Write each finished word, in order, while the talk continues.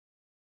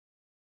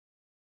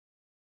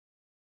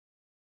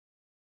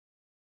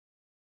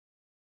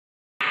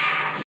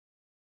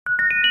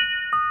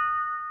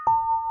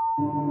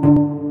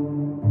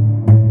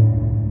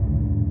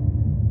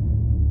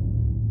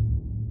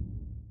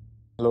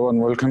Hello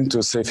and welcome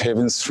to Safe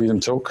Haven's Freedom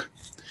Talk.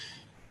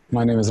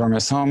 My name is Ramy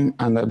Essam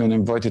and I've been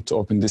invited to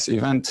open this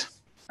event.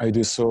 I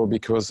do so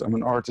because I'm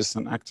an artist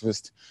and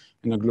activist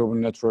in a global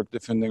network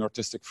defending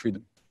artistic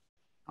freedom.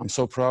 I'm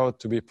so proud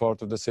to be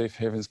part of the Safe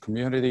Havens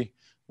community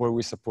where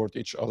we support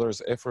each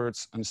other's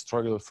efforts and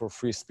struggle for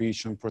free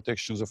speech and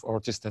protections of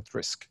artists at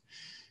risk.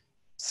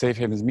 Safe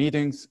Havens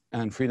meetings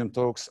and Freedom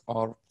Talks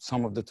are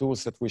some of the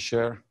tools that we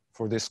share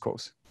for this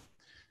cause.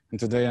 And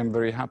today I'm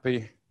very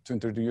happy to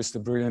introduce the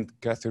brilliant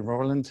Kathy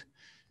Rowland,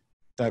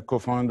 the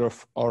co-founder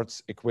of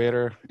Arts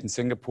Equator in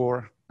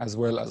Singapore, as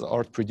well as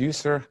art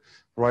producer,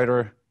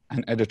 writer,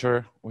 and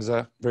editor with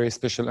a very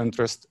special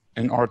interest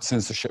in art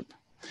censorship.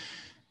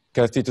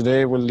 Kathy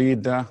today will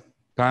lead the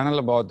panel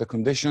about the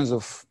conditions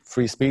of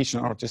free speech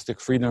and artistic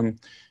freedom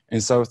in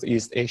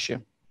Southeast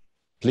Asia.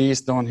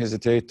 Please don't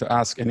hesitate to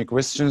ask any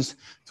questions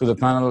to the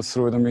panel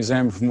through the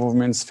Museum of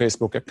Movement's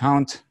Facebook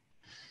account.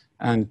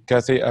 And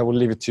Kathy, I will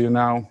leave it to you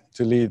now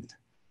to lead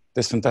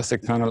this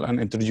fantastic panel and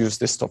introduce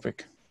this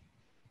topic.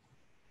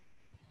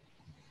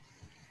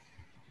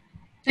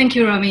 Thank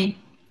you, Ramy.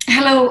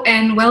 Hello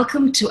and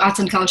welcome to Arts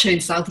and Culture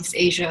in Southeast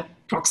Asia,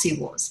 Proxy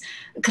Wars,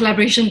 a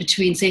collaboration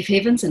between Safe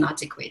Havens and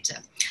Arts Equator.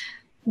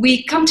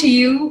 We come to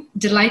you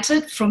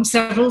delighted from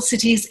several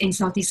cities in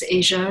Southeast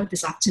Asia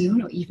this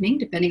afternoon or evening,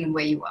 depending on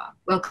where you are.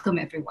 Welcome,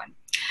 everyone.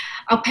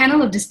 Our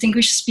panel of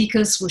distinguished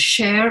speakers will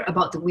share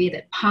about the way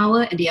that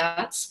power and the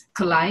arts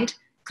collide,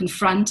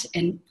 confront,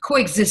 and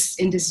coexist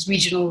in this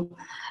regional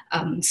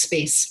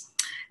space.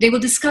 They will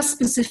discuss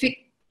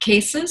specific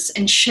cases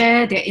and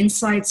share their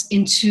insights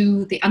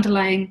into the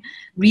underlying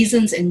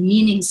reasons and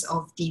meanings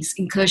of these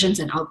incursions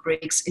and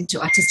outbreaks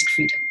into artistic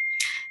freedom.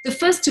 The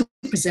first two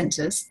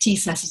presenters, T.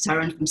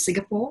 Sasitharan from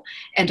Singapore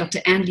and Dr.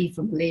 Ann Lee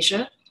from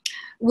Malaysia,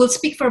 will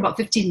speak for about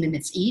 15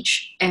 minutes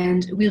each,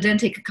 and we'll then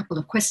take a couple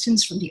of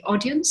questions from the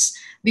audience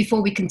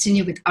before we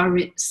continue with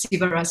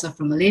Sivarasa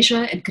from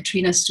Malaysia and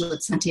Katrina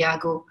Stuart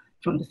Santiago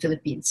from the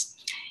Philippines.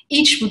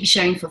 Each will be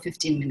sharing for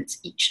 15 minutes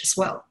each as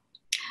well.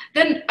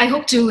 Then I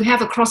hope to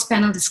have a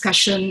cross-panel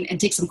discussion and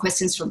take some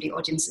questions from the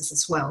audiences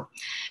as well.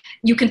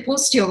 You can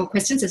post your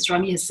questions, as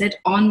Ramy has said,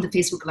 on the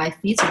Facebook Live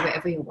feeds or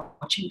wherever you're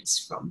watching this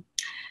from.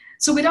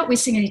 So without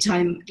wasting any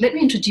time, let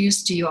me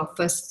introduce to you our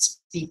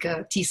first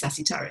speaker, T.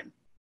 Sasitharan.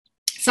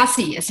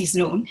 Sasi, as he's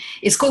known,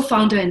 is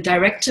co-founder and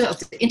director of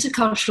the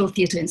Intercultural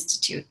Theatre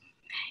Institute.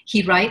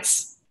 He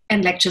writes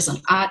and lectures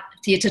on art,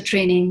 theatre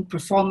training,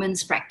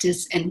 performance,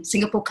 practice, and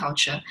Singapore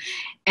culture.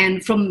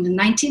 And from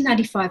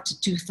 1995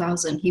 to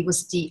 2000, he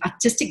was the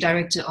artistic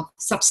director of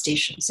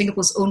Substation,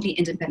 Singapore's only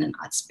independent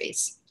art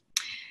space.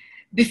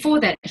 Before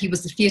that, he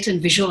was the theatre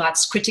and visual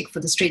arts critic for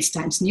the Straits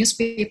Times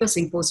newspaper,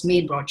 Singapore's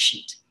main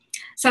broadsheet.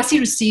 Sasi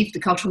received the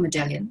Cultural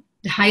Medallion,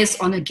 the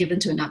highest honor given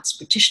to an arts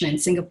practitioner in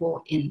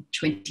Singapore in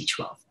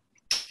 2012.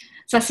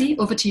 Sasi,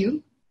 over to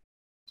you.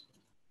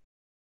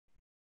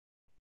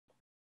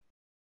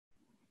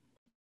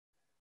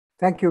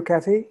 Thank you,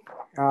 Kathy,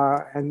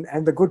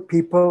 and the good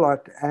people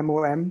at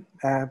MOM.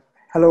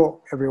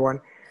 Hello,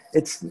 everyone.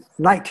 It's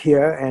night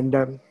here,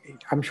 and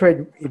I'm sure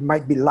it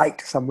might be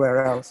light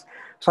somewhere else.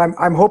 So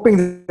I'm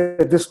hoping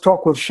that this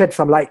talk will shed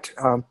some light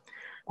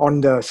on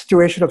the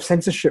situation of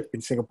censorship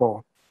in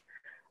Singapore.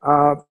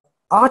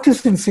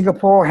 Artists in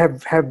Singapore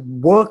have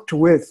worked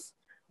with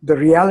the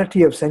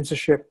reality of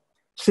censorship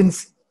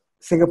since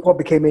Singapore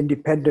became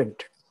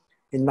independent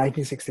in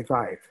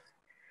 1965.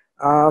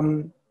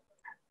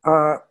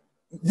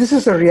 This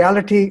is a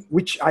reality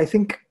which I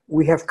think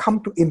we have come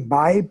to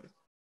imbibe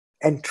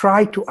and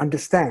try to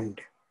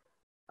understand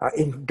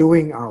in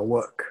doing our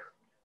work,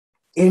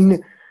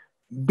 in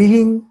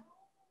being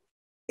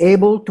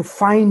able to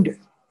find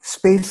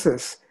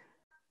spaces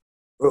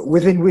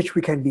within which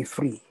we can be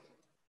free.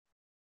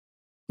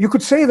 You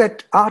could say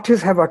that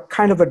artists have a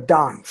kind of a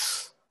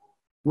dance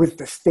with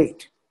the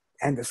state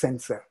and the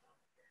censor.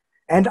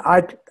 And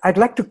I'd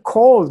like to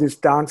call this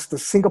dance the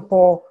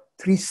Singapore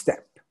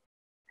three-step.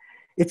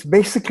 It's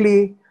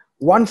basically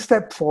one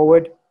step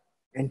forward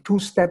and two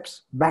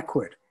steps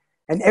backward.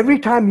 And every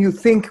time you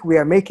think we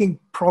are making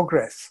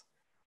progress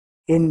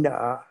in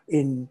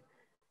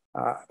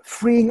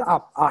freeing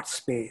up art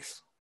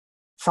space,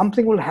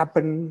 something will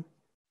happen,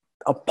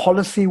 a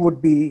policy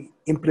would be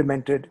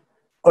implemented,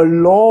 a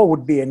law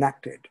would be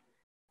enacted,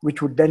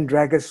 which would then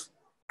drag us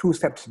two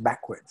steps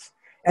backwards.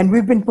 And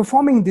we've been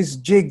performing this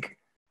jig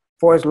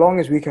for as long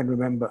as we can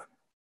remember.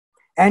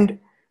 And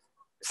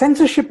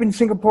censorship in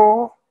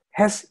Singapore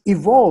has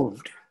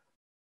evolved.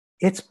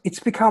 It's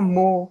become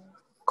more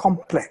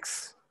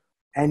complex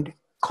and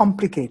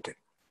complicated.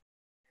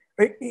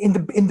 In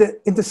the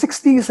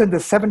 60s and the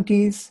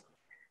 70s,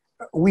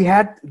 we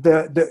had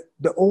the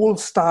old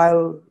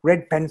style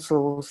red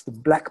pencils, the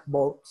black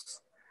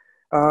bolts.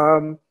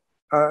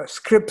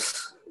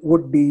 Scripts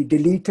would be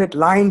deleted,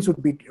 lines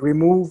would be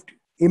removed,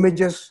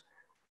 images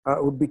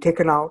would be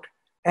taken out.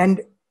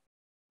 And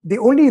the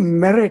only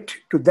merit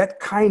to that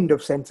kind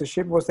of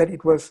censorship was that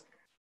it was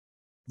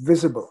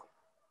visible.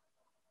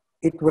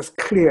 it was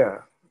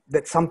clear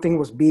that something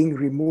was being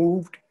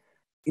removed.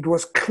 It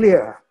was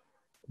clear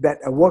that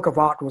a work of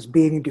art was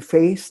being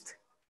defaced.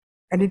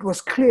 And it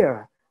was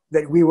clear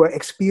that we were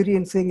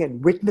experiencing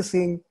and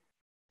witnessing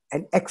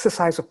an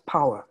exercise of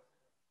power,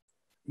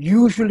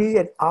 usually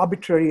an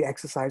arbitrary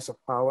exercise of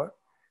power,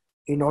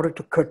 in order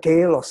to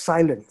curtail or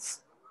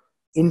silence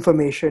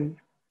information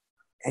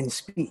and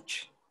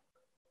speech.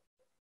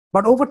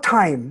 But over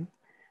time,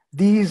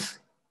 these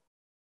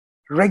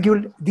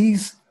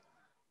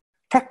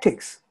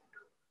tactics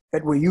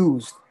that were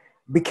used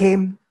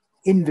became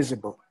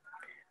invisible.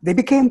 They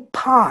became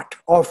part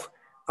of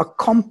a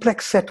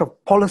complex set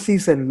of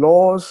policies and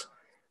laws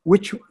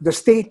which the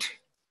state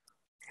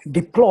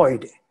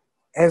deployed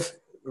as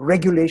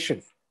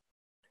regulation.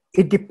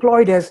 It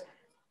deployed as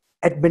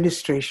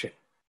administration.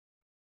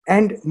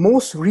 And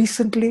most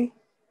recently,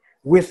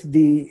 with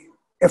the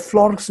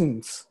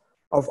efflorescence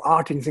of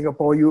art in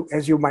Singapore,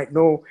 as you might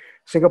know,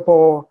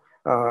 Singapore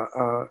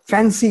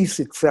fancies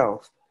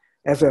itself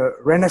as a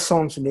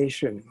Renaissance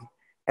nation,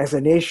 as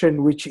a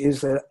nation which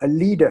is a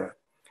leader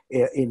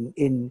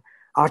in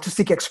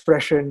artistic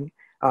expression,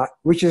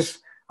 which is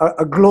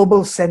a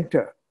global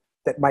center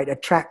that might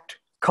attract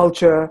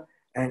culture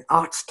and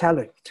arts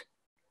talent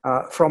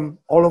from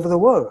all over the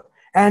world.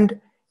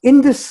 And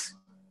in this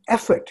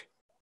effort,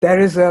 there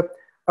is a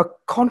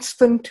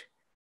constant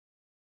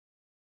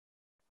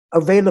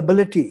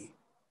availability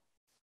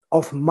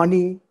of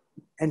money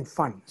and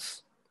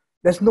funds.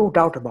 There's no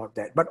doubt about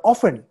that. But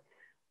often,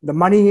 the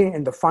money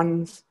and the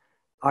funds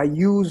are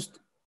used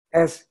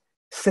as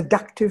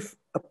seductive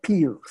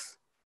appeals,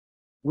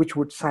 which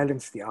would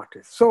silence the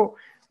artist. So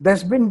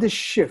there's been this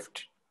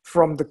shift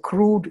from the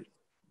crude,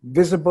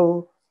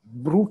 visible,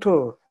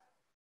 brutal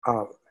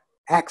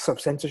acts of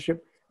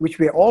censorship, which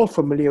we're all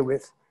familiar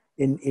with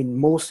in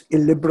most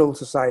illiberal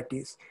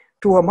societies,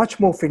 to a much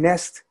more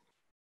finessed,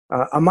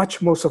 a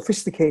much more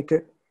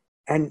sophisticated,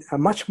 and a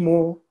much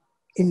more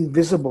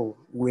invisible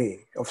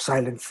way of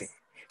silencing.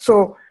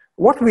 So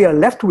what we are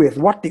left with,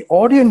 what the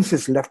audience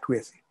is left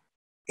with,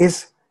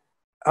 is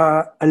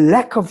a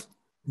lack of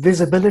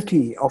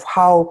visibility of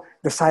how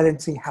the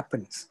silencing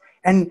happens.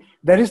 And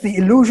there is the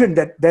illusion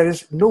that there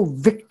is no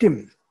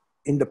victim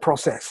in the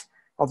process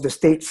of the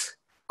state's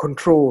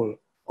control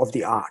of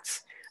the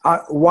arts.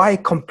 Why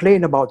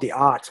complain about the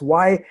arts?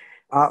 Why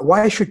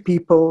should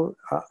people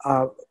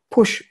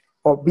push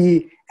or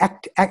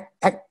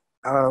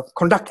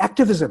conduct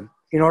activism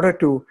in order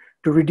to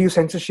reduce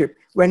censorship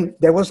when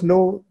there was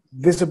no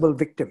visible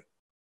victim?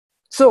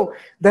 So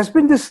there's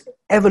been this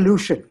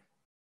evolution,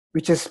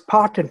 which is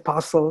part and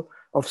parcel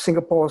of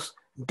Singapore's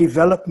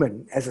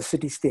development as a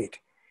city-state.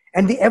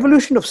 And the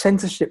evolution of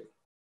censorship,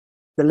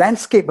 the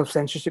landscape of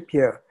censorship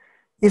here,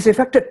 is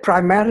affected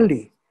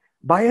primarily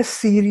by a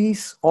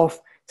series of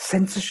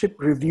censorship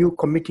review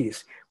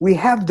committees. We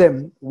have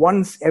them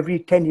once every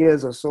 10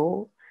 years or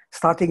so,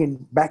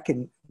 starting back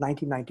in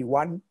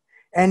 1991.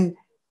 And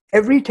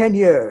every 10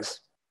 years,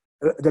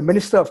 the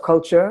Minister of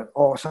Culture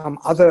or some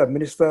other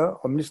minister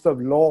or Minister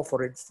of Law,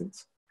 for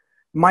instance,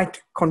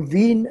 might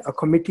convene a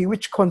committee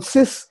which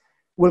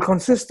will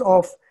consist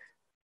of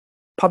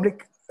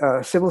public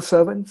civil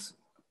servants,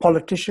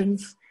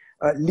 politicians,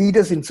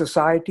 leaders in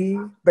society,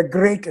 the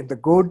great and the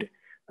good,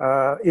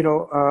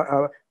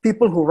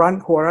 people who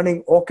are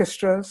running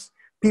orchestras,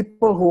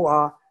 people who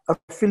are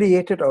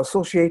affiliated or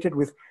associated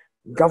with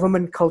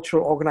government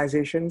cultural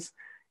organizations,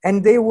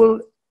 and they will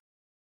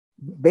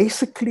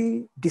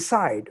basically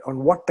decide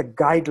on what the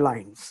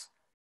guidelines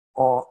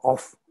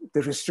of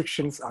the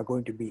restrictions are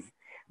going to be.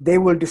 They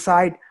will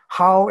decide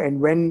how and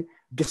when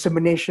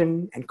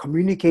dissemination and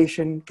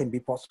communication can be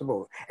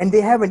possible. And they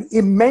have an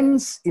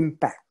immense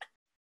impact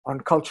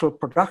on cultural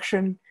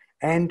production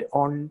and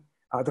on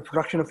the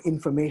production of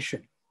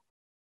information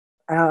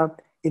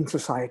in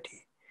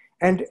society.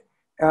 And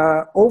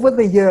over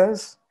the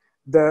years,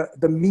 the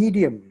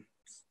mediums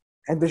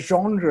and the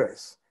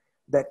genres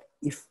that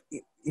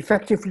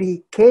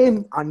effectively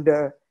came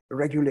under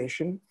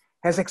regulation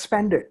has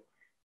expanded.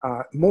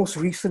 Most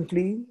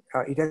recently,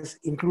 it has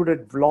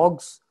included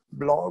vlogs,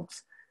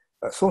 blogs,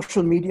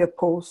 social media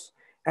posts,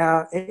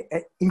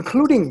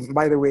 including,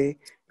 by the way,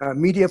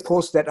 media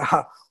posts that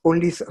are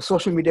only,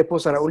 social media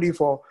posts that are only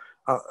for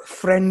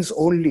friends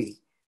only,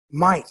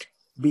 might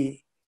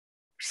be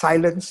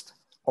silenced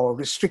or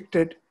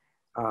restricted,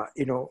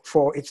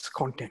 for its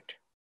content.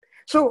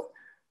 So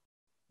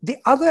the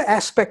other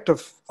aspect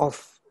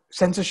of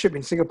censorship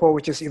in Singapore,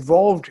 which has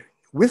evolved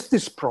with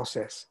this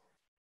process,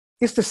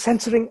 is the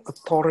censoring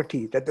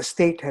authority that the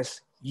state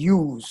has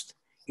used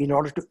in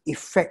order to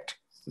effect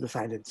the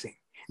silencing.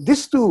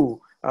 This too,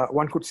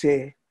 one could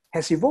say,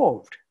 has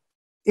evolved.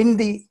 In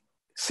the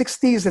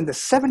 60s and the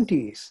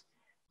 70s,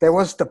 there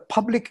was the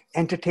Public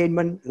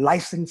Entertainment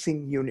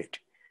Licensing Unit,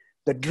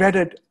 the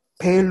dreaded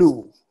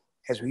PELU,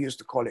 as we used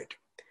to call it.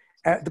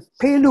 The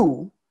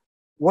PELU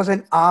was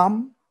an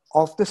arm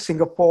of the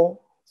Singapore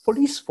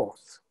police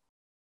force.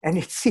 And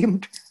it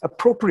seemed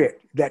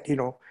appropriate that,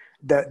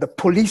 the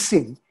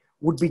policing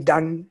would be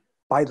done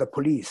by the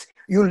police.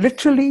 You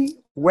literally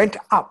went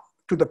up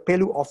to the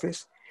Pelu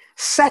office,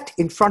 sat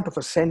in front of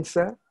a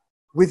censor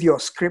with your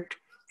script,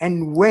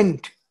 and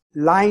went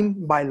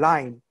line by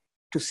line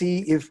to see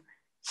if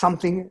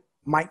something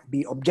might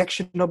be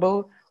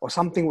objectionable or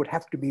something would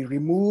have to be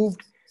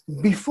removed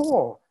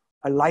before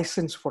a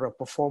license for a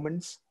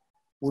performance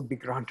would be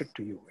granted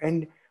to you.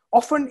 And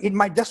often it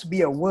might just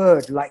be a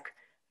word like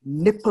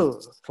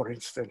nipple, for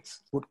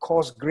instance, would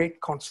cause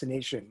great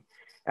consternation.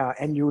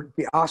 And you would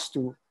be asked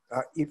to,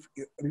 if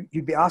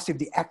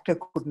the actor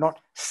could not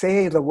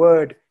say the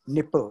word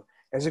nipple,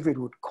 as if it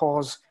would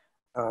cause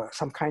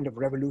some kind of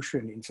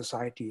revolution in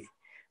society.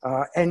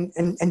 And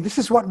this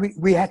is what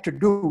we had to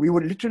do. We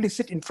would literally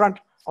sit in front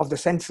of the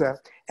censor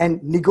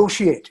and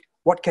negotiate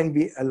what can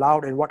be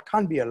allowed and what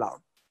can't be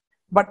allowed.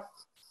 But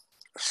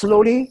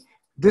slowly,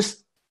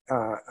 this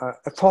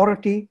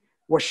authority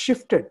was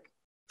shifted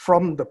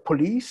from the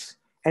police,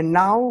 and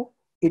now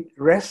it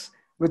rests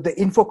with the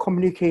Info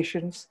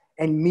Communications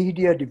and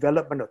Media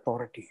Development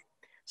Authority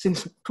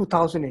since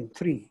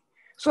 2003.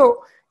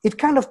 So it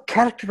kind of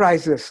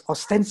characterizes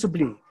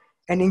ostensibly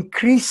an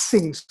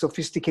increasing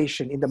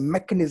sophistication in the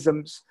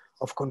mechanisms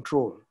of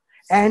control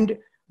and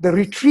the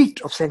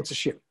retreat of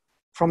censorship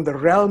from the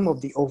realm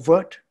of the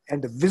overt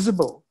and the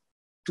visible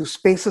to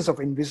spaces of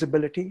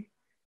invisibility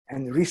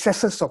and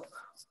recesses of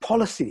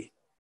policy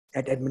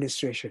and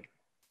administration.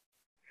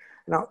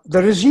 Now,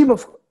 the regime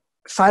of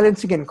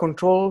silencing and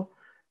control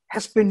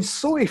has been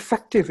so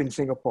effective in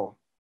Singapore,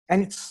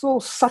 and it's so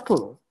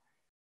subtle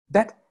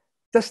that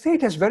the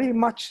state has very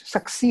much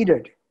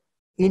succeeded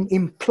in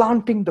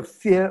implanting the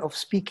fear of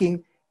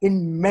speaking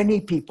in many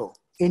people,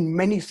 in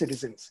many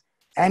citizens,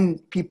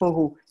 and people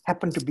who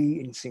happen to be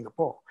in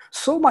Singapore.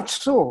 So much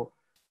so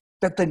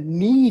that the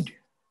need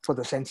for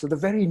the censor, the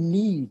very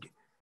need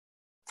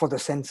for the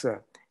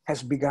censor,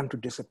 has begun to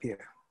disappear.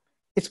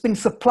 It's been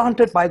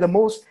supplanted by the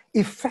most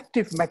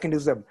effective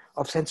mechanism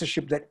of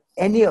censorship that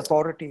any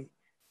authority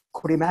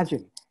could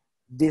imagine.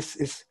 This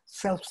is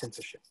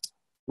self-censorship.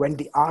 When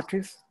the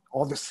artist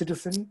or the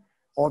citizen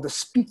or the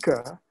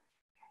speaker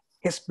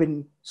has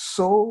been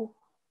so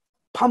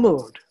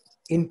pummeled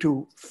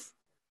into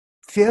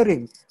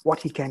fearing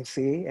what he can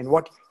say and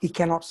what he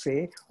cannot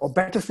say, or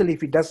better still,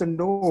 if he doesn't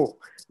know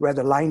where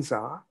the lines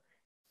are,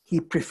 he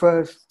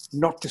prefers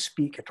not to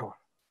speak at all.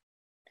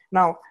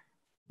 Now,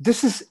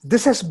 this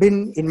has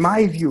been, in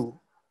my view,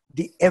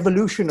 the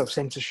evolution of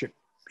censorship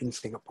in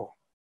Singapore.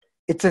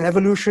 It's an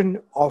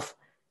evolution of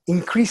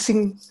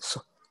increasing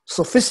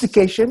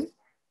sophistication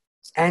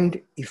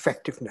and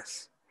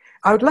effectiveness.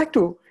 I would like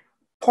to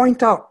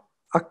point out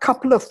a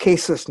couple of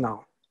cases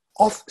now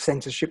of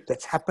censorship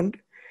that's happened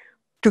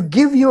to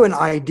give you an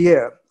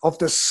idea of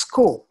the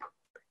scope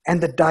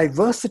and the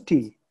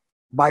diversity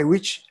by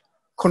which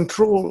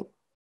control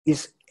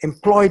is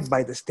employed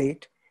by the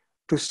state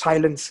to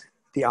silence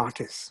the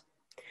artists.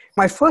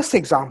 My first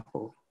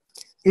example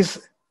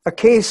is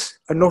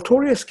a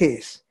notorious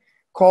case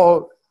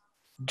called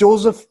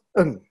Joseph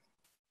Ng,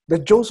 the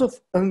Joseph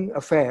Ng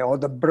affair, or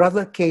the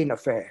Brother Kane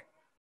affair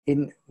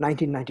in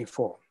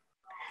 1994.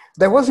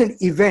 There was an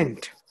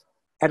event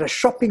at a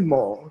shopping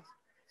mall,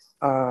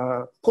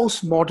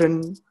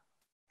 postmodern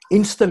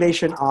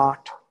installation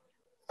art,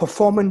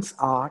 performance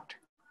art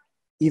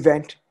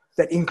event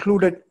that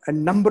included a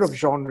number of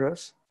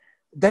genres,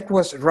 that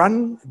was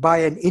run by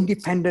an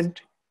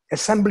independent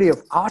assembly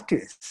of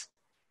artists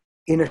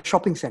in a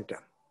shopping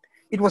center.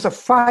 It was a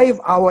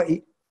 5-hour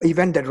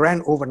event that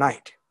ran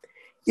overnight.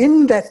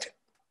 In that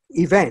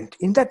event,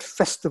 in that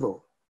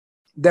festival,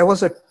 there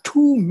was a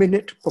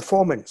 2-minute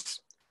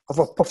performance of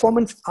a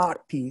performance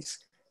art piece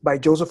by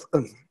Joseph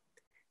Ng,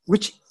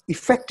 which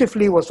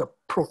effectively was a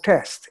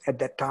protest at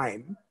that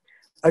time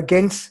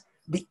against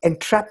the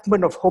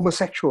entrapment of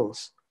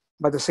homosexuals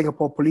by the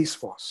Singapore police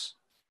force.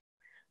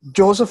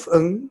 Joseph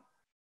Ng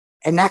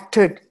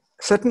enacted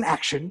certain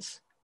actions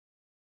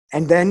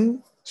and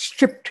then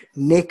stripped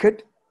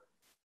naked,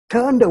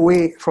 turned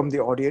away from the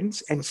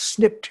audience and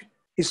snipped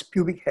his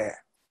pubic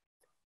hair.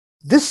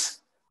 This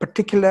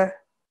particular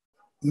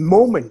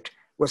moment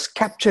was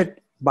captured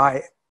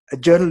by a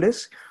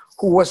journalist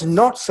who was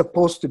not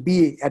supposed to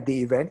be at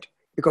the event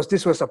because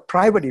this was a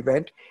private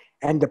event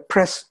and the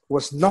press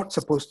was not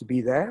supposed to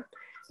be there.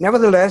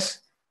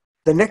 Nevertheless,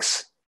 the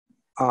next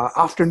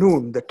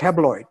afternoon, the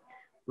tabloid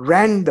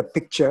ran the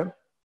picture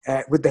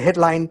with the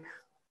headline,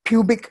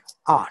 "Pubic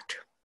Art,"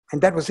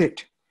 and that was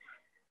it.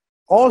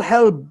 All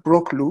hell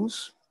broke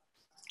loose,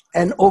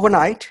 and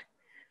overnight,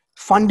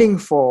 funding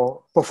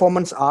for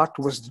performance art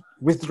was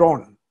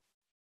withdrawn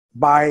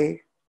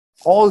by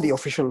all the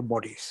official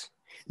bodies.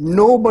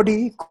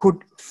 Nobody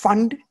could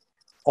fund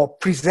or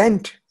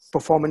present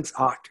performance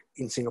art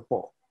in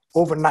Singapore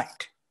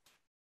overnight.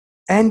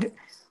 And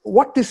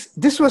what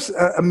this was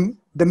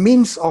the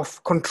means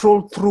of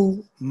control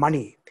through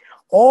money.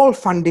 All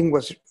funding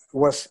was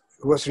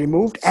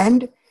removed,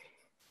 and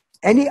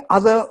any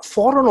other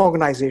foreign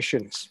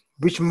organizations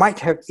which might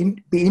have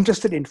be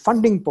interested in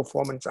funding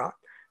performance art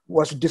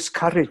was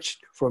discouraged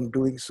from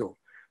doing so.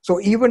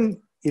 So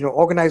even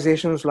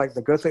organizations like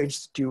the Goethe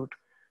Institute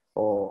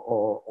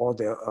or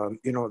the,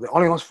 the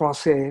Alliance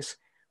Française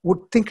would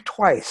think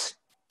twice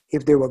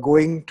if they were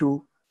going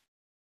to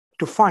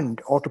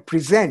fund or to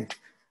present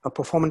a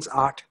performance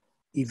art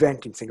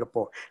event in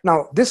Singapore.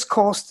 Now, this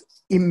caused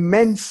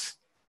immense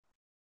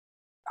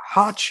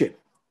hardship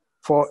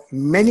for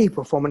many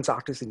performance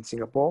artists in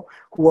Singapore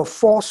who were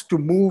forced to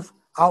move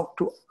out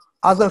to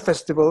other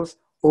festivals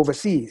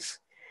overseas.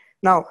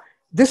 Now,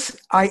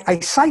 I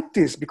cite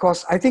this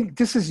because I think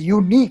this is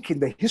unique in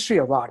the history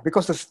of art,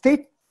 because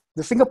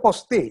the Singapore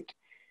state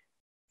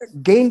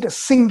gained a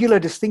singular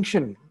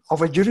distinction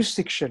of a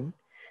jurisdiction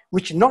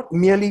which not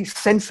merely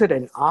censored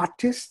an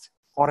artist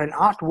or an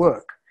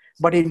artwork,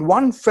 but in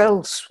one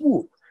fell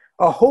swoop,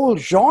 a whole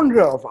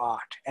genre of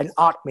art and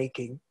art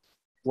making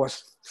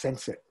was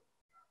censored.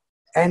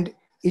 And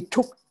it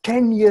took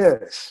 10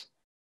 years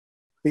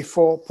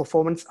before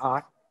performance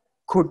art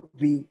could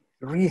be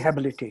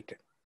rehabilitated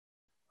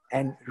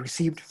and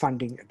received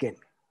funding again.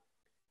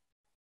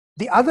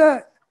 The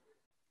other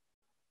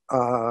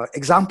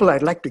example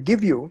I'd like to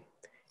give you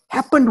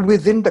happened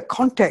within the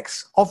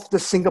context of the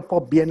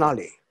Singapore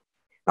Biennale.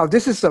 Now,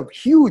 this is a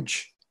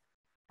huge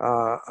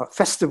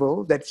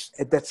festival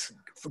that's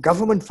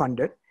government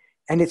funded,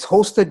 and it's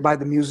hosted by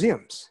the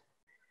museums.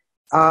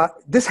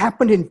 This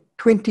happened in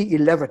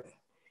 2011,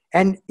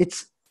 and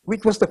it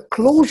was the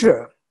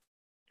closure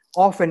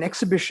of an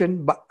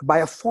exhibition by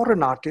a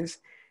foreign artist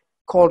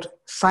called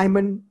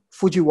Simon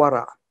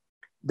Fujiwara.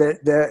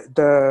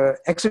 The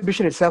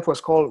exhibition itself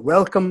was called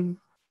Welcome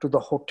to the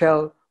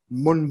Hotel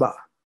Munba.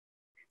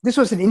 This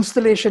was an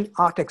installation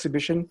art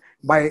exhibition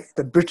by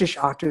the British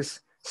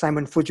artist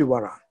Simon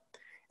Fujiwara.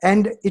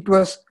 And it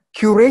was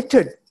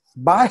curated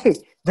by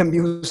the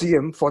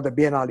museum for the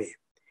Biennale.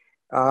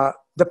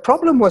 The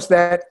problem was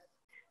that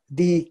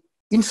the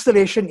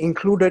installation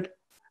included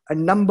a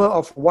number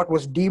of what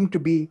was deemed to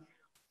be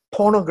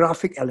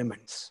pornographic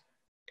elements,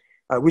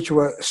 which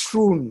were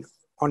strewn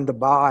on the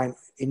bar and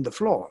in the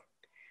floor.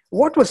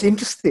 What was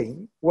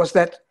interesting was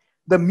that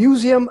the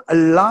museum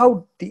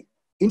allowed the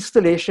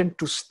installation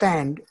to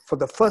stand for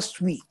the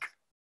first week,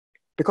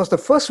 because the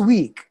first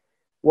week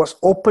was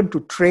open to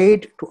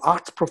trade, to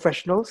arts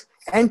professionals,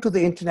 and to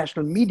the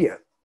international media.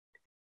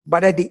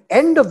 But at the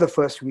end of the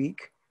first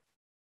week,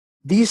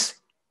 these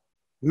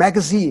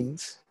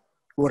magazines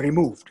were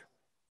removed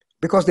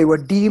because they were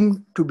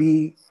deemed to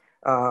be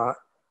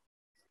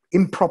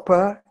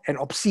improper and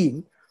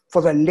obscene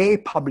for the lay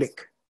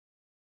public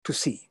to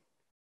see.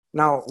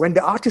 Now, when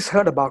the artist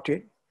heard about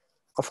it,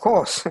 of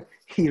course,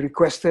 he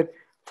requested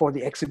for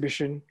the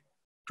exhibition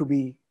to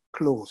be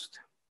closed.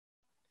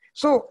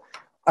 So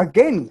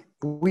again,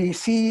 we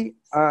see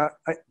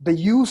the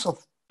use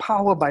of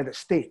power by the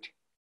state,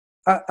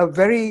 a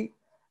very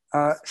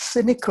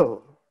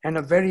cynical and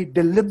a very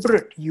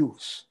deliberate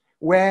use,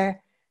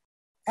 where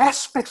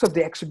aspects of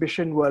the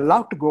exhibition were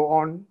allowed to go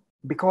on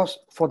because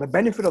for the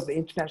benefit of the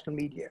international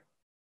media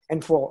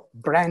and for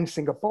brand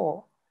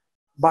Singapore,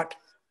 but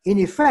in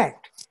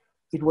effect,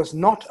 it was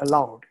not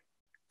allowed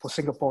for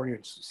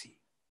Singaporeans to see.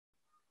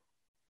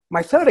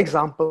 My third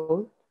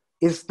example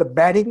is the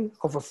banning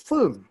of a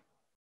film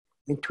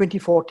in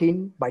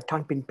 2014 by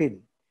Tan Pin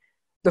Pin.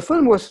 The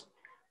film was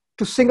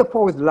To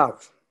Singapore with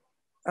Love.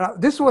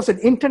 This was an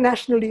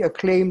internationally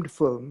acclaimed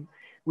film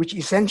which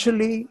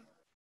essentially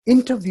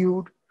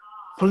interviewed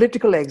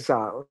political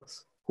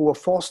exiles who were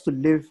forced to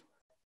live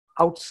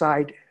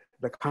outside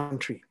the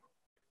country.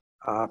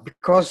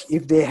 Because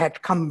if they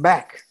had come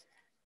back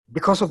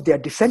because of their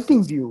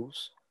dissenting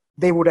views,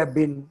 they would have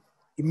been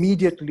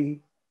immediately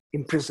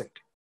imprisoned.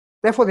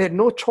 Therefore, they had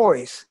no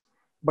choice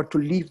but to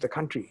leave the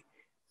country.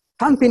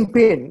 Tan Pin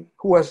Pin,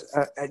 who was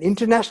an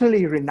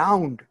internationally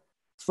renowned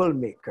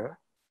filmmaker,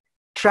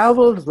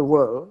 traveled the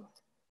world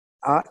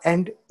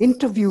and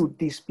interviewed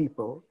these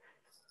people,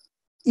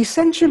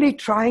 essentially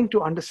trying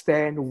to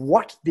understand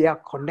what their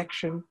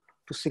connection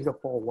to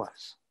Singapore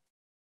was.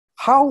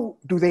 How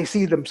do they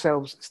see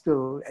themselves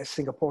still as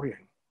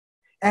Singaporean?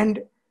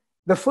 And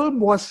the film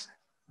was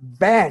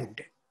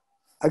banned,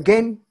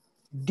 again,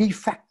 de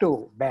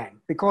facto banned,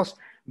 because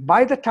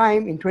by the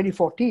time in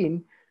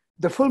 2014,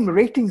 the film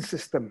rating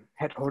system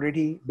had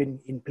already been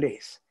in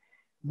place.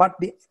 But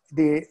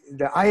the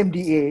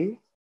IMDA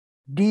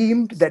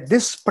deemed that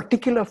this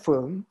particular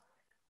film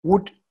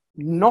would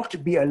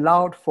not be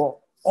allowed for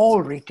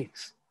all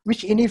ratings,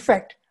 which in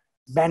effect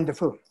banned the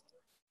film.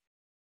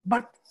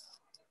 But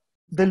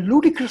the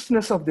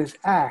ludicrousness of this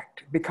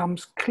act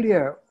becomes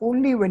clear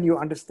only when you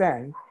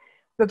understand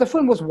that the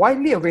film was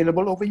widely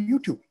available over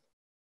YouTube.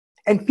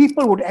 And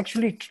people would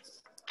actually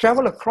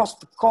travel across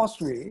the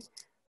causeway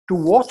to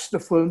watch the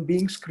film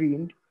being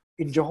screened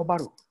in Johor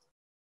Bahru.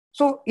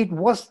 So it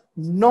was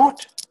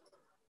not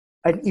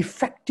an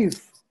effective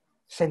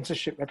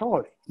censorship at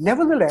all.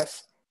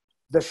 Nevertheless,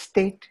 the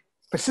state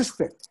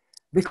persisted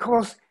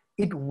because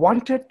it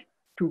wanted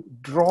to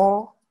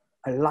draw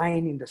a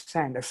line in the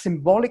sand, a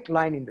symbolic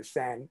line in the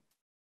sand,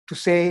 to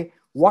say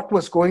what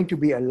was going to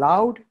be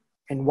allowed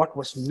and what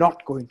was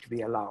not going to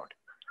be allowed.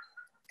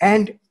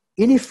 And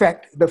in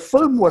effect, the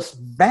film was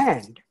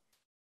banned,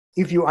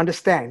 if you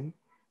understand,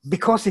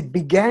 because it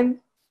began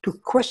to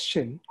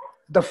question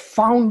the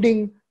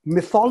founding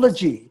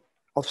mythology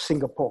of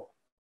Singapore.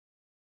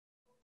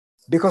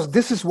 Because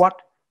this is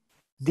what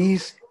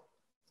these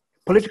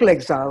political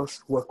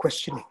exiles were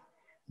questioning.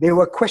 They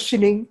were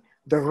questioning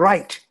the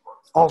right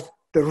of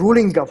the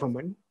ruling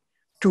government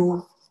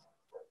to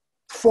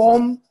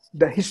form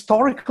the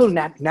historical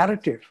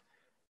narrative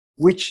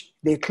which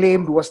they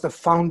claimed was the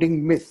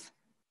founding myth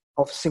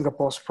of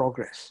Singapore's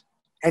progress.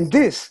 And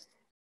this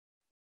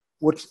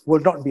will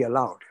not be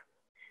allowed.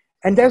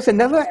 And there's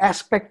another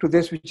aspect to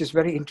this which is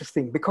very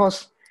interesting,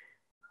 because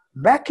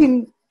back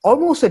in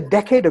almost a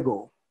decade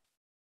ago,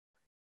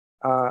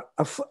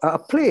 a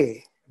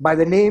play by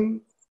the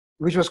name,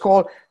 which was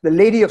called The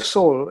Lady of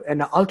Soul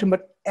and the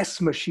Ultimate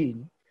S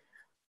Machine,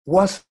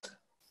 was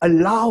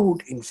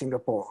allowed in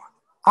Singapore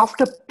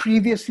after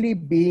previously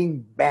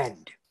being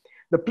banned.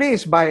 The play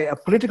is by a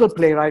political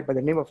playwright by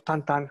the name of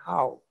Tan Tan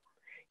Hao.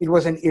 It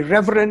was an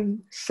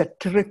irreverent,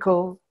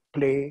 satirical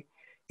play,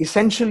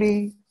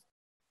 essentially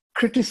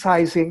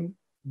criticizing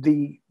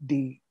the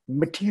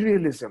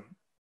materialism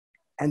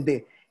and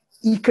the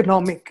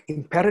economic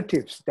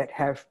imperatives that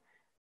have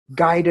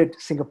guided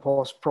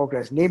Singapore's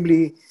progress,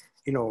 namely,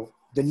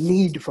 the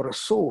need for a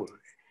soul.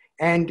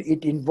 And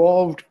it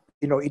involved,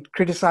 it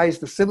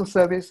criticized the civil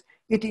service,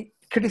 it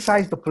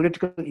criticized the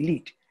political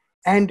elite.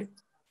 And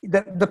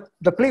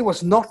the play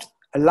was not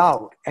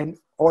allowed,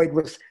 or it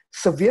was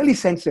severely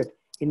censored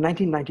in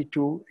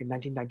 1992 and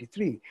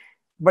 1993.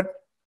 But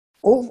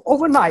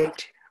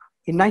overnight,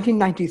 in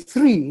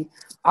 1993,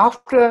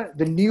 after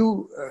the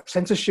new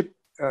censorship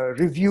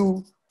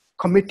review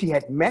committee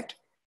had met,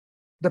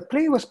 the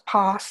play was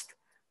passed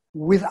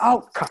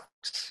without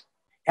cuts.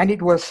 And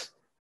it was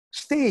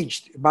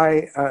staged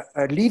by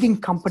a leading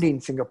company in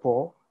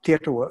Singapore,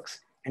 Theatre Works,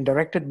 and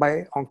directed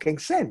by Ong Keng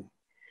Sen.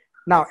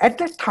 Now, at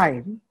that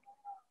time,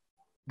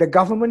 the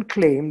government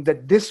claimed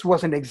that this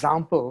was an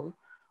example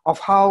of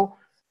how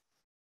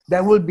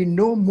there will be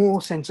no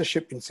more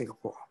censorship in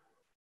Singapore.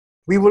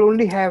 We will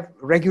only have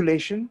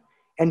regulation,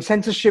 and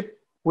censorship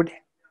would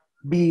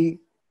be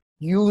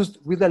used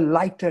with a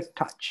lighter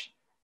touch.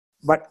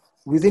 But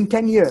within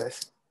 10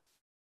 years,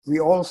 we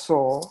all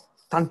saw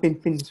Tan Pin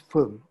Pin's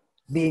film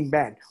being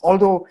banned,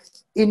 although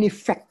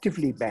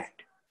ineffectively banned.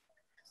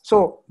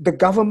 So the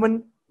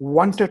government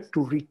wanted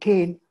to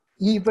retain,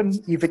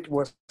 even if it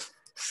was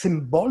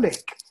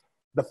symbolic,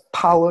 the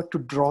power to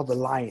draw the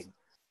line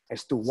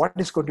as to what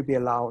is going to be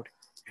allowed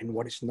and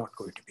what is not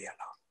going to be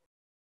allowed.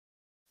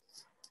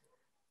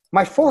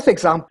 My fourth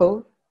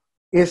example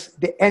is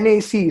the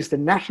NAC's, the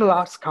National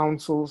Arts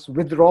Council's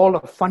withdrawal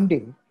of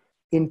funding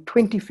in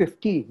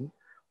 2015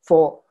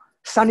 for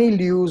Sunny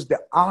Liu's The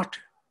Art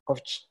of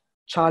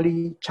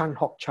Charlie Chan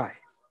Hock Chai.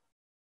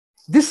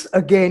 This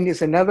again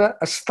is another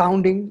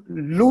astounding,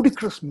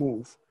 ludicrous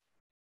move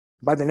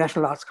by the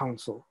National Arts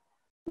Council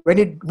when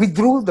it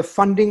withdrew the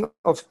funding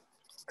of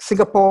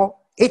Singapore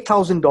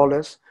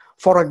 $8,000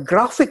 for a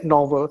graphic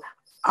novel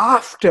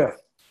after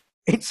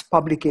its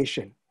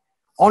publication,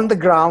 on the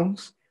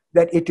grounds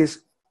that it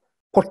is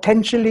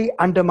potentially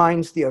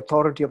undermines the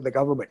authority of the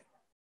government.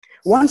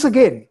 Once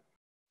again,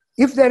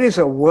 if there is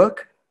a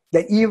work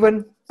that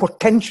even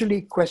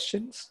potentially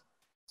questions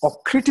or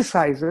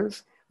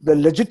criticizes the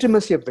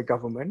legitimacy of the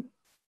government,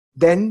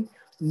 then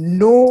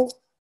no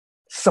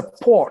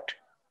support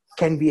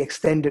can be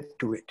extended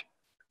to it.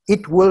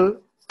 It will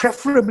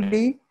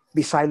preferably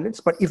be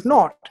silenced, but if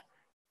not,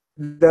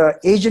 the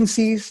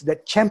agencies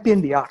that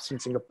champion the arts in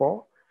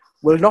Singapore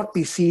will not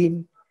be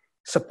seen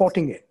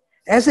supporting it.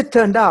 As it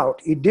turned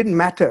out, it didn't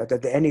matter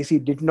that the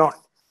NAC did not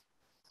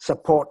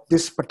support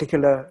this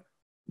particular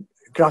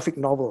graphic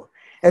novel.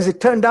 As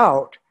it turned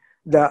out,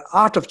 The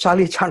Art of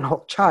Charlie Chan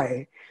Hock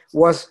Chai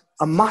was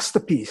a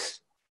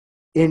masterpiece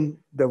in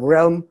the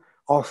realm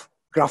of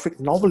graphic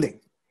noveling.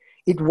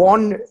 It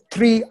won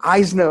 3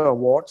 Eisner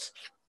Awards,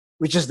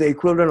 which is the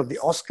equivalent of the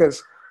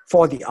Oscars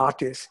for the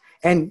artist,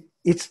 and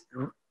it's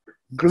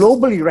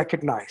globally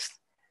recognized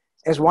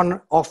as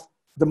one of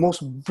the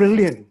most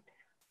brilliant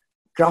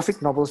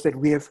graphic novels that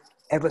we have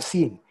ever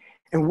seen.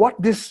 And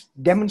what this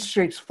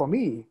demonstrates for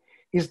me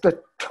is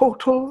the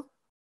total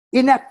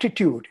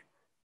inaptitude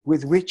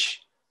with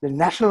which the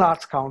National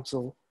Arts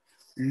Council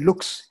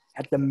looks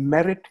at the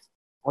merit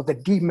or the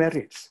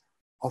demerits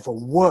of a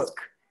work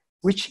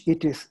which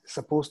it is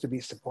supposed to be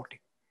supporting.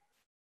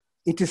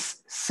 It is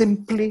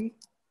simply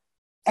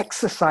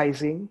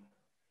exercising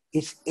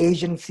its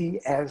agency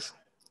as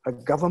a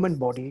government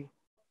body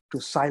to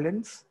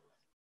silence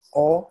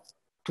or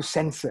to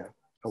censor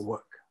a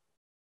work.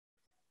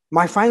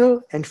 My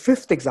final and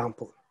fifth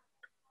example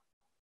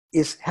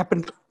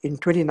happened in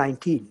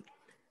 2019.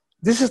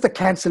 This is the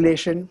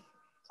cancellation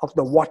of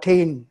the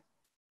Watain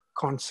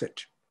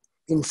concert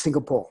in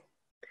Singapore.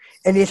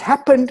 And it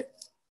happened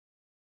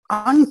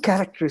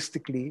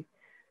uncharacteristically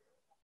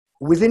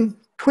within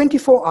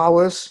 24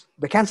 hours.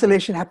 The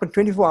cancellation happened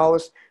 24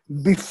 hours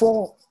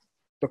before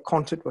the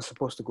concert was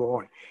supposed to go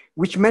on,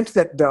 which meant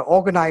that the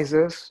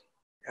organizers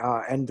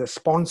and the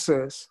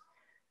sponsors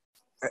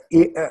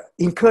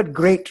incurred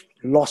great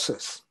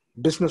losses.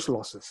 business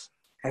losses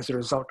as a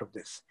result of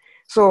this.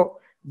 So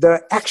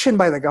the action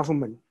by the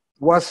government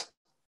was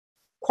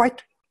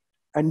quite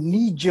a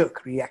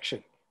knee-jerk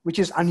reaction, which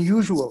is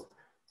unusual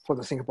for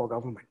the Singapore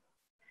government.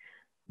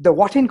 The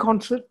Wat-in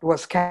concert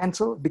was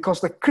cancelled because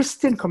the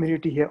Christian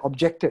community here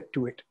objected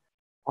to it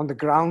on the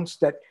grounds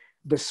that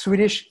the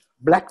Swedish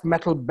black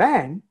metal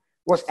band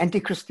was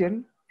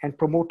anti-Christian and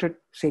promoted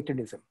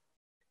Satanism.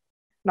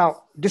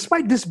 Now,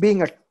 despite this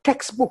being a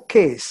textbook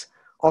case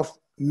of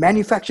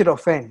manufactured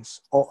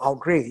offense or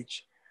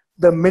outrage,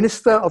 the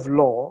Minister of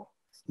Law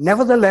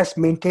nevertheless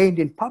maintained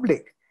in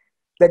public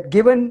that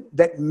given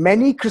that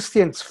many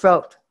Christians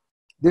felt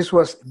this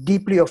was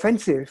deeply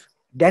offensive,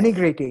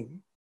 denigrating,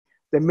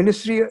 the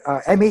Ministry,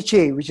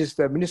 MHA, which is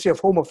the Ministry of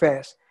Home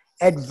Affairs,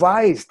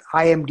 advised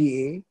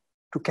IMDA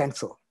to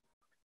cancel.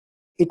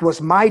 It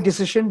was my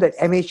decision that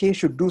MHA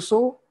should do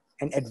so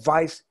and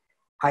advise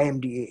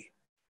IMDA.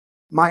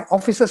 My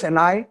officers and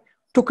I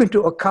took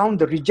into account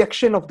the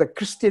rejection of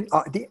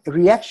the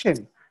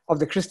reaction of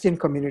the Christian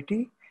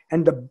community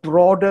and the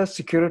broader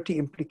security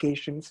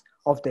implications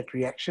of that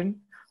reaction,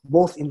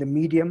 both in the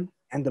medium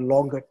and the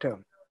longer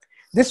term.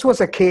 This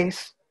was a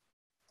case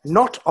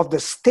not of the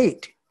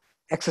state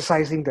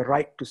exercising the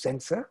right to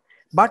censor,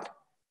 but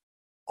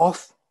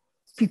of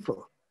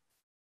people.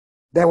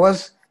 There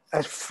was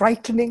a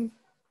frightening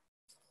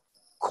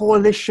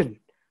coalition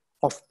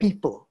of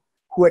people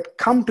who had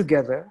come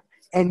together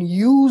and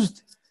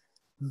used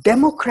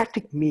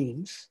democratic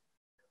means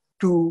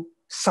to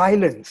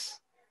silence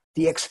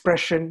the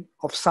expression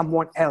of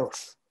someone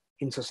else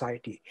in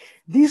society.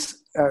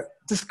 This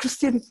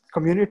Christian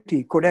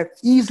community could have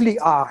easily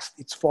asked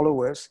its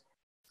followers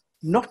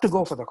not to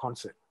go for the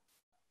concert,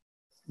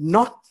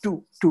 not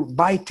to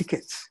buy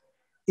tickets.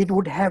 It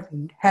would have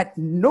had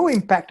no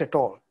impact at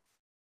all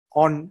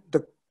on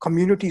the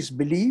community's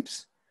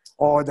beliefs,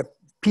 or the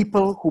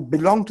people who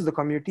belong to the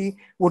community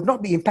would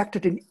not be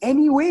impacted in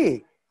any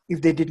way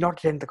if they did not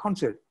attend the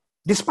concert.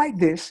 Despite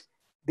this,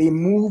 they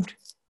moved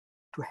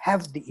to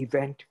have the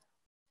event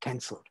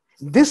cancelled.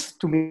 This,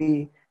 to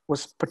me,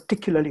 was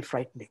particularly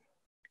frightening,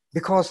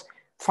 because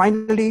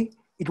finally,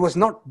 it was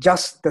not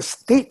just the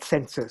state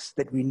censors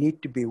that we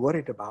need to be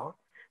worried about,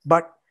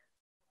 but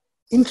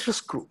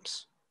interest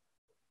groups,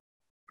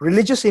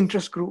 religious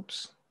interest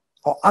groups,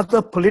 or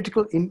other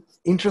political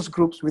interest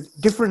groups with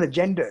different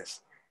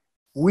agendas,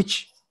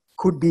 which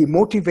could be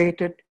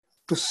motivated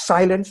to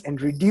silence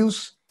and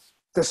reduce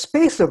the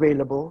space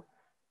available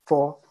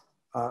for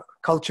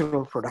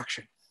cultural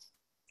production.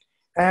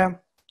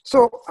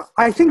 So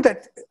I think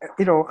that,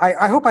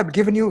 I hope I've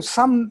given you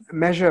some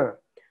measure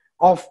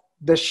of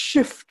the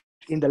shift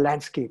in the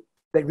landscape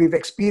that we've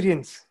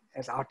experienced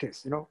as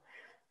artists.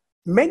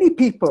 Many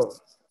people,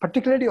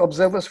 particularly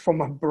observers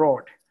from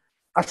abroad,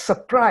 are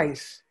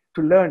surprised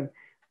to learn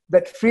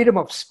that freedom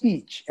of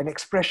speech and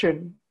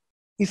expression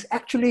is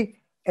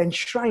actually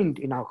enshrined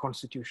in our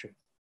constitution.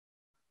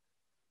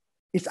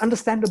 It's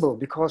understandable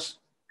because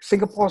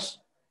Singapore's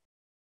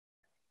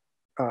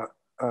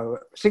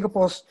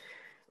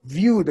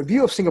view, the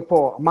view of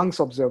Singapore amongst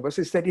observers,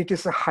 is that it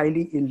is a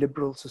highly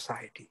illiberal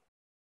society.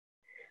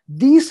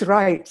 These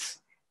rights,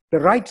 the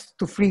right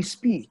to free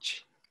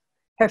speech,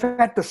 have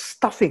had the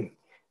stuffing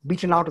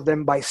beaten out of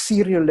them by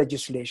serial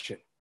legislation,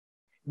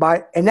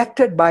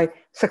 enacted by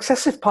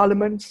successive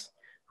parliaments,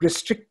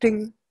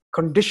 restricting,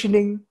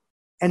 conditioning,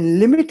 and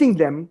limiting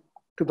them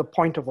to the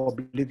point of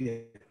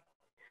oblivion.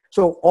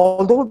 So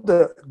although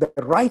the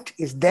right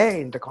is there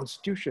in the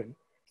Constitution,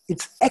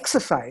 its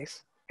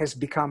exercise has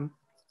become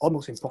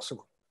almost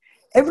impossible.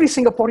 Every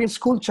Singaporean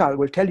school child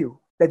will tell you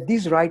that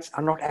these rights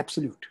are not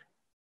absolute,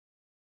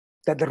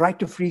 that the right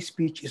to free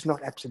speech is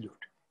not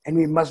absolute, and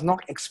we must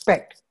not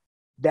expect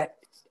that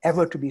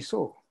ever to be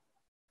so.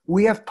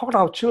 We have taught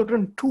our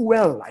children too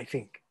well, I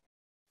think,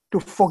 to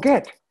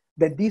forget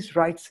that these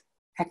rights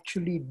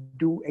actually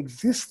do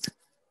exist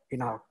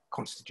in our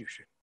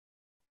Constitution.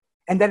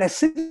 And that as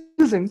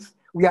citizens,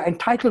 we are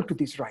entitled to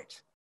these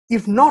rights.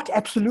 If not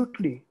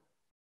absolutely,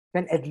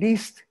 then at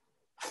least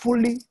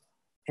fully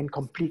and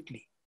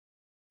completely.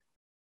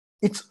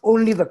 It's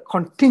only the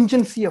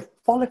contingency of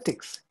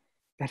politics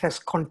that has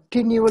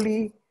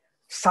continually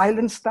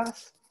silenced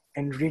us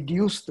and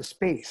reduced the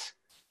space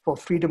for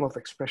freedom of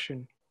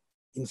expression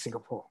in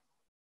Singapore.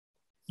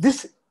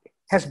 This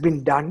has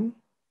been done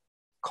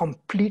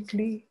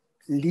completely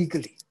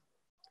legally.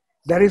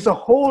 There is a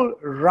whole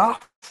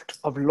raft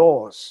of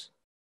laws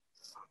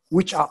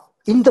which are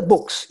in the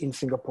books in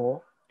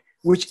Singapore,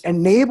 which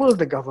enable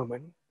the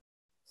government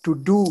to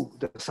do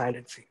the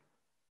silencing,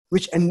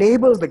 which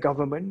enable the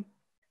government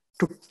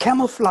to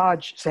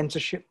camouflage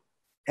censorship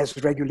as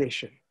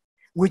regulation,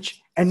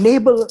 which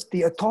enable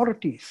the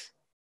authorities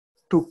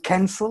to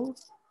cancel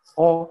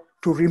or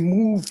to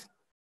remove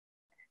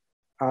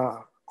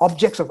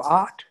objects of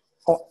art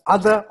or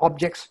other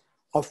objects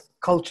of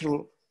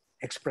cultural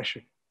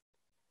expression.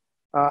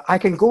 I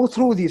can go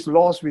through these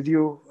laws with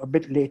you a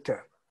bit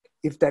later,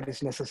 if that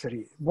is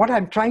necessary. What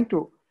I'm trying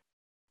to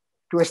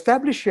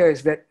establish here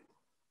is that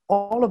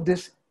all of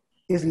this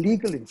is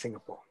legal in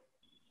Singapore.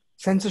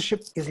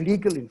 censorship is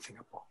legal in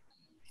Singapore.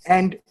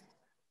 And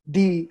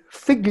the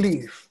fig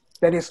leaf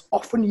that is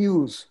often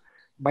used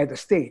by the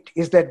state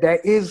is that there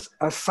is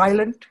a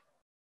silent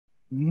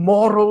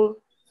moral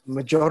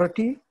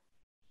majority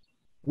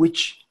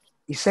which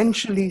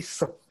essentially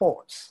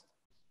supports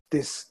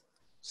this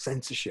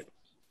censorship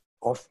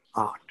of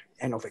art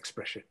and of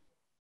expression.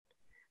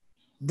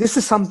 This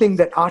is something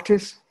that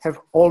artists have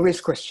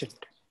always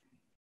questioned,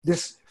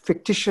 this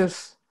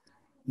fictitious,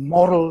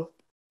 moral,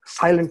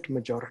 silent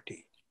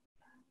majority.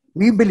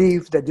 We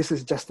believe that this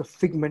is just a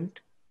figment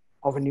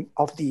of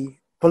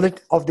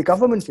the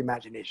government's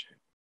imagination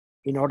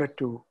in order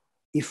to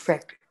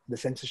effect the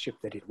censorship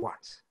that it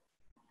wants.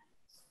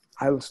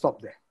 I will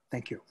stop there.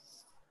 Thank you.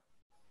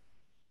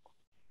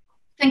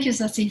 Thank you,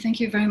 Sasi. Thank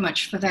you very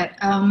much for that.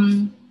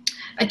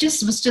 I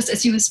was just,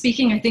 as you were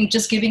speaking, I think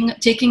just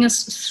taking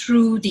us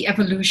through the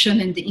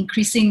evolution and the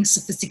increasing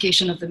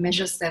sophistication of the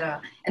measures that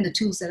are, and the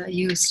tools that are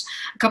used.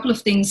 A couple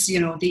of things,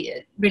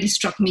 really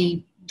struck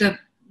me.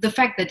 The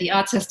fact that the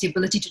arts has the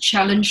ability to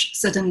challenge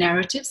certain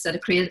narratives that are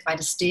created by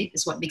the state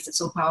is what makes it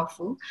so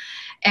powerful.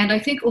 And I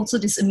think also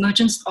this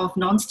emergence of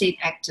non-state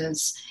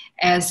actors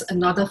as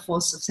another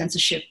force of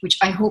censorship, which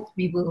I hope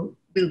we'll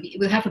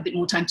have a bit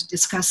more time to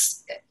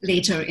discuss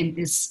later in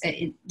this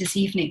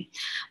evening.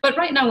 But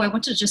right now I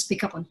want to just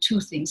pick up on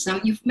two things.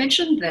 Now, you've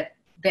mentioned that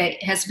there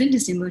has been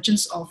this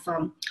emergence of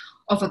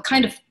a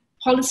kind of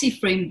policy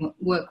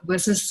framework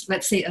versus,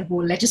 let's say, a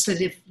more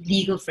legislative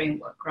legal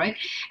framework, right?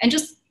 And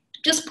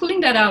just pulling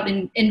that out,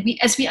 and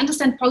as we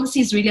understand,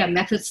 policies really are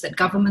methods that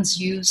governments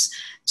use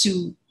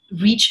to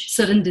reach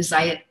certain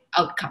desired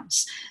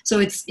outcomes. So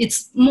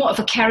it's more of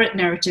a carrot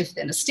narrative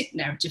than a stick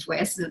narrative,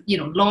 whereas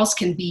laws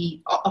can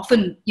be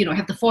often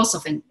have the force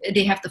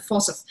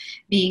of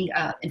being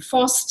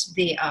enforced.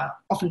 They are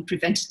often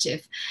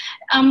preventative.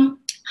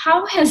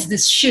 How has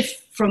this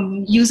shift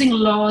from using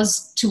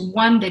laws to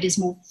one that is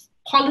more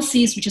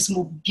policies, which is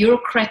more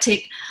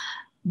bureaucratic,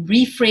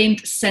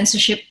 reframed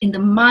censorship in the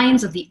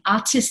minds of the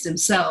artists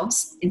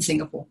themselves in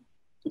Singapore?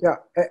 Yeah,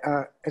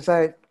 as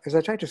I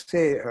tried to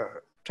say,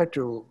 tried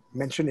to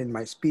mention in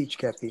my speech,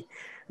 Kathy,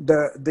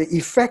 the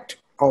effect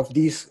of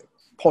these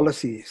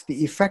policies,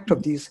 the effect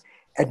of these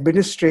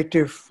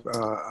administrative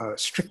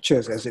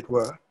strictures, as it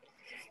were,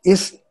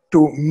 is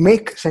to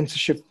make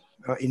censorship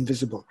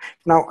invisible.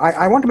 Now,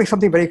 I want to make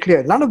something very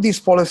clear. None of these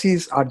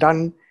policies are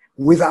done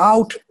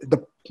without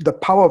the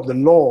power of the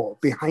law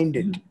behind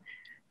it.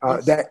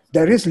 That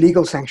there is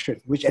legal sanction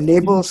which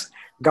enables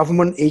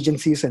government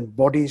agencies and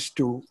bodies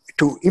to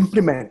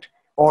implement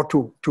or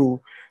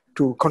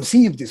to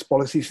conceive these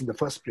policies in the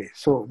first place.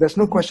 So there's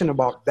no question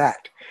about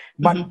that.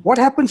 But what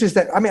happens is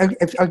that,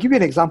 I'll give you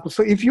an example.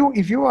 So if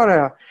you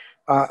are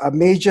a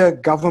major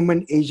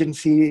government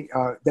agency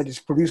that is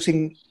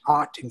producing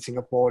art in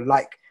Singapore,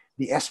 like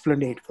the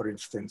Esplanade, for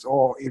instance,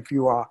 or if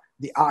you are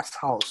the Arts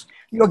House,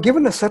 you are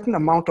given a certain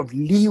amount of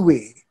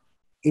leeway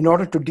in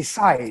order to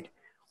decide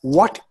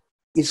what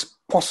is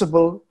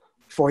possible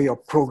for your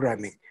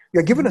programming.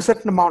 You're given a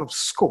certain amount of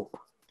scope.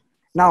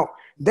 Now,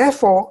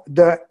 therefore,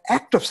 the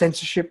act of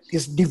censorship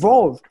is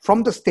devolved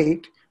from the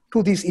state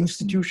to these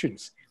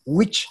institutions,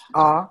 which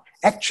are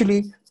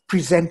actually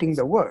presenting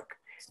the work.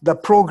 The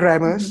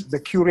programmers,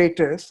 the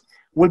curators,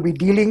 will be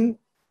dealing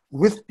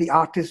with the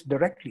artist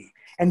directly.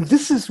 And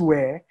this is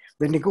where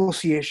the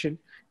negotiation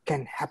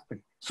can happen.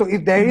 So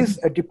if there is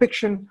a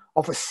depiction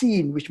of a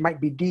scene which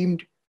might be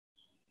deemed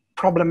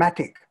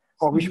problematic,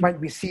 or which might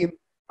be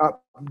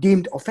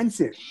deemed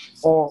offensive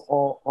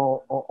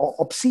or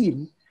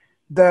obscene,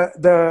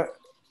 the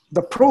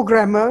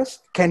programmers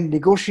can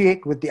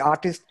negotiate with the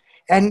artist,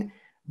 and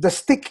the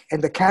stick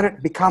and the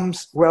carrot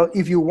becomes, well,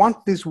 if you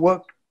want this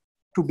work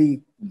to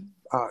be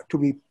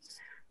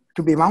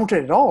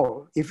mounted at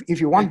all, if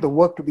you want the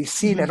work to be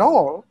seen at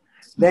all,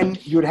 then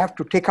you'd have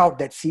to take out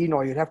that scene,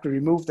 or you'd have to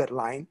remove that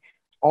line,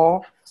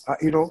 or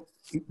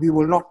we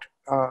will not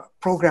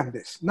program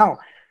this. Now,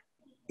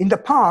 in the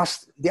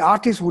past, the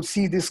artists would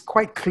see this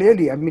quite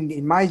clearly.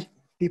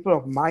 People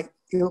of my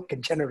ilk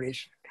and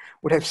generation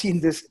would have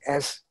seen this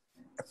as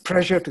a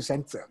pressure to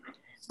censor.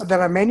 But there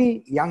are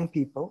many young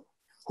people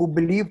who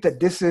believe that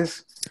this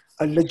is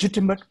a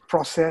legitimate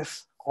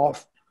process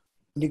of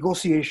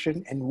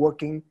negotiation and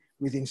working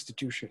with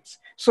institutions.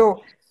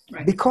 So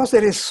because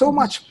there is so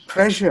much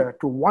pressure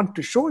to want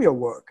to show your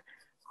work,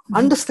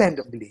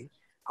 understandably,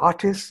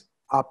 artists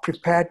are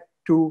prepared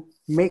to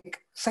make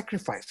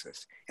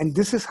sacrifices. And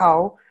this is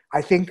how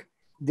I think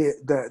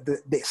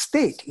the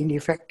state, in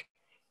effect,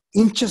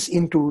 inches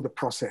into the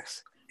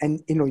process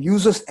and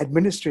uses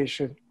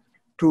administration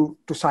to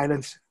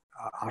silence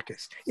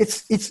artists.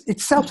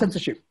 It's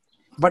self-censorship,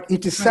 but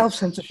it is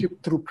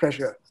self-censorship through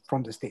pressure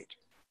from the state.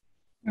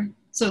 Right.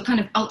 So kind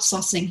of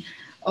outsourcing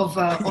of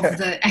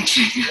the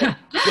action.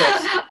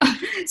 Yes.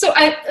 So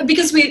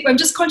because I'm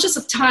just conscious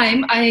of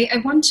time,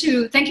 I want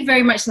to thank you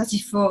very much,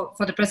 Sasi,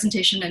 for the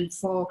presentation and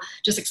for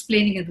just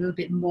explaining a little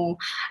bit more.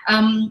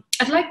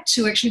 I'd like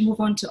to actually move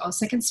on to our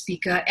second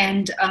speaker,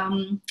 and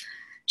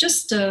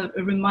just a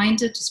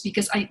reminder to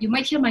speakers, you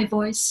might hear my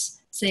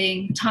voice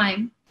saying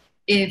time.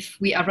 if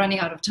we are running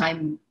out of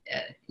time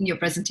in your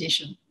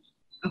presentation.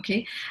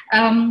 Okay,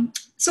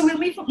 so we'll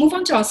move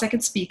on to our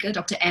second speaker,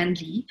 Dr. Anne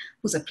Lee,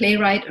 who's a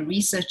playwright, a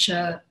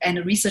researcher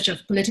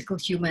of political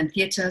humor and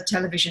theater,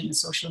 television, and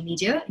social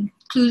media,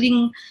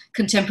 including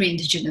contemporary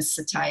indigenous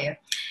satire.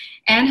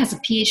 Anne has a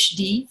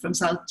PhD from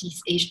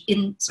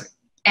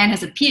Anne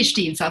has a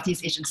PhD in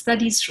Southeast Asian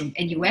Studies from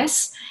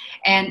NUS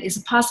and is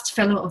a past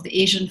fellow of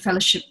the Asian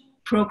Fellowship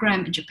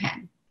Program in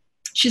Japan.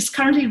 She's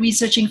currently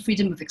researching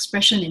freedom of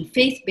expression in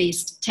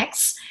faith-based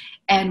texts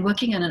and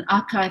working on an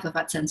archive of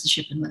art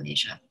censorship in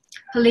Malaysia.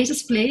 Her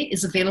latest play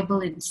is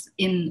available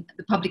in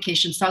the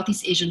publication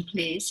Southeast Asian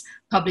Plays,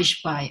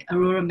 published by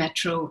Aurora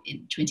Metro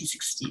in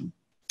 2016.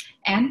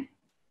 Anne?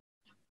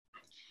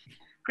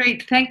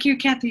 Great, thank you,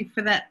 Kathy,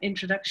 for that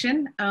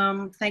introduction.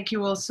 Thank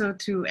you also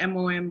to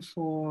MOM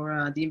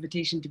for the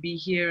invitation to be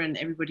here and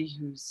everybody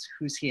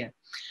who's here.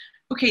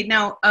 Okay,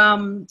 now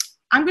I'm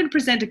going to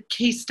present a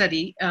case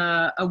study,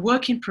 a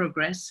work in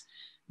progress,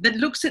 that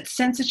looks at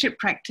censorship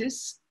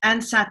practice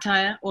and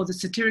satire, or the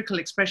satirical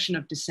expression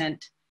of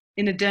dissent,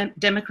 in a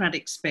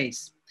democratic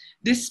space.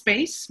 This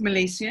space,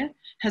 Malaysia,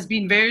 has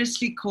been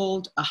variously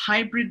called a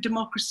hybrid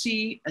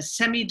democracy, a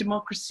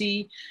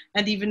semi-democracy,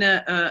 and even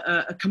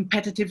a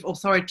competitive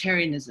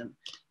authoritarianism,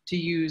 to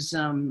use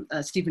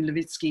Stephen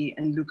Levitsky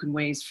and Lucan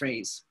Wei's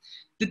phrase.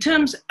 The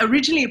terms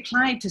originally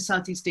applied to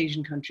Southeast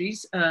Asian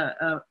countries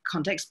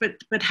context,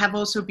 but have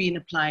also been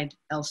applied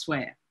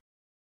elsewhere.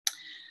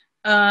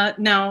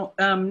 Now,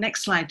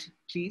 next slide,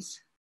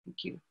 please.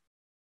 Thank you.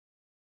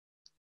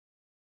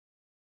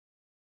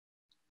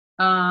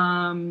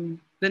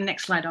 The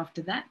next slide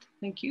after that,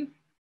 thank you.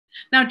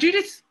 Now,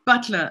 Judith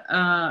Butler,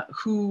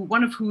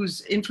 one of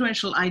whose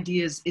influential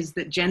ideas is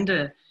that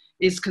gender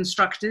is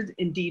constructed,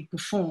 indeed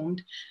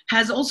performed,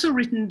 has also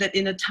written that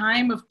in a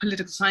time of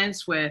political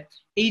science where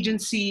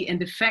agency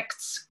and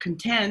effects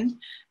contend,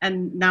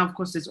 and now of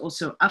course there's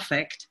also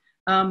affect,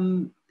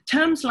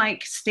 terms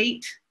like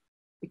state,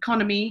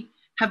 economy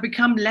have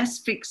become less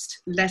fixed,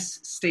 less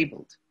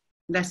stable.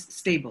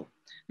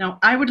 Now,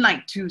 I would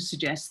like to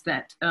suggest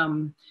that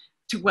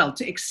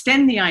to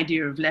extend the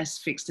idea of less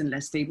fixed and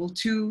less stable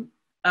to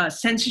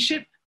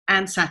censorship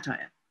and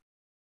satire.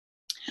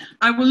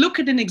 I will look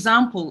at an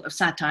example of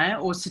satire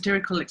or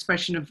satirical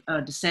expression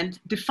of dissent,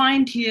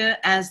 defined here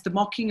as the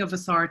mocking of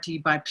authority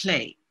by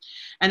play.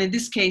 And in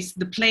this case,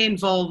 the play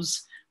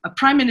involves a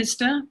prime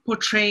minister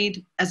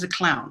portrayed as a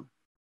clown.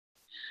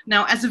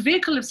 Now, as a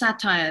vehicle of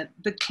satire,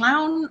 the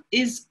clown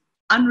is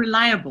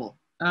unreliable.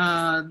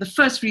 The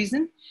first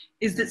reason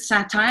is that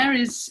satire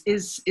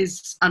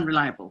is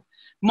unreliable.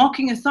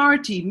 Mocking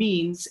authority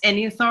means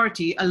any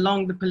authority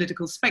along the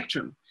political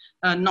spectrum,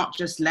 not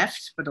just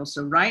left, but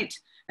also right.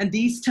 And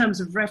these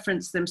terms of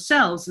reference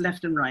themselves,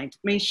 left and right,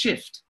 may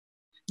shift.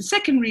 The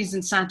second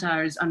reason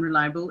satire is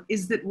unreliable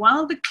is that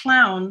while the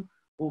clown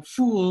or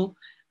fool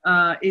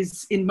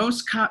is in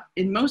most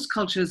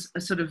cultures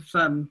a sort of,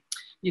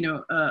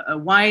 a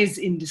wise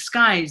in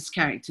disguise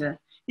character,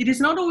 it is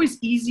not always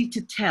easy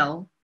to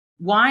tell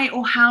why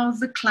or how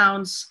the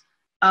clown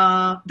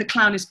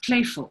is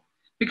playful,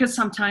 because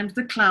sometimes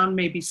the clown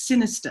may be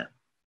sinister.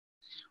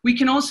 We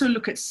can also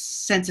look at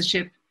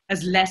censorship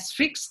as less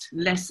fixed,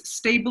 less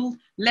stable,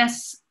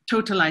 less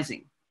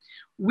totalizing.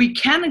 We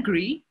can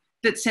agree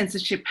that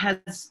censorship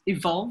has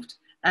evolved,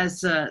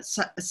 as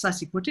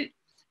Sasi put it,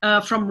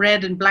 from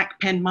red and black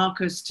pen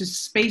markers to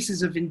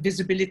spaces of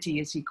invisibility,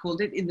 as he called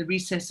it, in the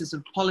recesses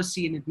of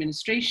policy and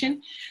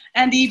administration,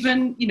 and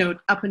even,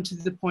 up until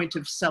the point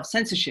of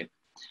self-censorship.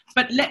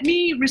 But let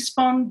me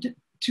respond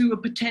to a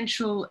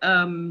potential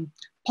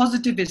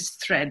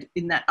positivist thread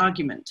in that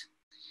argument.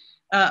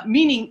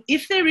 Meaning,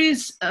 if there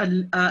is a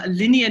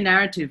linear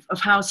narrative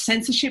of how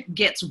censorship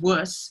gets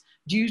worse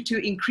due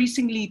to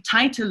increasingly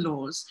tighter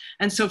laws,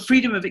 and so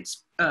freedom of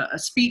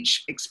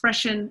speech,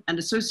 expression, and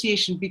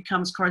association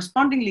becomes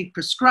correspondingly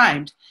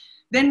prescribed,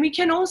 then we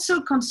can also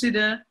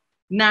consider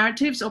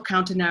narratives or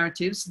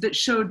counter-narratives that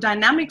show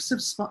dynamics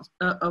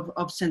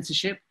of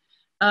censorship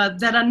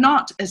that are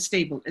not as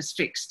stable as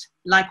fixed.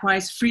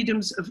 Likewise,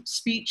 freedoms of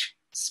speech,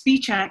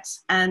 speech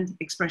acts, and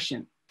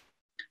expression.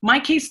 My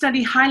case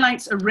study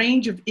highlights a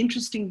range of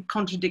interesting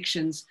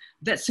contradictions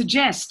that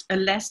suggest a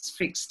less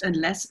fixed and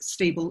less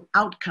stable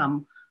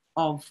outcome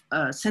of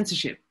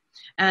censorship.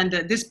 And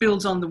this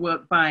builds on the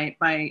work by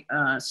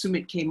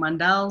Sumit K.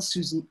 Mandal,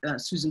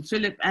 Susan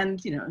Phillip,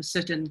 and a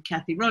certain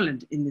Kathy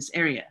Rowland in this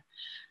area.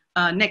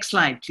 Next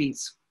slide,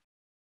 please.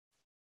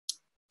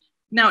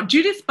 Now,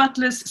 Judith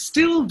Butler's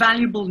still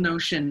valuable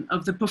notion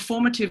of the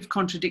performative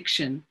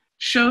contradiction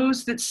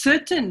shows that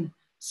certain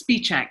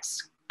speech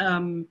acts,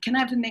 can I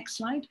have the next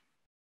slide?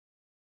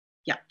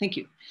 Yeah, thank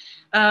you.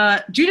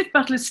 Judith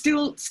Butler's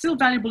still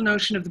valuable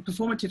notion of the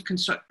performative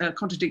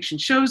contradiction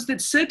shows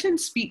that certain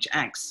speech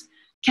acts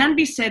can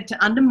be said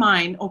to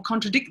undermine or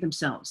contradict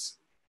themselves.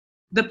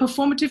 The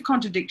performative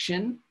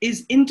contradiction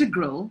is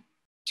integral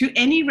to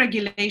any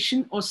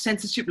regulation or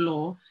censorship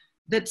law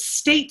that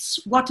states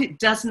what it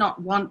does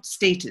not want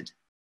stated.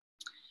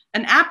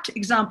 An apt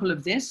example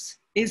of this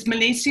is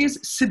Malaysia's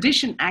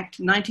Sedition Act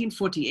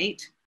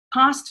 1948,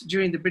 passed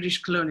during the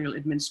British colonial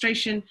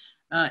administration,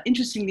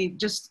 interestingly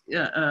just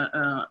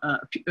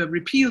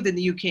repealed in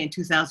the UK in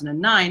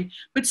 2009,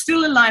 but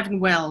still alive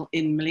and well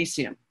in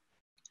Malaysia.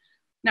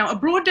 Now, a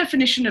broad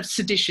definition of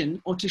sedition,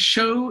 or to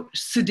show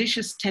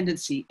seditious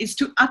tendency, is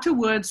to utter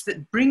words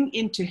that bring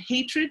into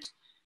hatred,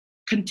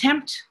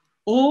 contempt,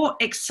 or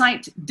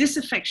excite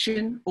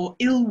disaffection or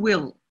ill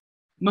will,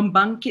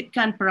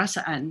 membangkitkan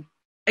perasaan,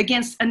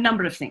 against a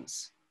number of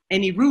things,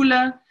 any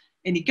ruler,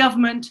 any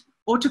government,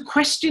 or to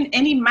question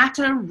any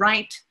matter,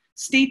 right,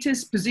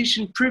 status,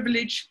 position,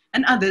 privilege,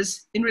 and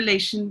others in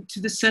relation to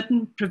the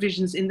certain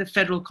provisions in the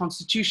federal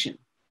constitution.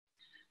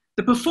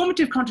 The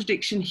performative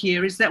contradiction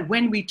here is that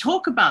when we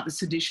talk about the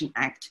Sedition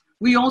Act,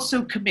 we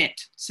also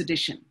commit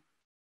sedition.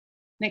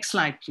 Next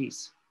slide,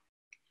 please.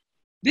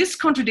 This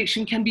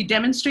contradiction can be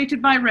demonstrated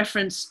by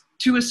reference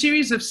to a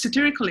series of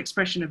satirical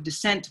expression of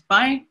dissent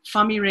by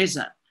Ramy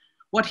Essam,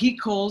 what he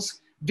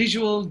calls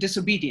visual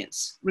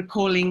disobedience,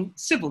 recalling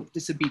civil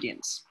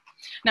disobedience.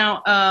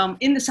 Now,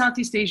 in the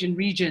Southeast Asian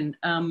region,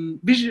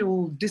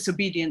 visual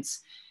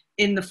disobedience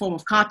in the form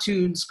of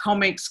cartoons,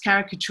 comics,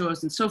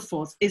 caricatures, and so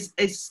forth is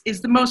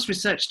the most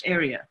researched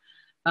area.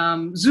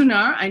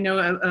 Zunar, I know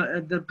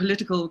the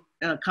political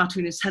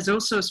cartoonist, has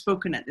also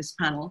spoken at this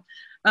panel,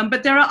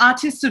 but there are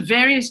artists of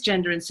various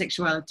gender and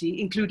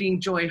sexuality, including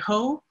Joy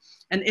Ho,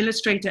 an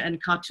illustrator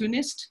and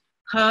cartoonist.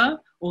 Her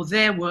or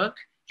their work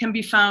can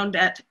be found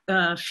at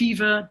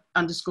fever_dream.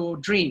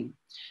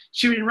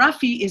 Shirin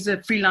Rafi is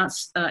a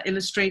freelance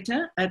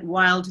illustrator at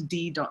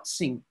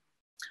wildd.sing.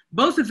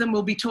 Both of them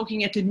will be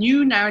talking at a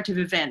new narrative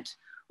event,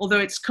 although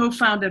its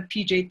co-founder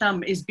PJ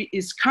Tam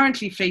is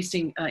currently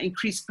facing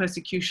increased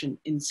persecution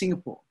in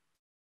Singapore.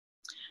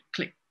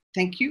 Click,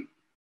 thank you.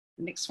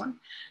 The next one.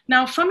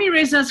 Now, Ramy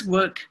Essam's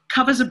work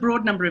covers a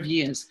broad number of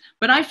years,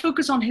 but I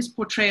focus on his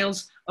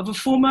portrayals of a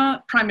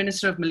former Prime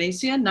Minister of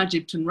Malaysia,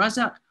 Najib Tun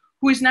Razak,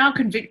 who is now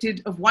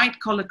convicted of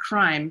white-collar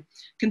crime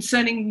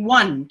concerning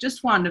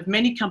just one of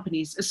many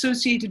companies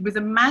associated with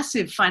a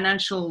massive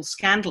financial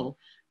scandal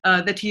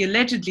that he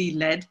allegedly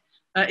led,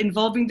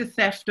 involving the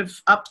theft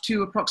of up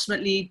to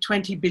approximately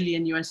 20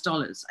 billion US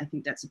dollars. I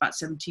think that's about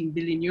 17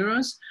 billion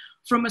euros,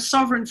 from a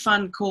sovereign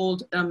fund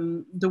called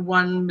the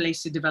One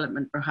Malaysia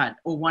Development Berhad,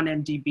 or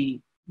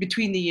 1MDB,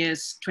 between the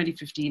years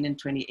 2015 and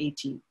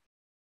 2018.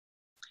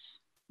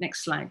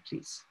 Next slide,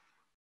 please.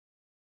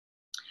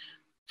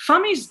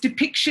 Ramy's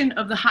depiction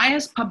of the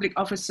highest public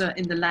officer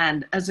in the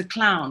land as a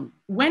clown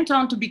went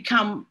on to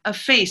become a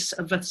face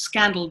of a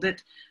scandal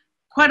that,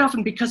 quite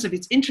often because of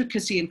its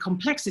intricacy and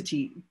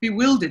complexity,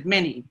 bewildered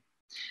many.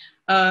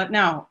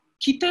 Now,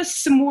 kita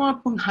semua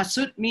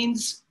penghasut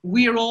means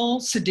we're all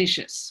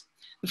seditious.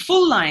 The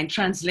full line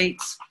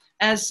translates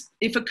as,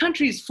 if a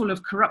country is full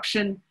of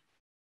corruption,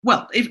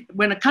 well,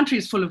 when a country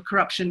is full of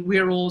corruption,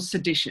 we're all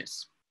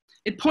seditious.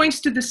 It points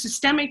to the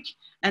systemic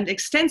and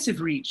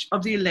extensive reach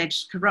of the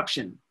alleged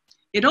corruption.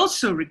 It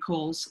also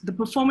recalls the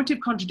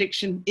performative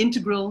contradiction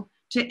integral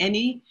to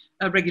any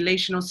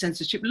regulation or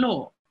censorship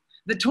law,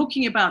 that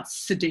talking about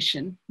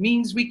sedition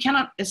means we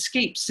cannot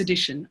escape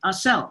sedition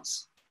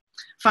ourselves.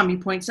 Ramy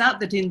points out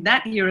that in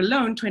that year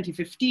alone,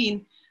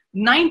 2015,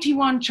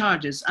 91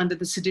 charges under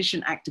the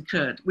Sedition Act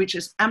occurred, which,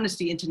 as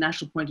Amnesty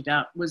International pointed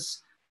out,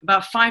 was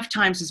about 5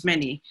 times as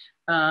many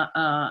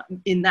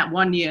in that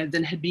one year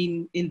than had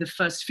been in the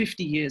first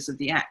 50 years of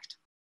the Act.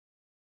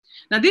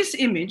 Now, this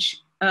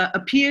image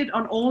appeared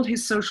on all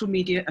his social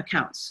media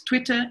accounts,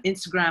 Twitter,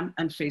 Instagram,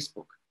 and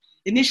Facebook.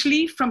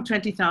 Initially from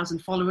 20,000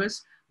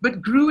 followers,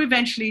 but grew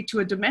eventually to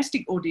a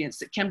domestic audience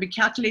that can be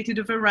calculated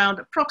of around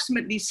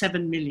approximately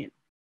 7 million.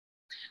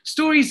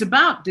 Stories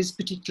about this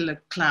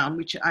particular clown,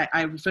 which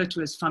I refer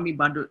to as Ramy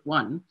Badut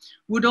 1,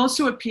 would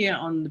also appear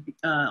on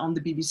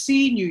the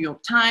BBC, New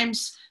York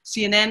Times,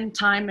 CNN,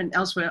 Time, and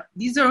elsewhere.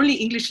 These are only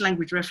English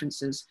language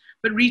references,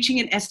 but reaching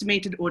an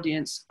estimated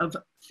audience of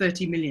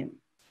 30 million.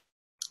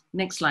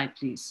 Next slide,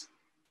 please.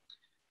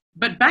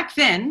 But back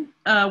then,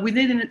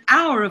 within an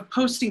hour of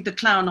posting the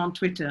clown on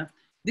Twitter,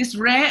 this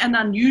rare and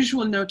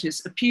unusual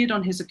notice appeared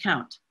on his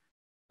account,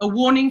 a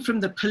warning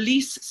from the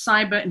Police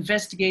Cyber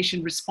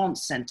Investigation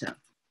Response Center.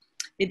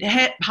 It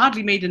had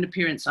hardly made an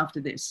appearance after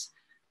this,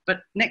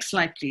 but next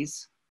slide,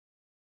 please.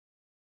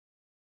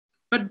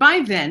 But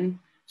by then,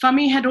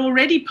 Ramy had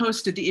already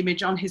posted the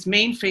image on his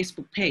main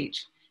Facebook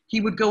page.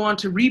 He would go on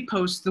to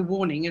repost the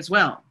warning as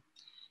well.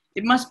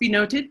 It must be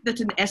noted that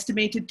an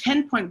estimated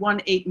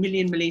 10.18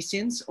 million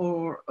Malaysians,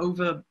 or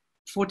over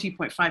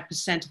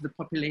 40.5% of the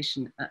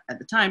population at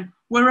the time,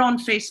 were on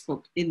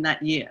Facebook in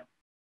that year.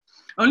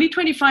 Only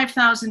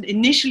 25,000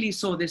 initially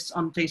saw this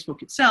on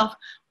Facebook itself,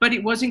 but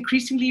it was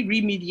increasingly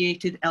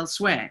remediated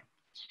elsewhere.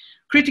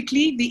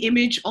 Critically, the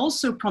image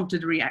also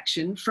prompted a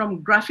reaction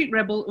from Graphic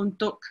Rebel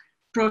Untuk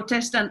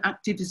Protes dan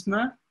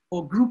Aktivisme,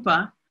 or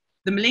GRUPA,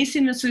 the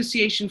Malaysian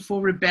Association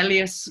for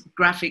Rebellious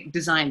Graphic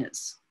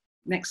Designers.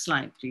 Next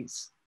slide,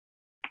 please.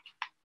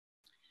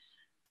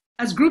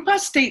 As Grupa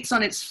states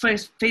on its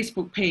first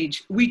Facebook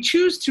page, we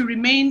choose to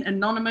remain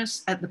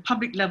anonymous at the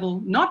public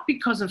level, not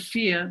because of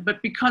fear, but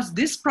because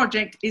this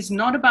project is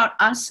not about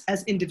us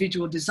as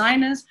individual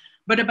designers,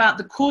 but about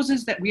the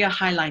causes that we are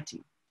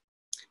highlighting.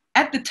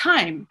 At the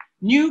time,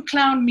 new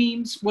clown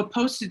memes were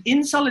posted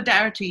in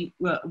solidarity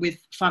with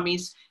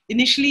Famis,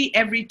 initially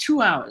every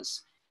 2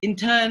 hours, in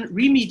turn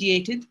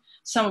remediated,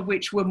 some of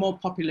which were more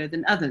popular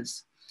than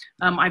others.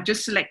 I've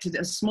just selected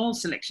a small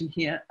selection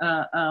here.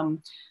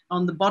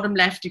 On the bottom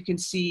left, you can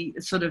see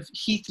a sort of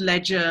Heath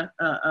Ledger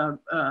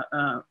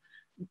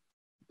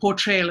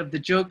portrayal of the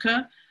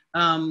Joker.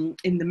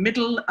 In the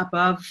middle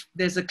above,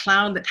 there's a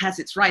clown that has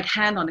its right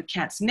hand on a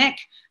cat's neck.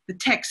 The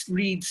text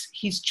reads,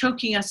 "He's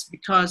choking us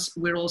because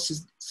we're all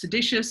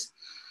seditious."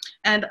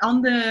 And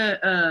on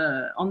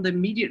the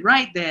immediate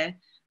right there,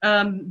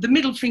 the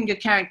middle finger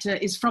character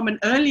is from an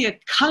earlier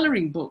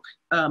coloring book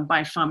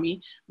by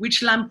Fami,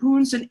 which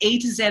lampoons an A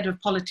to Z of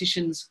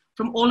politicians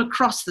from all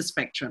across the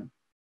spectrum.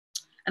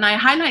 And I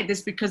highlight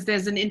this because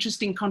there's an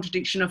interesting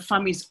contradiction of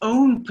Fami's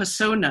own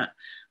persona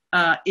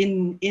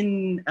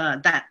in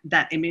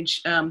that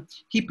image.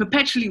 He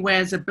perpetually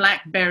wears a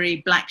black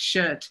beret, black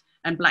shirt,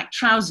 and black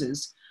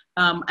trousers.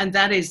 And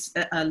that is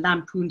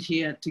lampooned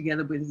here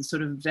together with a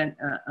sort of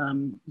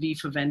V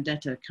for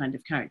Vendetta kind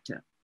of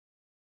character.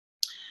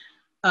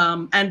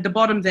 And the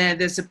bottom there,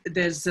 there's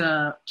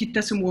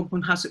Kita semua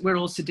pun hasut, we're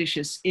all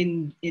seditious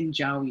in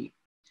Jawi.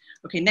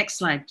 Okay, next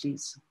slide,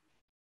 please.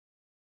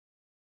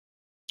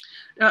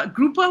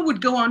 Grupa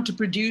would go on to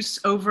produce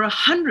over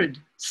 100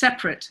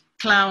 separate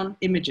clown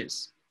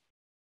images.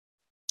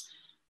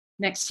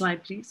 Next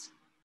slide, please.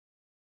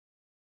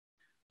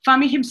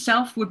 Fami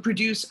himself would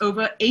produce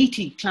over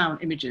 80 clown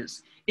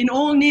images. In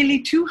all, nearly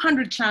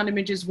 200 clown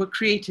images were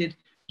created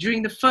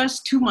during the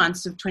first 2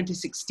 months of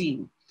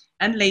 2016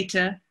 and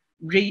later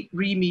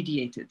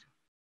remediated.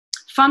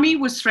 Fami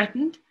was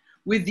threatened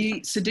with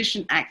the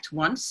Sedition Act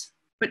once,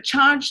 but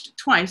charged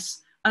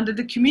twice under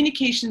the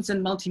Communications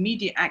and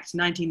Multimedia Act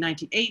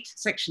 1998,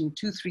 Section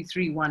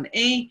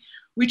 2331A,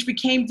 which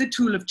became the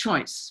tool of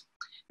choice.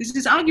 This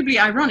is arguably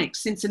ironic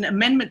since an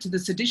amendment to the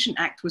Sedition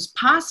Act was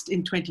passed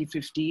in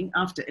 2015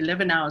 after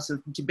 11 hours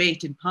of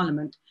debate in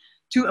Parliament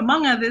to,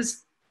 among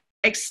others,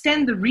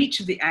 extend the reach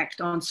of the Act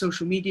on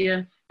social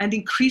media and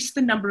increase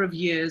the number of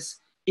years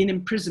in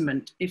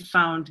imprisonment if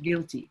found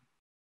guilty.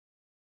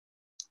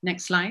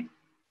 Next slide.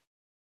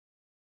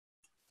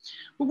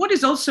 But what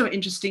is also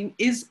interesting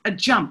is a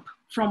jump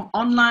from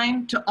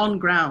online to on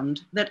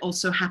ground that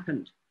also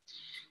happened.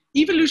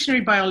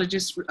 Evolutionary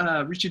biologist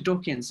Richard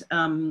Dawkins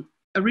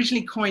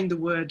originally coined the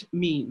word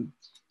meme.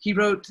 He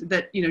wrote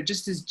that,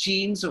 just as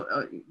genes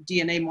or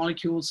DNA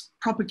molecules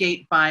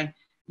propagate by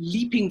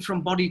leaping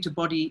from body to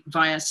body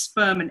via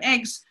sperm and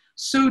eggs,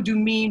 so do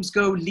memes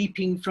go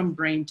leaping from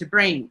brain to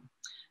brain.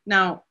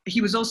 Now,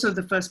 he was also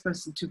the first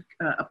person to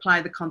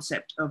apply the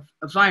concept of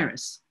a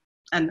virus.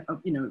 And,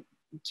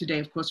 today,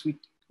 of course, we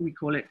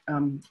call it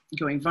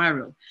going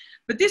viral.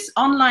 But this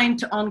online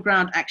to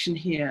on-ground action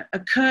here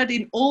occurred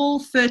in all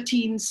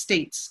 13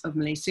 states of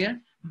Malaysia,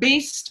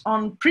 based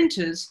on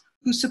printers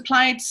who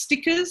supplied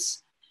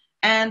stickers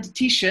and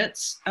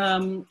t-shirts,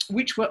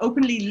 which were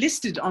openly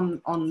listed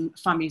on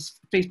Fami's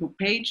Facebook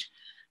page.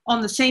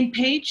 On the same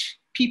page,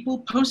 people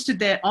posted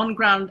their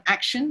on-ground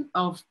action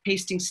of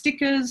pasting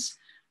stickers,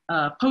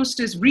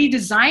 posters,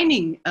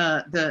 redesigning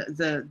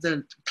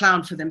the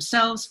clown for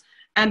themselves,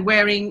 and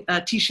wearing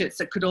t-shirts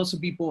that could also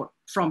be bought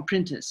from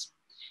printers.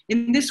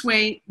 In this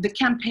way, the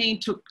campaign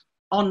took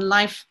on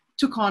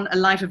a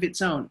life of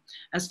its own,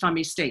 as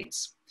Fami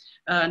states.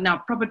 Now,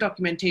 proper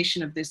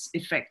documentation of this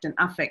effect and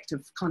affect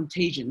of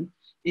contagion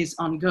is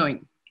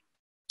ongoing.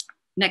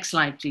 Next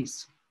slide,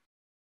 please.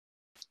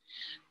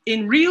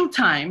 In real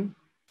time,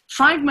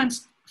 5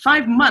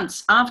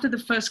 months after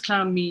the first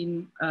clown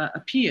meme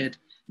appeared,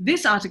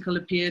 this article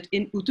appeared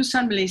in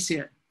Utusan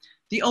Malaysia,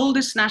 the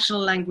oldest national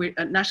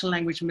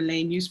language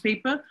Malay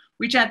newspaper,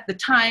 which at the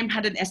time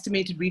had an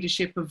estimated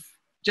readership of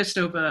just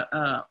over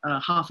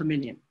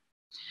 500,000.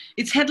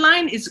 Its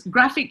headline is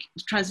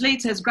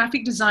translates as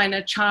graphic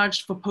designer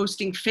charged for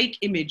posting fake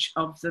image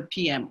of the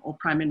PM or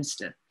Prime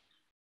Minister.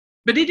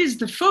 But it is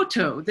the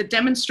photo that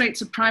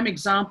demonstrates a prime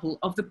example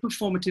of the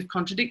performative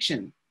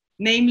contradiction,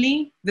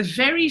 namely the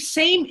very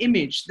same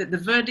image that the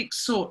verdict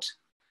sought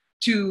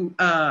to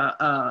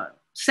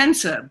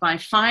censor by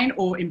fine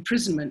or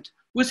imprisonment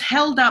was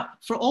held up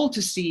for all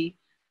to see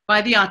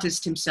by the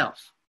artist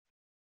himself.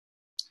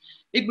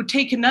 It would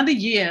take another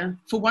year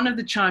for one of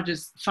the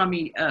charges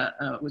Fami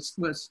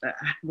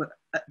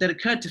that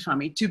occurred to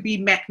Fami to be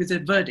met with a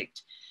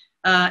verdict.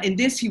 In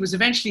this, he was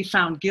eventually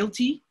found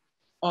guilty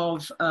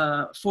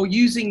for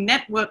using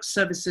network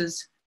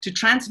services to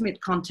transmit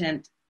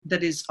content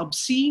that is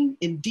obscene,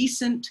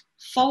 indecent,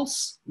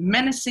 false,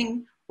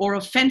 menacing, or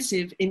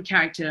offensive in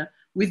character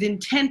with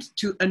intent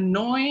to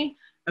annoy,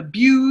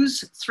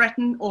 abuse,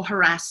 threaten, or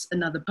harass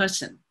another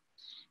person.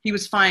 He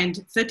was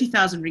fined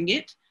 30,000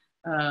 ringgit,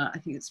 I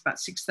think it's about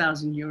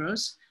 6,000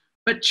 euros,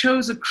 but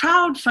chose a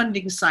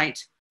crowdfunding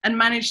site and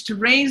managed to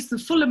raise the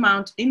full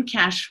amount in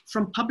cash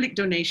from public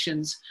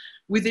donations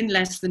within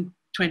less than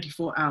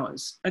 24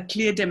 hours, a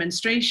clear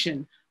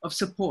demonstration of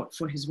support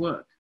for his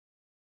work.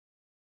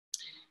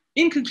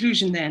 In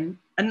conclusion then,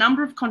 a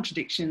number of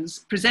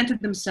contradictions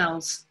presented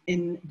themselves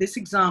in this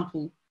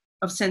example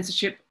of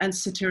censorship and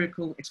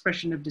satirical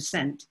expression of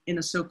dissent in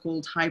a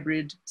so-called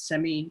hybrid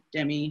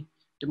semi-demi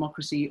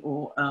democracy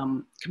or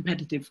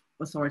competitive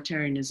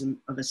authoritarianism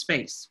of a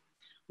space.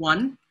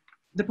 One,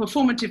 the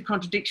performative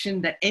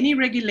contradiction that any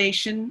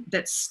regulation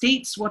that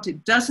states what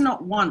it does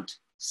not want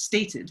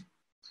stated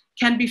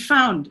can be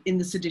found in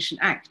the Sedition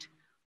Act,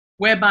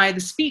 whereby the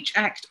Speech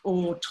Act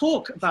or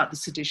talk about the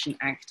Sedition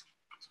Act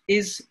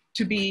is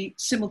to be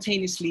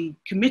simultaneously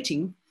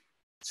committing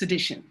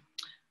sedition.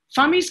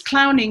 Famy's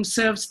clowning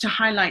serves to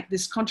highlight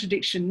this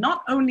contradiction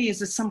not only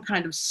as some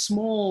kind of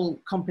small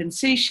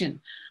compensation,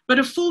 but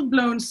a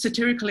full-blown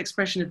satirical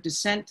expression of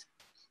dissent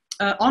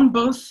on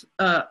both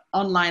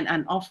online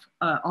and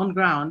on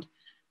ground,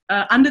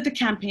 under the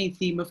campaign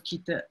theme of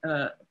Kita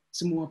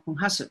Semua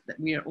Penghasut, that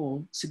we are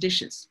all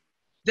seditious.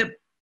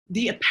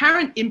 The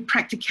apparent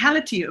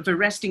impracticality of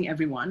arresting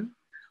everyone,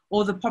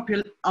 or the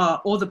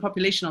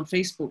population on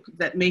Facebook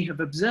that may have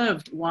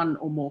observed one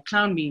or more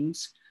clown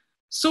memes,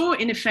 saw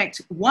in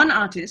effect one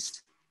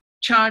artist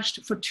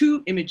charged for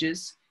 2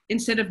 images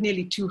instead of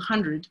nearly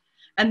 200,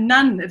 and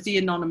none of the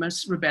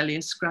anonymous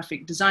rebellious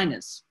graphic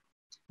designers.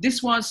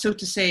 This was, so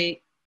to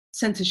say,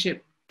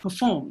 censorship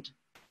performed.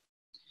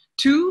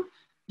 2,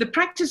 the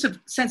practice of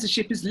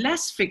censorship is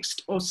less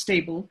fixed or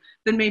stable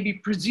than may be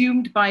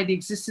presumed by the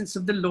existence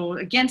of the law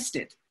against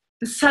it.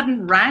 The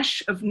sudden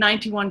rash of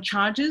 91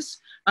 charges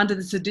under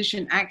the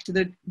Sedition Act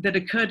that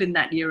occurred in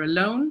that year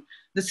alone,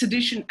 the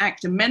Sedition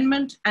Act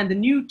Amendment, and the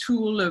new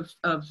tool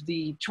of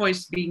the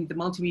choice being the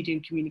Multimedia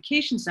and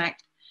Communications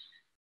Act,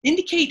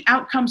 indicate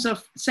outcomes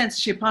of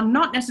censorship are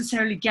not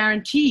necessarily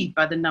guaranteed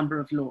by the number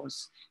of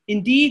laws.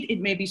 Indeed, it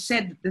may be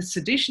said that the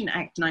Sedition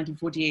Act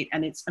 1948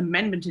 and its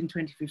amendment in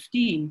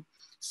 2015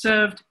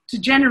 served to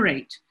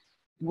generate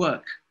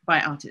work by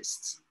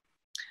artists.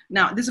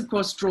 Now, this of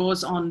course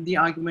draws on the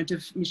argument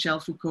of Michel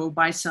Foucault,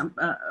 by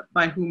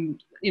whom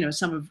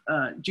some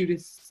of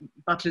Judith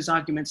Butler's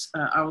arguments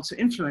are also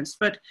influenced,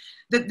 but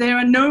that there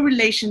are no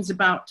relations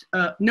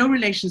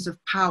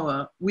of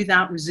power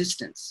without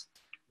resistance.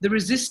 The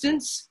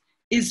resistance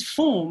is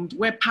formed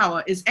where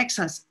power is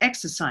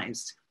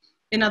exercised.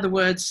 In other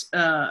words,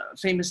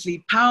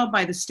 famously, power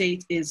by the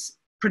state is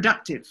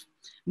productive,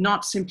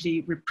 not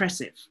simply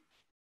repressive.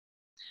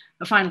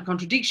 A final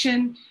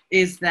contradiction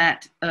is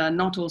that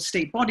not all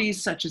state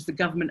bodies, such as the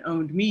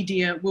government-owned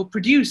media, will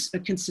produce a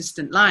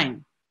consistent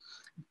line.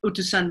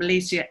 Utusan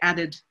Malaysia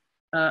added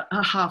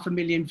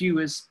 500,000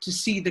 viewers to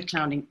see the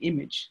clowning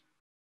image.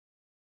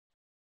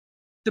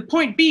 The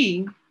point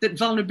being that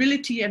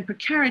vulnerability and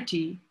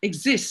precarity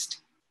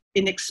exist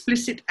in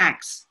explicit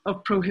acts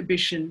of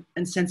prohibition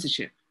and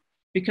censorship,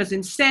 because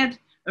instead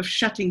of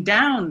shutting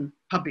down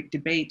public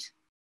debate,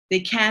 they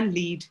can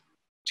lead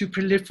to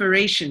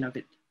proliferation of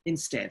it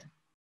instead.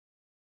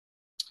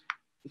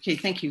 Okay,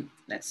 thank you.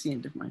 That's the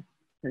end of my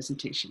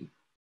presentation.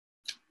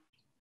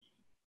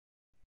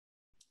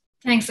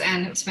 Thanks,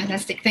 Anne. It was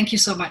fantastic. Thank you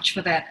so much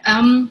for that.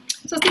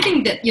 So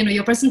thinking that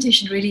your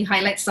presentation really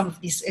highlights some of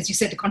these, as you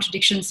said, the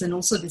contradictions and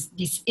also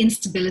these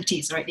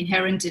instabilities, right,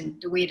 inherent in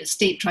the way the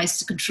state tries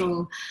to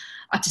control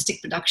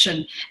artistic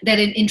production. That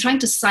in trying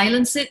to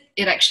silence it,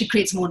 it actually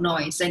creates more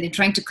noise, and in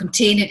trying to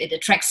contain it, it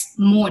attracts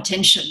more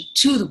attention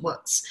to the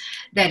works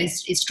that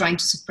is trying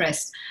to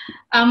suppress.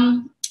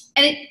 And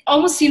it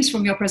almost seems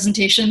from your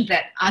presentation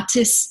that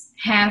artists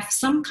have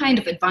some kind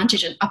of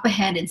advantage, an upper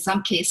hand in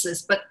some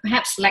cases, but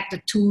perhaps lack the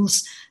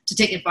tools to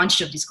take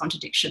advantage of these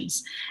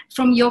contradictions.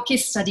 From your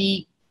case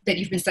study that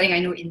you've been studying, I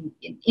know in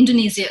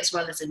Indonesia as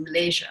well as in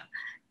Malaysia,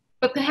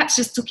 but perhaps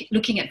just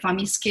looking at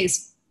Famy's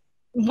case,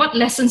 what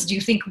lessons do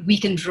you think we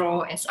can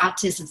draw as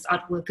artists, as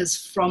art workers,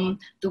 from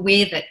the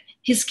way that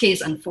his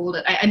case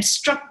unfolded? I'm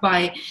struck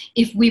by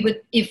if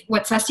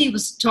what Sasi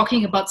was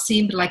talking about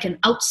seemed like an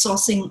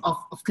outsourcing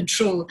of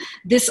control,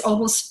 this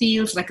almost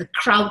feels like a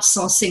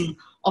crowdsourcing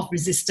of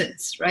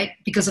resistance, right?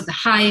 Because of the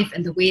hive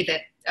and the way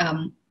that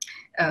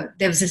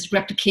there was this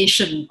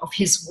replication of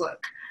his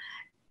work.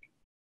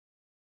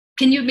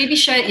 Can you maybe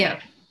share? Yeah.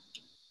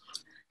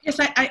 Yes,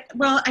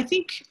 well, I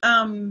think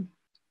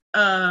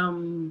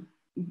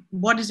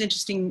what is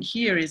interesting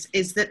here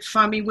is that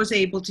Famy was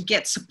able to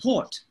get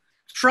support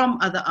from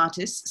other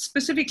artists,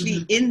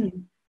 specifically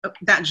in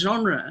that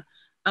genre,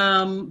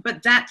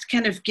 but that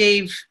kind of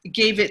gave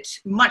it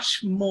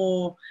much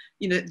more,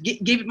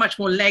 gave it much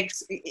more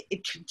legs.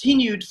 It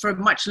continued for a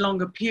much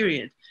longer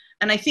period.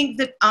 And I think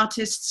that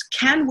artists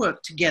can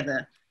work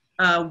together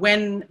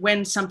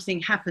when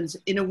something happens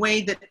in a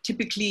way that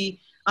typically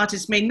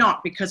artists may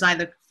not, because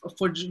either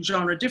for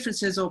genre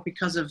differences or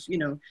because of,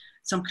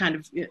 some kind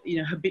of,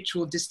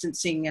 habitual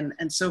distancing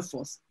and so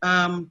forth.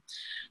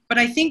 But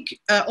I think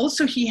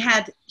also he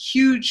had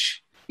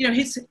huge,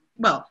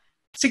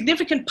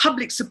 significant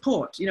public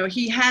support. You know,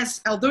 he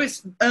has, although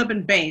it's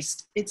urban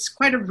based, it's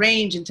quite a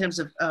range in terms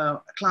of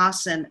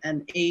class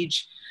and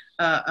age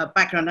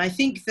background. I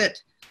think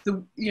that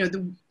the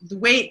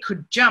way it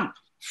could jump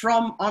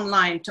from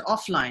online to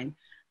offline,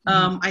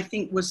 I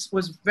think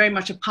was very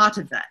much a part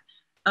of that.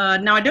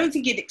 Now, I don't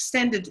think it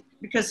extended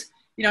because,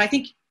 you know, I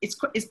think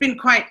it's been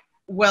quite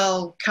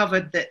well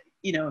covered that,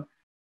 you know,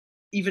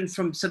 even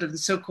from sort of the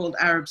so-called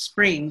Arab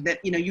Spring, that,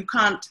 you know, you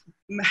can't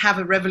have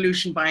a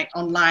revolution by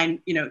online,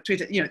 you know,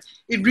 Twitter. You know,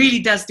 it really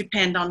does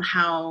depend on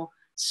how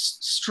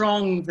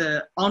strong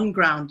the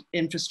on-ground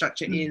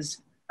infrastructure is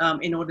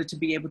in order to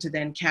be able to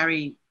then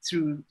carry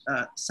through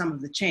some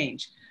of the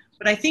change.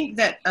 But I think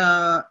that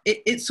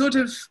it's sort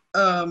of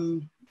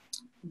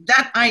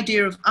that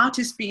idea of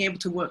artists being able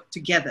to work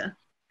together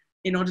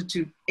in order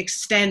to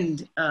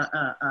extend a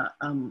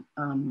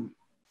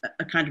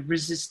kind of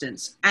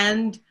resistance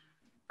and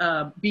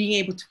being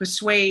able to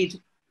persuade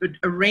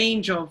a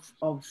range of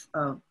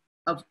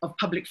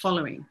public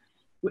following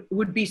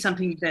would be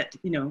something that,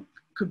 you know,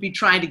 could be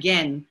tried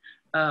again,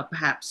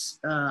 perhaps.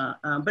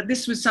 But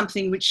this was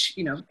something which,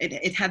 you know,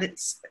 it had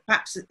its,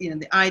 perhaps, you know,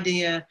 the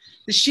idea,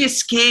 the sheer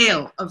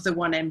scale of the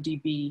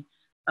 1MDB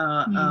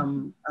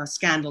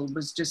scandal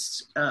was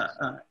just,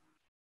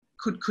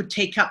 could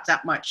take up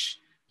that much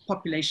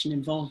population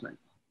involvement.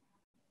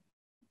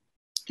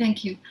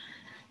 Thank you.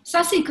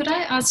 Sasi, could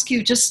I ask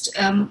you just,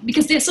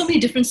 because there are so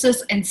many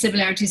differences and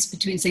similarities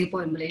between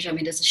Singapore and Malaysia. I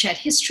mean, there's a shared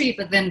history,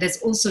 but then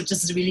there's also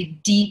just really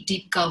deep,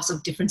 deep gulfs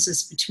of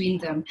differences between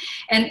them.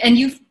 And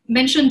you've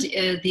mentioned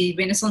the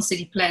Renaissance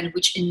City Plan,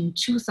 which in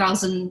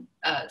 2000,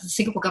 the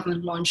Singapore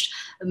government launched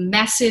a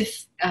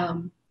massive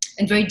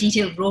and very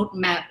detailed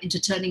roadmap into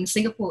turning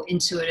Singapore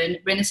into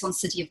a Renaissance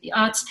City of the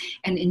Arts,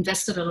 and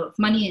invested a lot of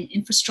money in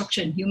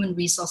infrastructure and human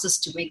resources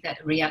to make that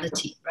a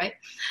reality, right?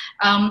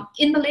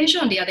 In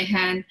Malaysia, on the other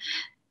hand,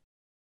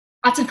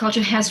 arts and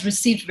culture has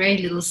received very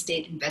little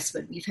state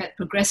investment. We've had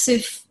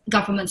progressive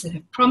governments that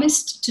have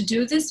promised to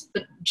do this,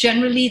 but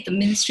generally the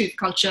Ministry of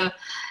Culture,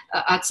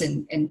 Arts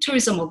and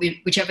Tourism, or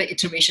whichever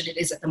iteration it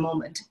is at the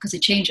moment, because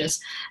it changes,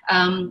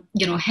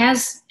 you know,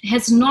 has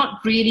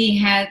not really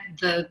had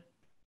the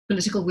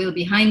political will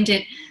behind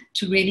it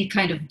to really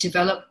kind of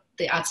develop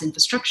the arts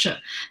infrastructure.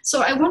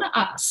 So I want to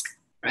ask,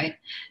 right,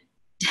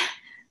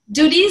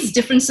 do these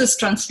differences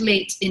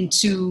translate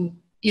into,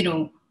 you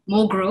know,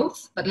 more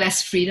growth but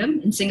less freedom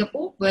in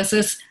Singapore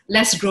versus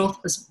less growth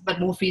but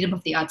more freedom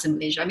of the arts in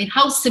Malaysia? I mean,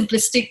 how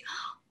simplistic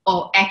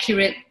or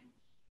accurate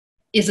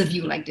is a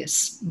view like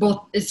this?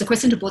 Both, it's a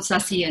question to both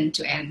Sasi and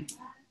to Anne.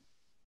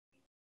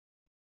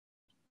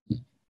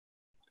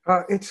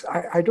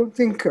 I don't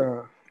think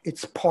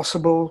it's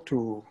possible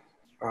to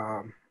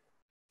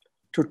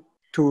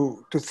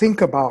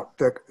think about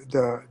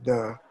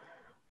the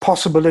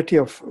possibility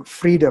of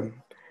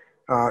freedom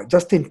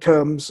just in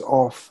terms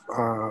of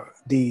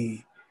the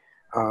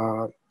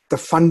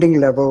funding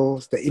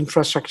levels, the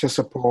infrastructure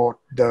support,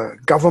 the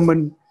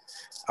government,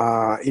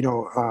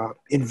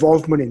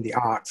 involvement in the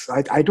arts.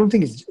 I don't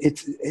think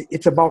it's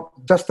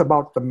just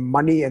about the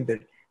money and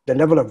the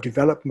level of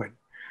development.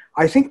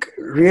 I think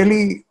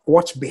really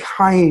what's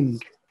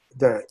behind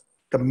the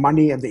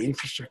money and the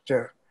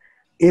infrastructure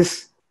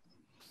is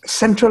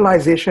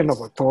centralization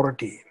of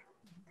authority.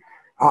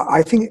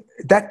 I think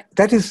that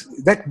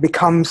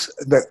becomes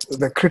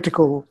the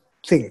critical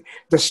thing.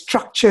 The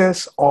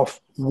structures of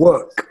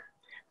work,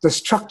 the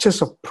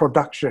structures of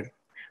production,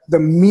 the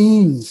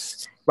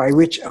means by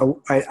which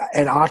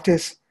an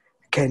artist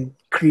can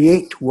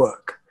create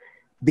work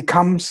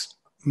becomes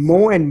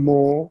more and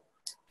more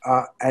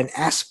an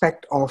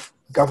aspect of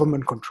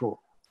government control.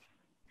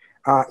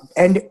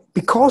 And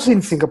because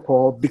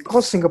Singapore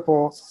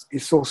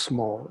is so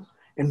small,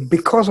 and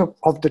because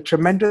of the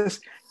tremendous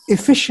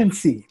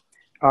efficiency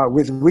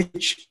with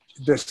which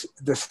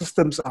the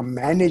systems are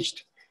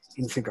managed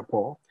in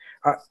Singapore,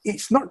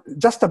 it's not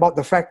just about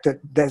the fact that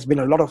there's been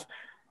a lot of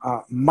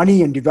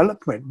money and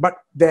development, but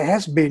there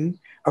has been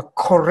a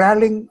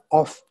corralling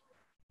of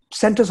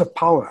centers of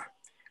power.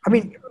 I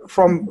mean,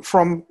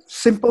 from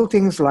simple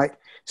things like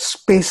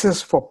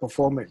spaces for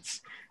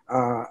performance,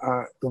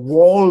 the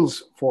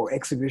walls for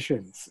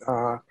exhibitions,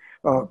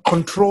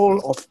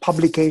 control of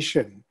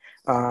publication,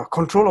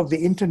 control of the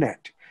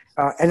internet.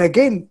 And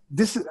again,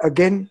 this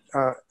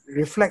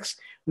reflects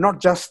not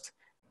just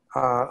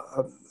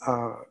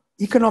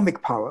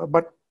economic power,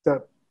 but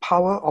the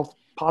power of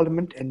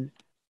parliament and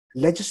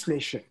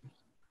legislation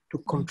to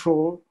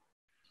control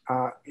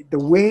the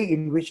way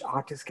in which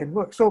artists can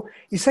work. So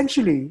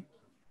essentially,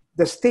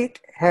 the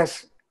state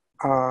has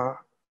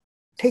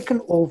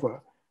taken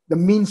over the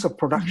means of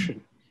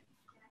production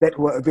that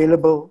were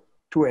available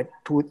to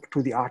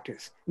the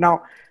artists.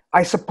 Now,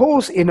 I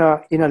suppose in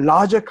a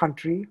larger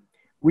country,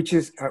 which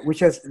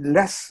has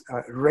less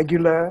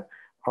regular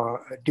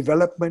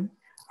development,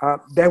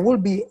 there will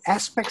be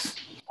aspects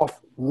of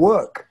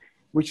work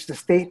which the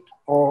state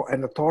or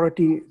an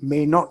authority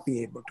may not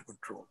be able to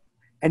control.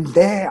 And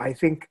there, I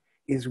think,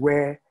 is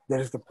where there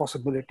is the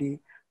possibility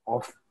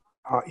of,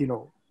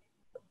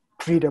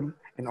 freedom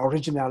and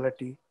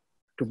originality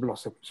to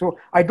blossom. So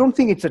I don't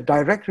think it's a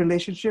direct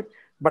relationship,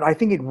 but I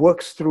think it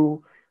works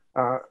through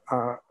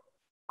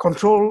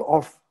control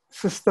of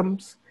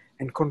systems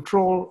and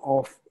control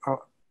of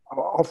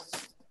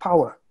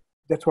power.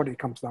 That's what it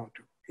comes down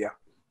to. Yeah.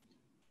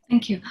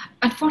 Thank you.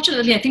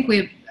 Unfortunately, I think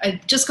I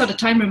just got a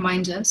time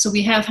reminder, so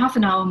we have half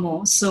an hour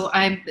more. So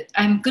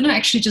I'm going to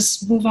actually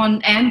just move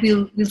on, and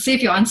we'll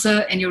save your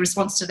answer and your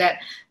response to that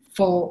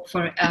for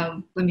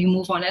when we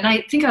move on. And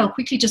I think I'll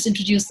quickly just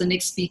introduce the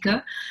next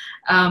speaker.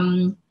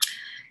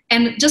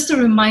 And just a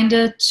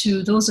reminder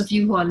to those of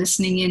you who are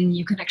listening in,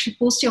 you can actually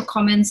post your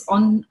comments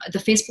on the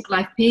Facebook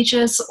Live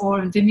pages or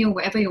on Vimeo,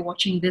 wherever you're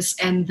watching this,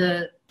 and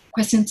the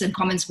questions and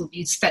comments will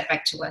be fed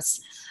back to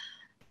us.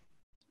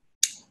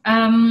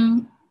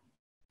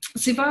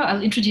 Siva,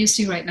 I'll introduce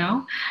you right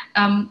now.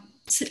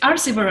 Our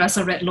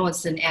Sivarasa read law at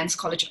St. Anne's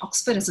College,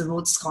 Oxford, as a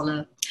Rhodes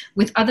Scholar.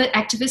 With other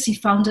activists, he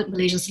founded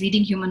Malaysia's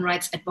leading human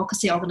rights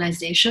advocacy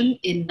organization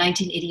in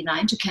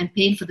 1989 to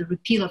campaign for the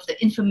repeal of the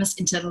infamous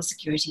Internal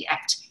Security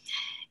Act.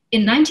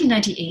 In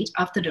 1998,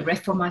 after the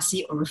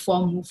Reformasi or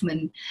reform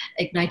movement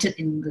ignited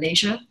in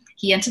Malaysia,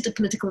 he entered the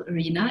political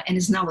arena and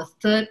is now a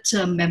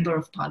third-term member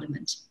of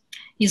parliament.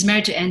 He's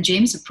married to Anne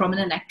James, a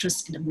prominent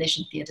actress in the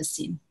Malaysian theatre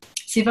scene.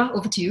 Siva,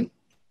 over to you.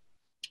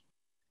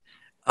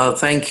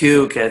 Thank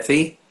you,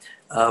 Kathy,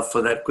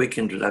 for that quick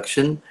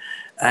introduction.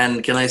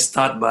 And can I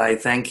start by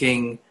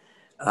thanking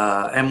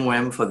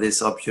MOM for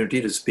this opportunity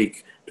to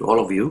speak to all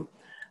of you.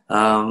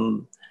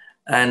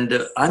 And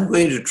I'm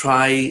going to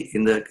try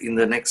in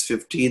the next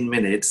 15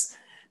 minutes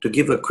to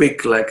give a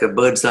quick, like a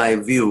bird's eye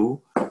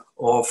view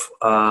of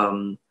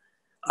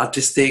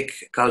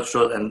artistic,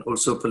 cultural, and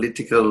also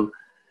political,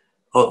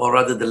 or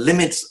rather the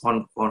limits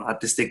on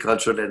artistic,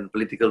 cultural, and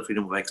political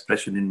freedom of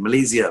expression in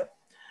Malaysia.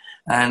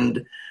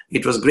 And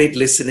it was great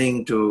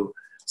listening to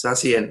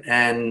Sasi and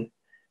Anne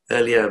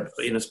earlier,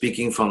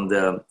 speaking from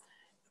the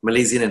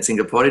Malaysian and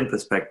Singaporean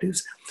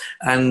perspectives.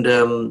 And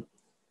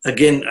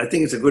again, I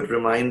think it's a good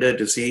reminder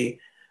to see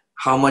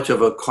how much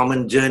of a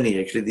common journey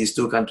actually these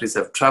two countries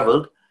have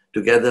traveled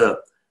together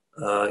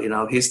in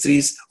our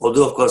histories.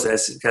 Although, of course,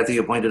 as Kathy,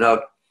 you pointed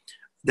out,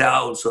 there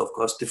are also, of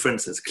course,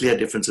 differences, clear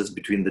differences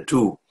between the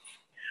two.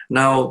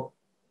 Now,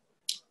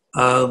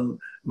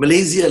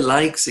 Malaysia,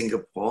 like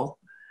Singapore,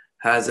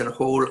 has a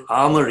whole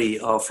armory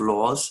of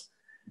laws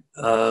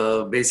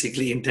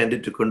basically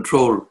intended to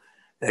control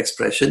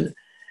expression.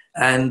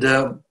 And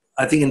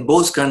I think in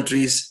both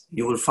countries,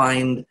 you will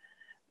find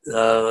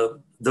the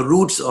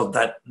roots of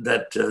the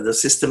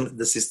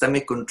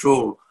systemic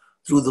control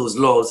through those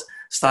laws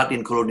start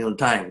in colonial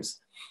times.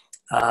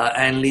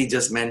 Anne Lee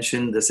just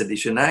mentioned the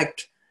Sedition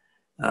Act,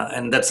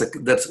 and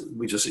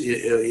which was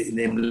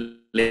in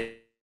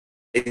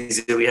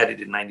Malaysia, we had it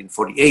in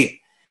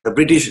 1948. The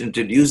British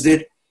introduced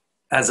it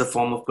as a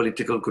form of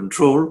political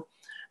control,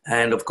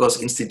 and of course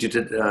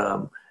instituted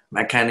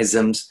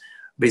mechanisms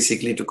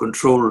basically to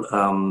control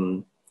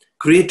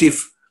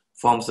creative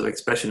forms of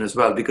expression as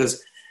well,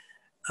 because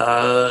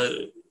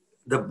during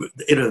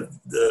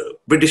the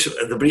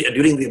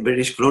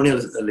British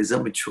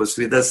colonialism, which was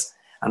with us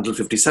until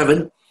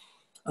 1957,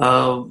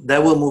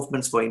 there were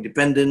movements for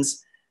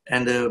independence,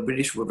 and the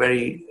British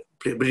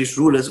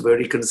rulers were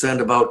very concerned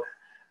about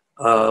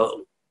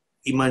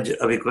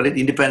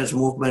independence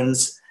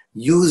movements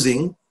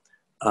using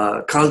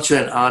culture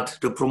and art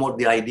to promote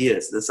the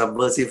ideas,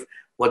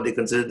 what they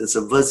considered the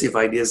subversive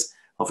ideas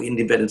of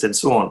independence and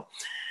so on.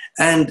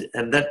 And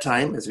at that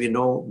time, as we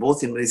know,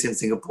 both in Malaysia and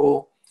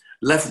Singapore,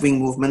 left-wing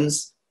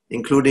movements,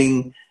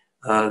 including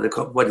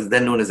what is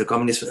then known as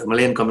the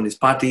Malayan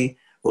Communist Party,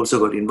 also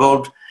got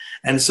involved.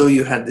 And so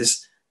you had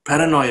this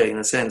paranoia, in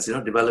a sense,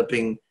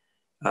 developing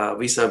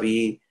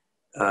vis-a-vis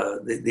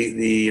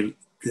the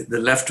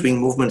left-wing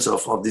movements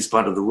of this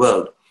part of the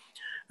world.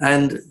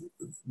 And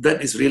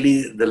that is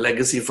really the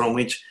legacy from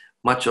which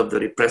much of the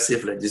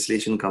repressive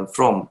legislation comes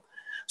from.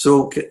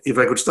 So if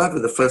I could start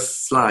with the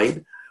first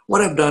slide,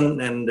 what I've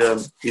done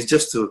is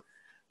just to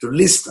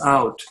list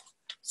out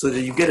so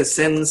that you get a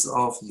sense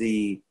of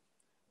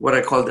what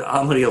I call the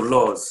armory of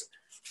laws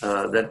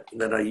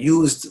that are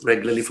used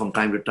regularly from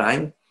time to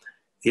time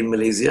in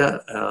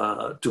Malaysia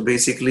to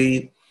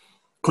basically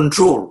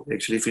control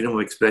actually freedom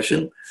of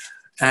expression.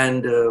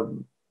 And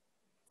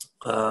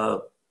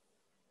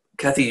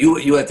Kathy,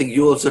 I think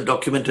you also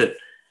documented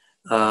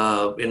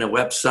in a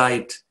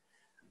website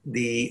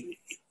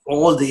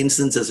all the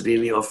instances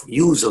really of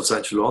use of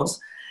such laws.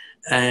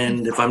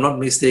 And if I'm not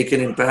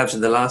mistaken, perhaps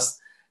in the last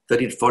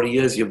 30 to 40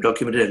 years, you've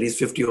documented at least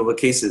 50 over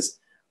cases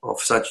of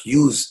such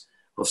use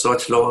of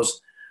such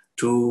laws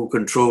to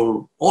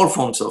control all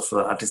forms of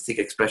artistic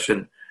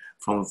expression,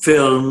 from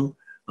film,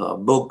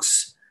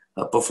 books,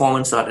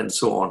 performance art, and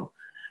so on.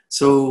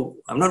 So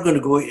I'm not going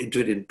to go into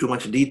it in too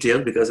much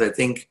detail because I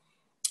think,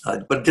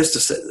 but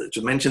just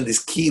to mention these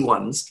key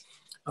ones,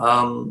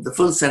 the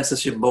Full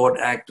Censorship Board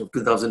Act of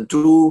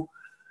 2002,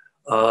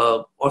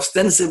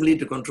 ostensibly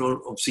to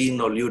control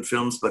obscene or lewd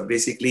films, but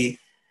basically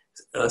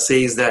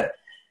says that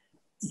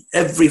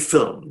every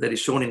film that is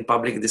shown in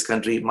public in this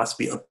country must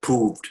be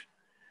approved.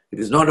 If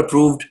it is not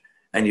approved,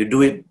 and you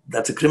do it,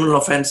 that's a criminal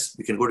offense.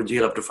 You can go to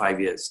jail up to 5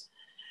 years.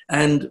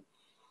 And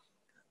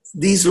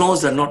these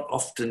laws are not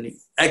often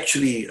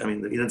actually, I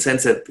mean, in a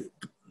sense that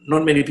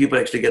not many people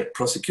actually get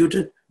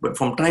prosecuted, but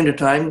from time to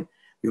time,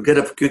 you'll get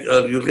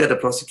a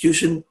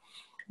prosecution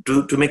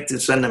to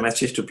send a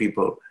message to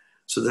people.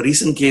 So the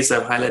recent case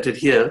I've highlighted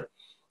here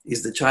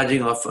is the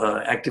charging of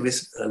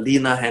activist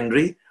Lena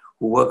Henry,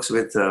 who works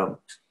with an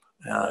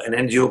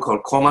NGO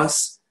called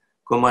COMAS.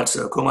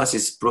 COMAS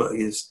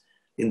is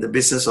in the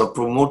business of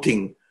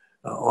promoting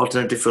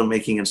alternative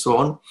filmmaking and so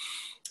on.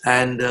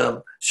 And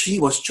she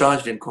was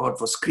charged in court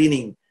for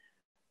screening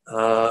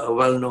a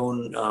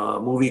well-known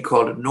movie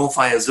called No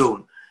Fire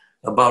Zone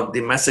about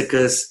the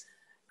massacre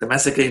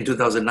in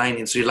 2009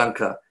 in Sri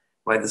Lanka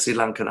by the Sri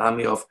Lankan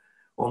army of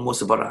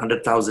almost about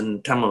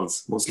 100,000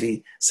 Tamils,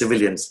 mostly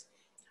civilians.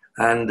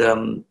 And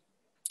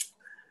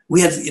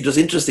it was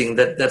interesting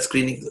that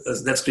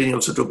screening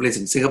also took place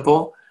in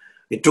Singapore.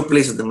 It took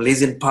place at the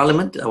Malaysian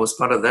Parliament. I was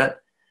part of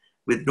that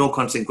with no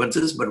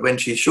consequences. But when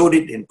she showed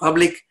it in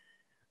public,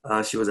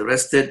 she was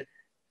arrested,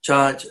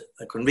 charged,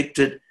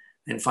 convicted,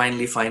 and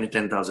finally fined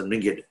 10,000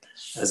 ringgit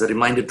as a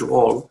reminder to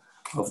all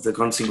of the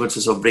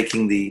consequences of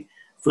breaking the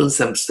Film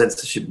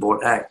Censorship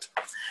Board Act.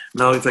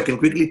 Now, if I can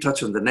quickly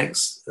touch on the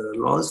next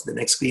laws, the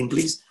next screen,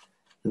 please.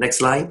 The next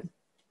slide.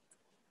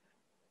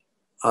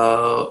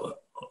 Oh,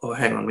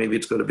 hang on, maybe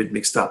it's got a bit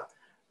mixed up.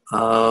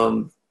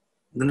 The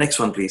next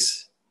one,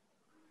 please.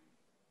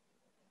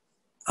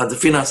 The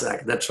FINAS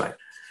Act, that's right.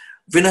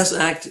 FINAS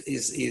Act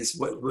is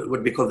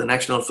what we call the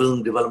National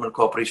Film Development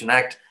Corporation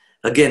Act.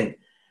 Again,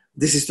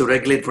 this is to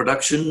regulate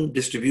production,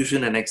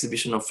 distribution, and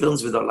exhibition of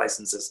films without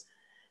licenses.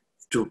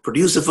 To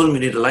produce a film, you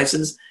need a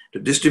license. To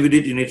distribute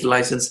it, you need a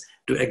license.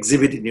 To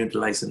exhibit it, you need a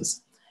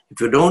license. If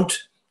you don't,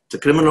 it's a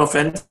criminal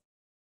offense,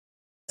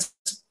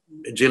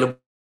 jailable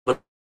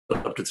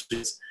up to 3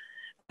 years.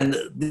 And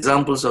the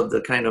examples of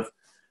the kind of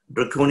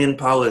draconian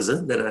powers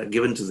that are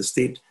given to the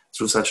state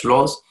through such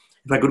laws.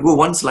 If I could go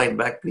one slide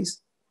back,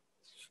 please.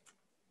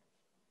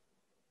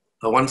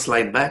 One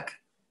slide back.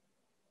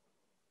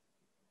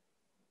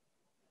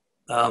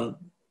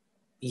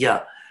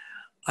 Yeah,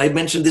 I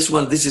mentioned this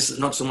one. This is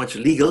not so much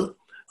legal.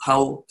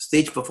 How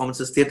stage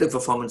performances, theater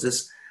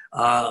performances,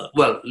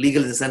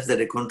 legal in the sense that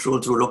they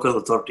control through local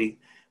authority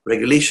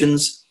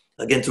regulations,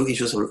 again through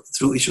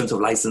issuance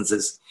of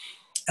licenses.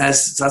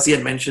 As Sasi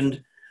had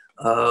mentioned,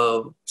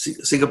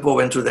 Singapore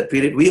went through that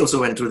period. We also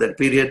went through that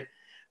period.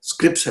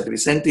 Scripts had to be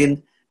sent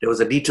in. There was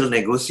a detailed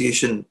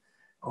negotiation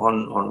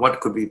on what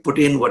could be put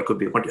in, what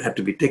had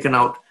to be taken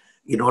out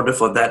in order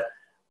for that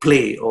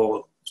play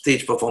or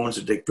stage performance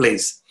to take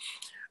place.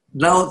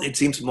 Now it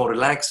seems more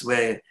relaxed,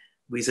 where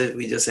we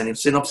just send in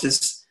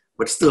synopsis,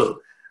 but still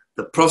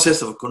the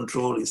process of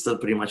control is still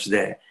pretty much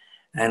there.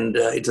 And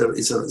it's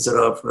a sort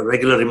of a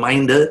regular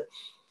reminder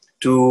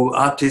to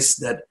artists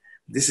that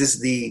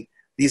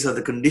these are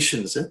the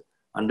conditions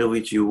under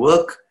which you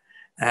work.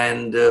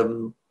 And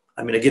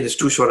I mean, again, it's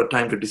too short a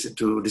time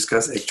to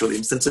discuss actual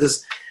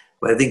instances,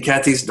 but I think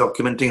Kathy's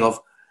documenting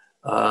of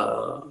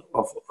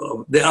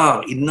there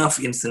are enough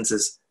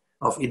instances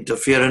of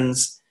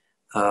interference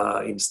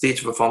in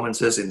stage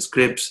performances, in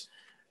scripts,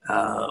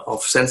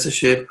 of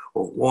censorship,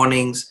 of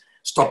warnings,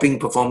 stopping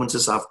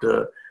performances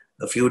after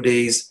a few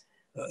days,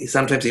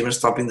 sometimes even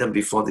stopping them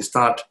before they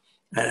start,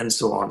 and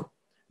so on.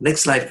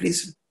 Next slide,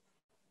 please.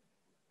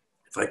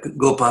 If I could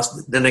go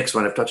past the next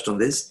one, I've touched on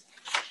this.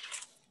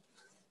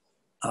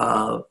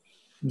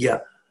 Yeah,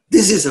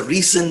 this is a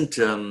recent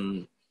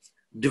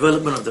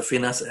development of the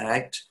FINAS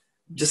Act,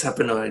 just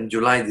happened in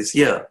July this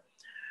year,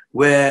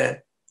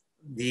 where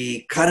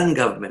the current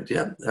government,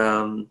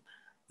 the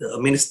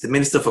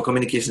Minister for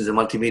Communications and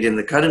Multimedia in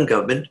the current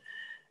government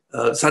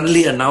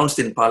suddenly announced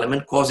in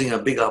Parliament, causing a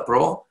big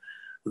uproar,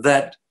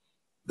 that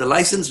the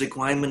license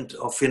requirement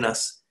of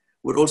FINAS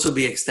would also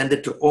be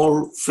extended to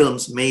all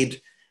films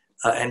made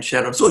and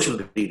shared on social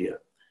media.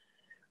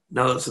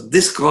 Now, so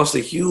this caused a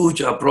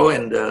huge uproar,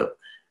 and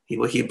he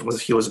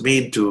was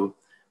made to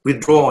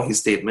withdraw his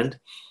statement.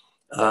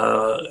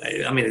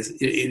 I mean, it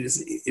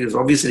is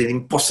obviously an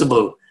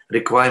impossible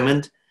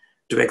requirement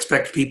to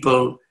expect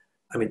people,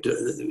 I mean,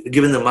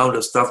 given the amount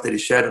of stuff that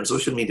is shared on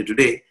social media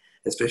today,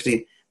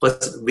 especially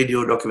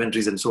video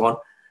documentaries and so on.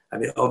 I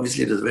mean,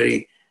 obviously it was a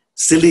very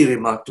silly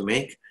remark to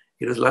make.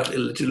 It was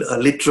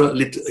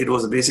it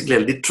was basically a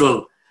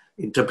literal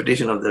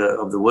interpretation of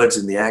the words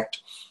in the act.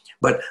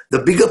 But the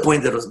bigger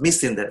point that was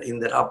missed in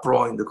that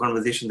uproar, in the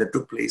conversation that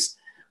took place,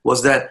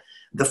 was that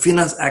the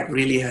FINAS Act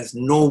really has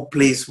no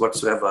place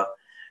whatsoever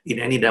in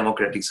any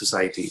democratic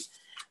society.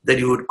 That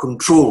you would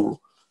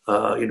control,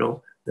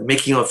 the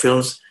making of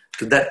films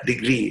to that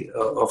degree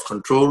of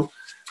control,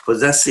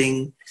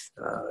 possessing,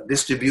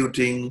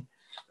 distributing,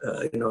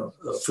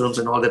 films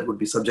and all that would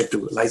be subject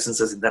to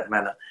licenses in that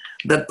manner.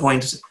 That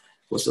point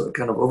was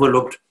kind of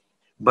overlooked.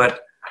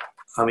 But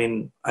I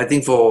mean, I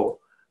think for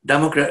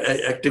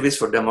activists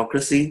for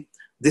democracy,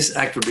 this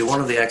act would be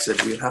one of the acts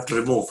that we'll have to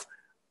remove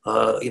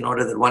in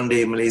order that one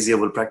day Malaysia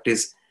will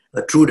practice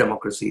a true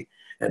democracy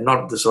and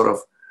not the sort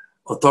of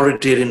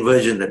authoritarian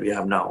version that we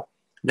have now.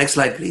 Next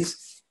slide,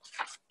 please.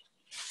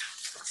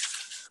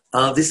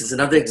 This is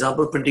another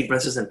example, Printing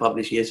Presses and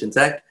Publications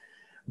Act.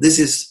 This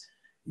is,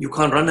 you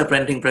can't run a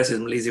printing press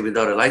in Malaysia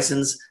without a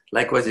license.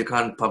 Likewise, you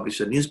can't publish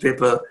a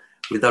newspaper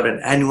without an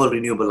annual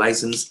renewable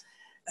license.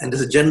 And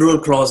there's a general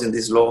clause in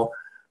this law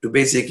to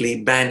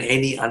basically ban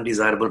any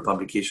undesirable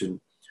publication.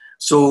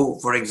 So,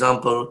 for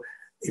example,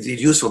 if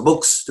it's used for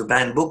books, to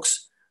ban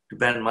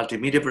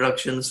multimedia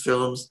productions,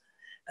 films.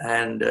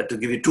 And to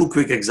give you two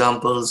quick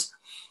examples,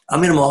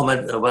 Amir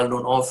Mohammed, a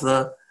well-known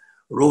author,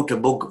 wrote a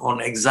book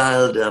on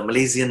exiled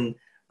Malaysian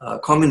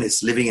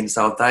communists living in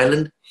South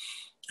Island.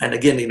 And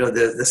again, you know,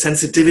 the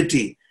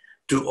sensitivity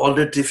to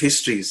alternative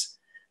histories,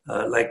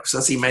 like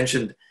Sasi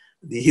mentioned,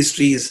 the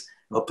histories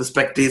or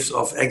perspectives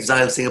of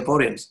exiled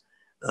Singaporeans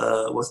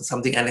was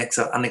something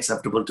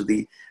unacceptable to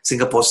the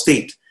Singapore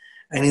state.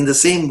 And in the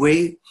same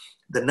way,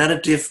 the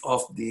narrative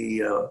of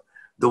the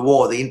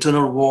war, the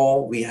internal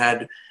war we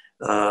had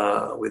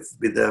with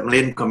the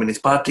Malayan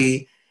Communist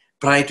Party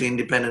prior to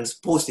independence,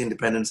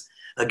 post-independence,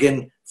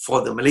 again,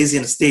 for the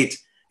Malaysian state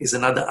is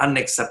another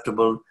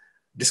unacceptable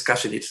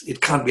discussion. It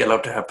can't be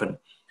allowed to happen.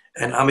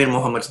 And Amir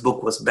Mohammed's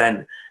book was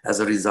banned as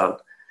a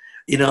result.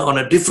 You know, on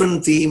a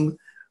different theme,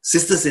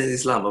 Sisters in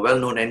Islam, a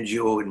well-known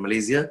NGO in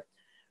Malaysia,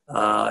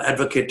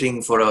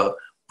 advocating for a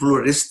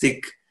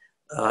pluralistic,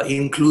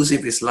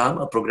 inclusive Islam,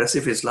 a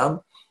progressive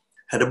Islam,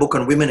 had a book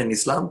on women in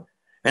Islam.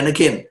 And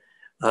again,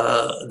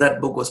 that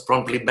book was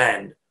promptly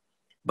banned.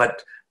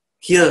 But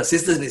here,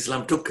 Sisters in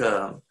Islam took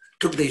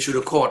the issue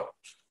to court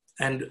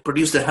and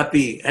produced a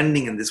happy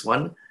ending in this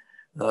one.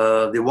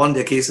 They won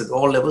their case at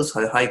all levels,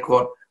 High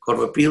Court, Court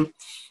of Appeal.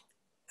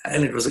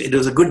 And it was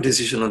a good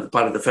decision on the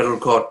part of the federal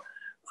court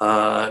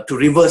to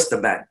reverse the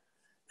ban.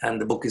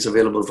 And the book is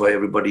available for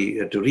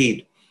everybody to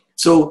read.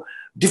 So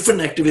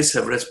different activists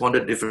have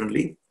responded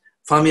differently.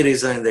 Fahmi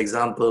Reza, in the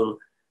example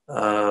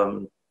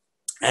Anne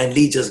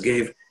Lee just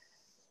gave,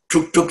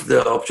 took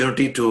the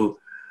opportunity to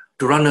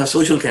run a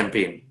social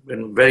campaign,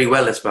 and very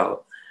well as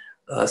well.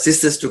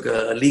 Sisters took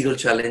a legal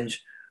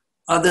challenge.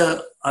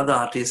 Other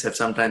artists have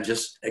sometimes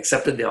just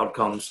accepted the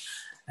outcomes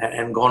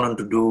and gone on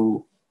to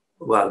do,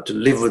 well, to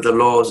live with the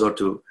laws or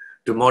to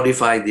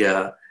modify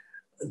their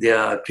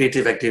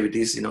creative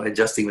activities, you know,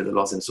 adjusting with the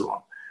laws and so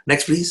on.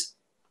 Next, please.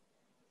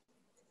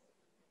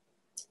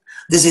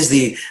 This is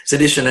the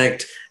Sedition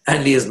Act.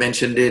 Anne Lee has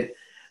mentioned it.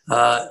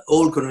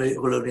 Old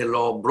colonial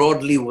law,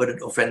 broadly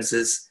worded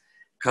offenses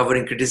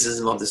covering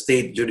criticism of the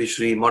state,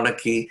 judiciary,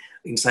 monarchy,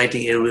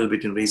 inciting ill will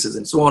between races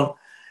and so on.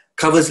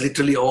 Covers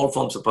literally all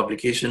forms of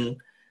publication,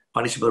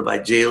 punishable by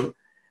jail.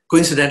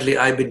 Coincidentally,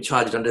 I've been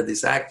charged under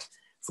this act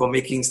for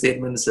making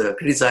statements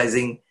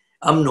criticizing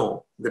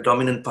UMNO, the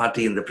dominant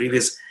party in the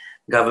previous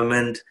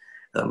government,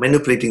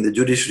 manipulating the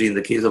judiciary in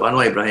the case of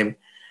Anwar Ibrahim,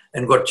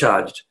 and got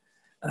charged.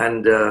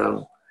 And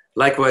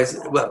likewise,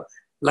 well,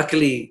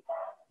 luckily,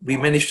 we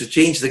managed to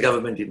change the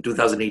government in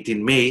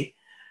 2018 May,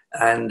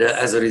 and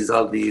as a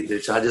result, the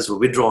charges were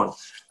withdrawn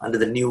under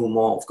the new,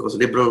 more, of course,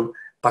 liberal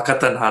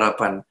Pakatan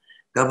Harapan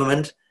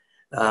government.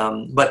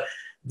 But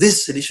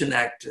this Sedition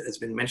Act, has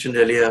been mentioned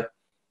earlier,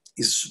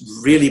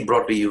 is really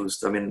broadly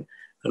used. I mean,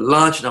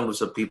 large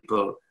numbers of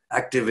people,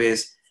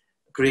 activists,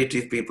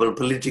 creative people,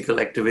 political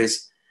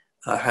activists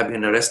have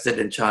been arrested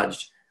and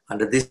charged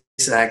under this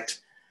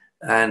act.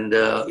 And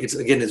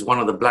it's one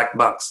of the black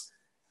bucks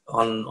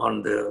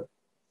on the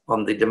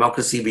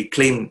democracy we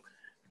claim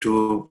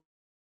to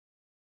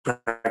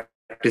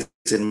practice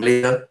in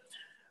Malaysia.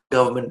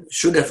 Government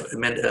should have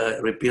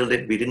repealed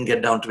it. We didn't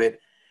get down to it.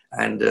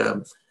 And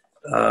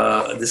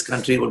this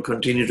country will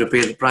continue to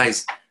pay the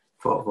price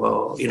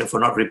for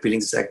not repealing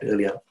this act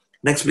earlier.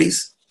 Next,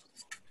 please.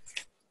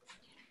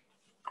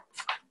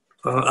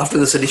 After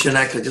the Sedition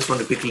Act, I just want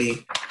to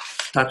quickly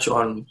touch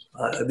on,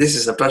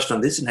 I've touched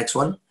on this, next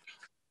one.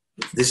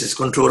 This is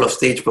control of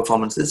stage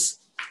performances.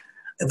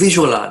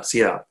 Visual arts,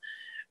 yeah.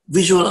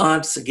 Visual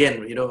arts,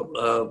 again,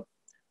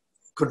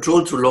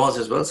 controlled through laws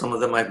as well, some of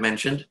them I've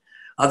mentioned.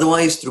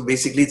 Otherwise,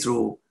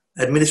 through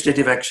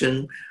administrative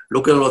action,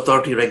 local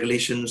authority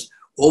regulations,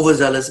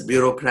 overzealous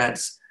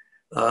bureaucrats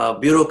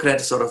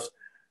sort of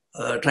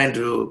trying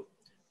to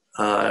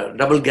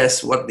double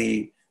guess what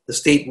the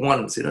state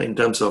wants, in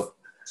terms of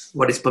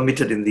what is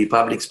permitted in the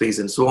public space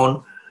and so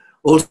on.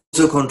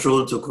 Also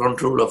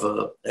control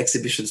of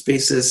exhibition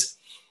spaces.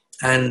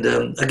 And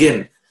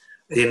again,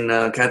 in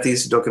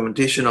Kathy's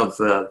documentation of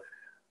the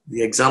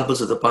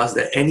examples of the past,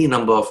 there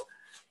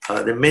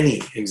are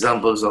many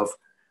examples of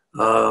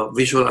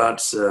visual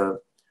arts,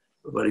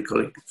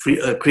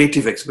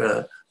 creative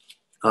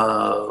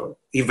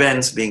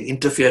events being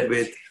interfered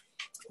with,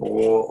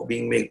 or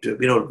being made to,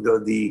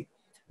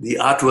 the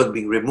artwork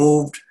being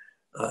removed,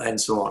 and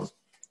so on.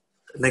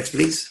 Next,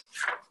 please.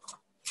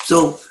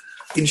 So,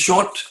 in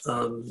short,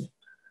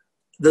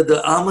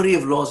 the armory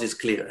of laws is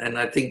clear, and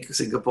I think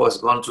Singapore has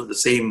gone through the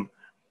same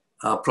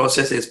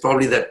process. It's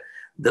probably that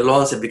the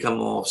laws have become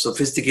more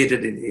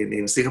sophisticated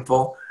in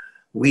Singapore.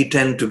 We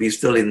tend to be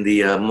still in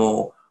the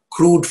more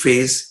crude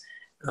phase,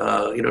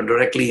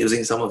 directly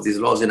using some of these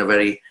laws in a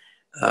very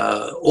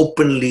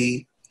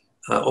openly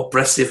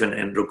oppressive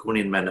and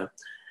draconian manner.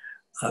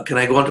 Can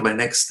I go on to my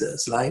next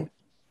slide?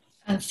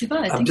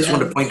 Siva, I just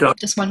want to point out.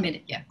 Just 1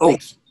 minute, yeah. Oh,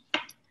 thanks.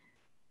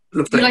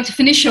 Would you like to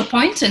finish your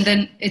point and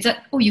then is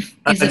that? Oh, you've.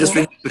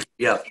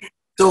 Yeah.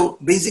 So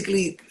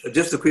basically,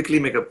 just to quickly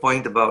make a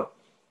point about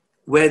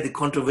where the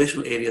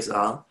controversial areas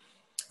are,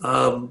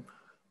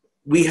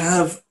 we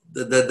have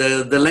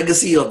the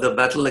legacy of the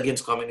battle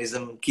against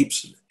communism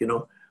keeps,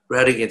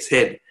 rearing its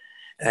head,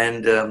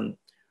 and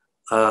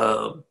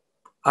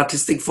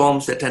artistic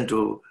forms that tend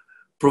to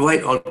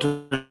provide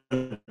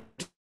alternative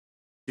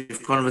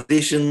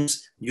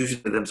conversations,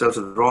 usually themselves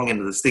at the wrong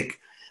end of the stick.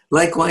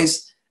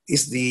 Likewise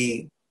is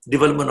the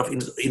development of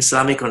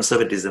Islamic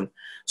conservatism.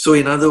 So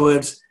in other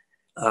words,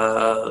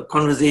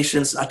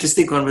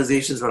 artistic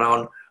conversations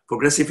around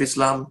progressive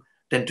Islam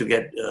tend to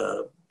get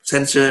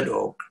censored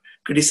or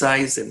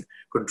criticized and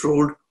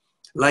controlled.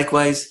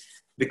 Likewise,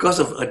 because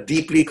of a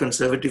deeply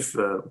conservative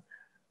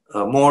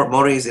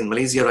mores in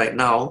Malaysia right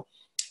now,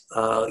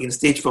 in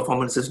stage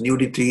performances,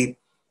 nudity,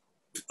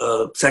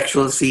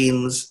 sexual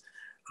scenes,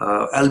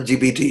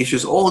 LGBT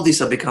issues, all these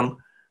have become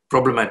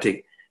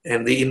problematic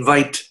and they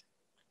invite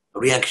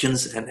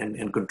reactions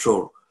and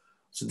control.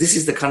 So this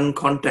is the current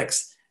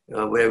context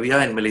where we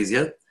are in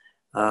Malaysia,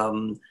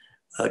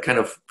 kind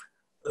of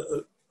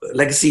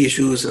legacy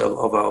issues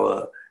of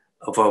our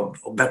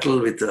battle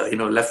with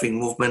left-wing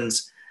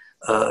movements,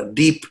 a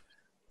deep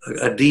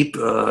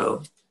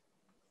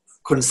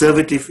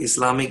conservative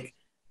Islamic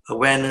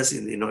awareness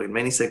in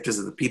many sectors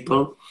of the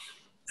people,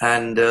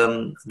 and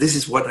this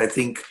is what I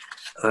think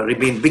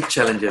remain big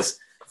challenges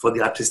for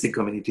the artistic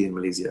community in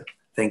Malaysia.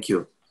 Thank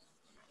you.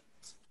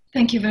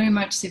 Thank you very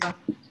much, Siva.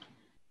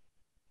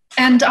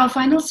 And our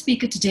final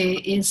speaker today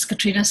is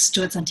Katrina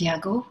Stuart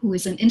Santiago, who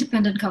is an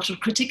independent cultural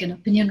critic and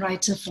opinion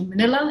writer from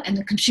Manila and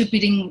a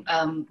contributing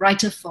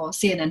writer for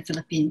CNN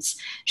Philippines.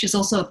 She's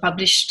also a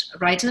published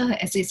writer. Her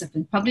essays have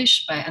been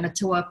published by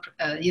Anatoa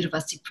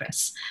University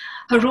Press.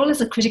 Her role as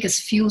a critic is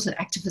fueled her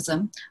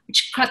activism,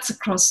 which cuts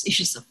across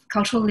issues of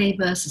cultural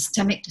labor,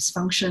 systemic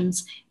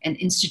dysfunctions, and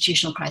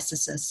institutional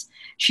crises.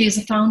 She is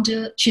the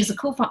founder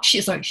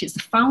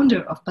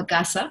of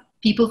PAGASA,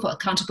 People for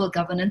Accountable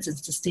Governance and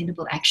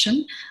Sustainable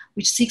Action,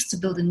 which seeks to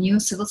build a new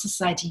civil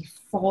society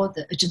for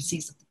the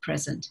urgencies of the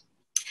present.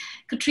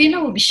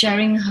 Katrina will be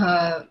sharing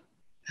her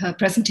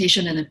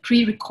presentation in a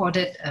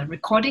pre-recorded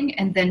recording,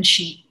 and then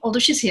although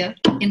she's here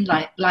in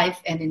live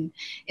and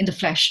in the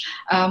flesh,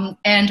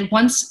 and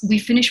once we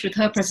finish with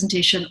her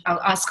presentation,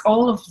 I'll ask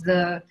all of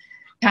the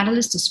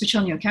panelists to switch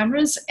on your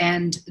cameras,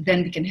 and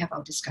then we can have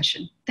our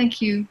discussion. Thank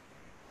you.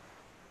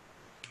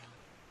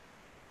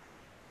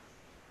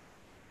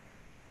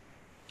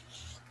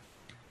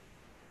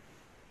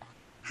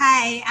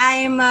 Hi,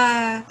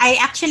 I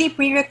actually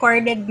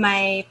pre-recorded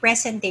my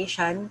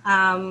presentation,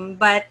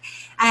 but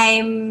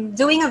I'm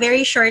doing a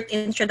very short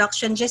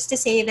introduction just to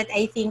say that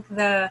I think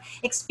the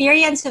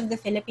experience of the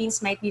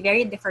Philippines might be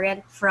very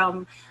different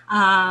from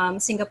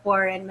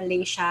Singapore and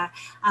Malaysia.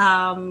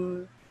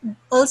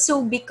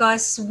 Also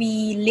because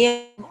we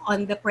live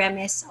on the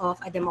premise of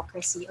a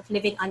democracy, of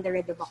living under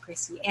a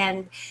democracy.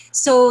 And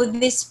so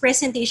this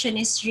presentation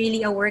is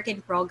really a work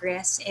in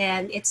progress,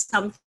 and it's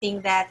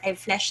something that I've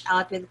fleshed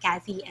out with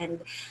Kathy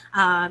and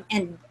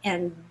Anne,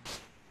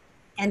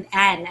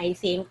 I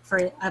think,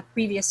 for a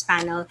previous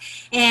panel.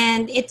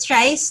 And it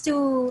tries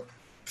to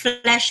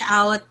flesh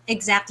out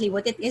exactly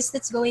what it is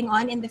that's going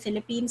on in the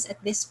Philippines at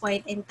this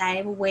point in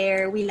time,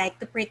 where we like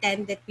to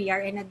pretend that we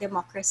are in a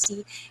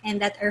democracy and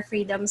that our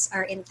freedoms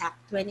are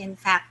intact, when in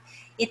fact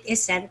it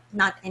isn't,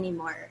 not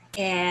anymore.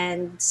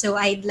 And so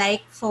I'd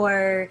like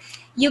for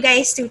you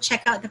guys to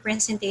check out the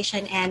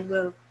presentation and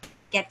we'll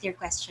get your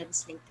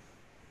questions later.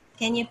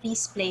 Can you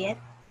please play it?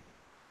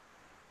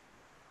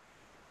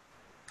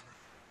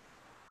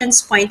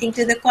 Pointing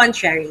to the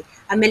contrary,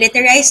 a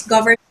militarized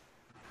government.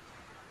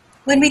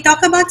 When we talk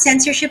about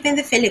censorship in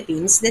the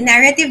Philippines, the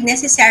narrative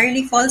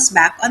necessarily falls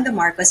back on the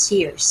Marcos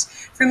years.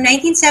 From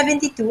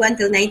 1972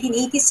 until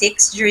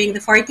 1986, during the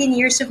 14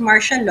 years of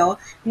martial law,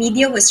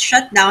 media was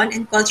shut down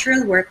and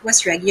cultural work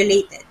was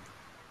regulated.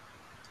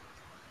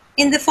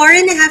 In the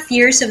 4.5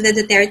 years of the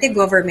Duterte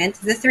government,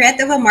 the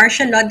threat of a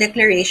martial law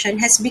declaration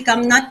has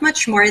become not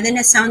much more than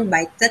a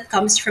soundbite that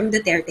comes from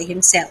Duterte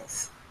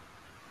himself.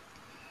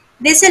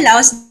 This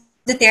allows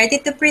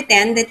Duterte to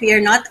pretend that we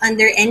are not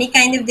under any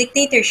kind of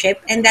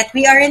dictatorship and that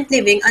we aren't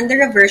living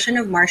under a version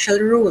of martial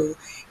rule.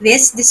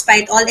 This,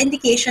 despite all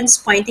indications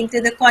pointing to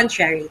the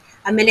contrary,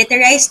 a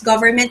militarized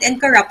government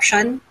and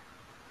corruption,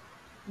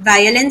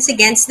 violence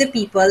against the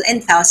people,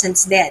 and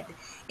thousands dead.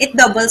 It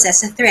doubles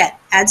as a threat,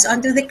 adds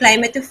on to the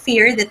climate of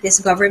fear that this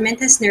government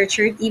has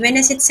nurtured, even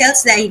as it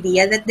sells the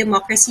idea that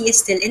democracy is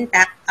still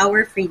intact,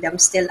 our freedom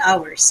still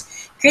ours.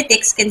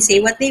 Critics can say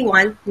what they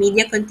want,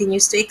 media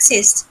continues to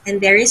exist,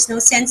 and there is no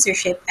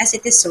censorship as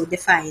it is so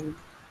defined.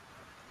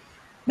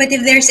 But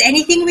if there's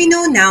anything we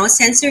know now,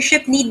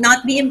 censorship need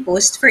not be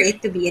imposed for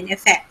it to be in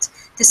effect.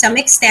 To some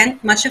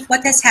extent, much of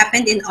what has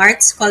happened in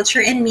arts,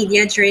 culture, and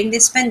media during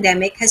this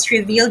pandemic has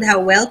revealed how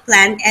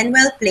well-planned and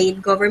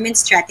well-played government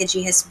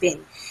strategy has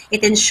been.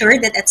 It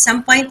ensured that at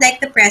some point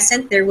like the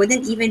present, there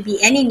wouldn't even be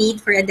any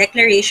need for a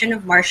declaration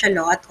of martial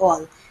law at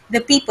all. The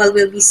people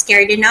will be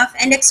scared enough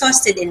and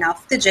exhausted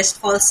enough to just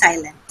fall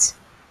silent.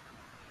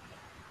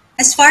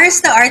 As far as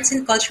the arts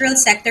and cultural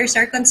sectors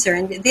are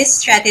concerned, this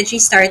strategy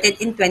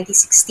started in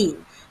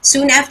 2016.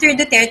 Soon after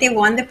Duterte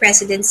won the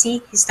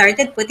presidency, he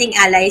started putting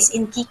allies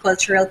in key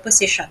cultural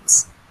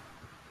positions.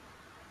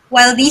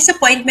 While these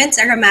appointments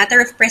are a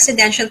matter of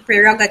presidential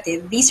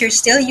prerogative, these are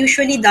still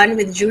usually done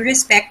with due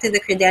respect to the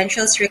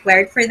credentials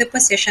required for the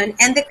position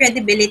and the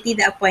credibility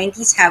the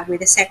appointees have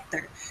with the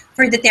sector.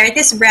 For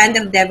Duterte's brand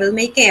of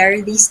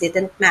devil-may-care, these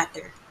didn't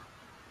matter.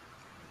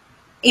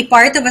 A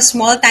part of a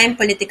small-time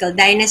political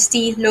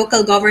dynasty,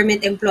 local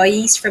government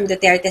employees from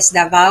Duterte's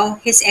Davao,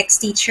 his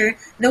ex-teacher,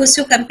 those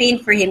who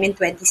campaigned for him in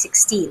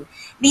 2016.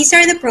 These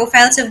are the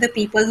profiles of the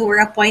people who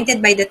were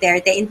appointed by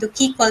Duterte into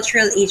key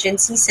cultural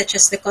agencies such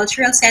as the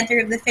Cultural Center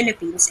of the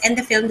Philippines and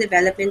the Film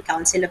Development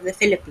Council of the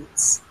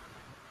Philippines.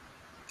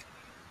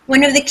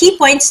 One of the key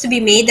points to be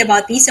made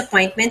about these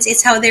appointments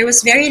is how there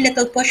was very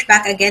little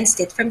pushback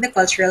against it from the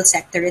cultural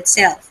sector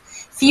itself.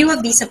 Few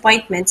of these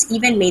appointments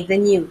even made the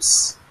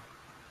news.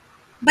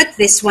 But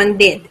this one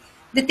did.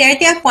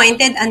 Duterte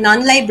appointed a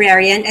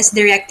non-librarian as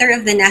director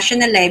of the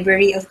National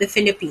Library of the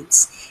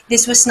Philippines.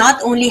 This was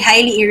not only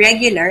highly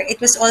irregular,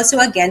 it was also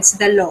against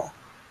the law.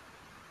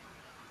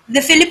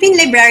 The Philippine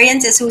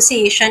Librarians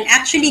Association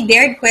actually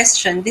dared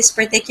question this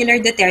particular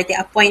Duterte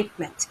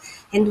appointment,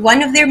 and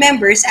one of their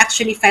members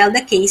actually filed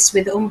a case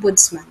with the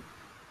Ombudsman.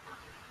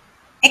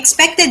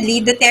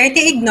 Expectedly,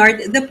 Duterte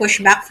ignored the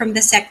pushback from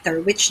the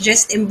sector, which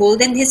just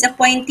emboldened his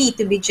appointee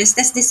to be just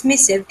as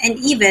dismissive and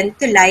even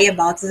to lie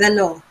about the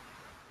law.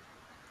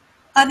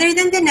 Other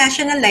than the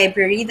National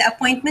Library, the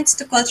appointments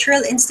to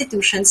cultural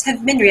institutions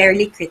have been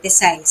rarely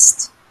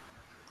criticized.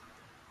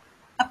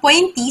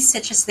 Appointees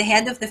such as the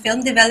head of the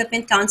Film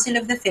Development Council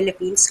of the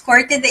Philippines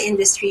courted the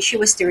industry she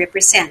was to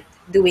represent,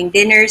 doing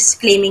dinners,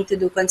 claiming to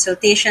do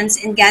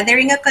consultations, and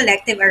gathering a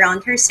collective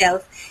around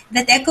herself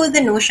that echoed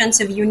the notions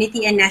of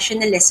unity and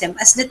nationalism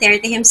as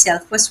Duterte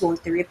himself was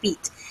wont to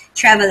repeat.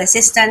 Travel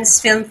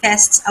assistance, film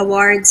fests,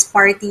 awards,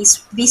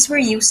 parties, these were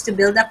used to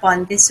build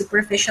upon this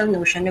superficial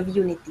notion of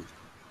unity.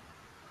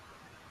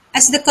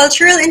 As the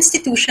cultural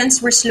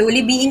institutions were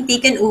slowly being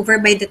taken over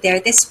by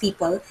Duterte's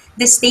people,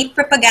 the state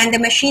propaganda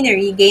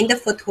machinery gained a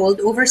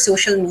foothold over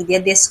social media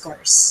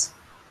discourse.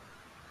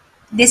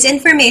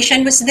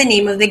 Disinformation was the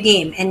name of the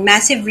game, and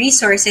massive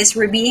resources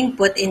were being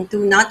put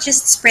into not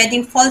just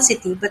spreading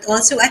falsity but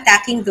also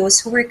attacking those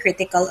who were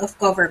critical of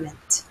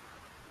government.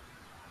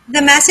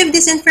 The massive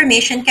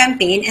disinformation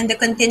campaign and the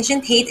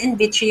contingent hate and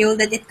vitriol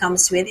that it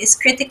comes with is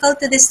critical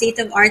to the state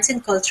of arts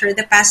and culture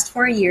the past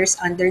 4 years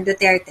under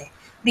Duterte,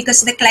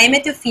 because the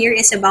climate of fear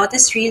is about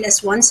as real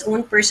as one's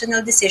own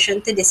personal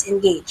decision to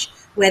disengage,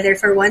 whether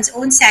for one's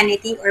own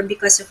sanity or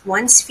because of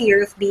one's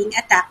fear of being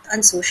attacked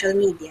on social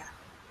media.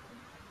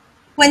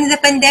 When the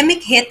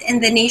pandemic hit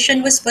and the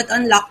nation was put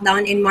on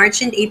lockdown in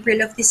March and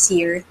April of this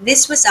year,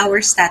 this was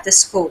our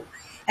status quo.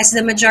 As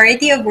the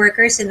majority of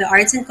workers in the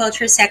arts and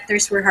culture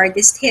sectors were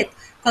hardest hit,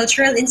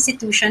 cultural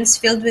institutions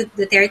filled with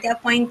Duterte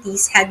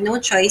appointees had no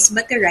choice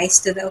but to rise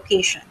to the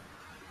occasion.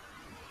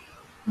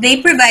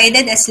 They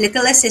provided as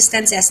little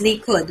assistance as they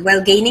could,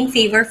 while gaining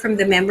favor from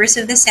the members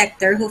of the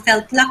sector who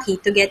felt lucky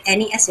to get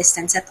any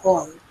assistance at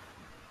all.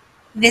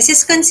 This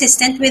is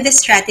consistent with the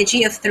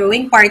strategy of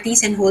throwing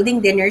parties and holding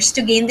dinners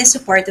to gain the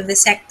support of the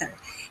sector,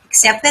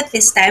 except that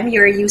this time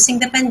you are using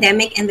the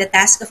pandemic and the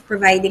task of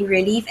providing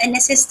relief and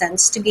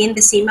assistance to gain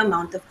the same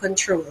amount of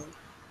control.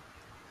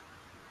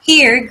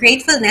 Here,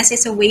 gratefulness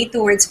is a way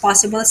towards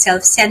possible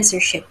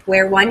self-censorship,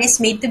 where one is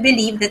made to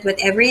believe that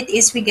whatever it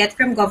is we get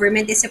from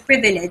government is a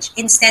privilege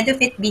instead of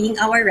it being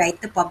our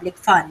right to public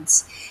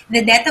funds.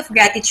 The debt of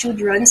gratitude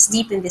runs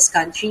deep in this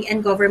country,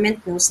 and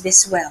government knows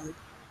this well.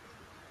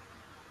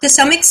 To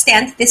some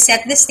extent, this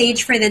set the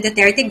stage for the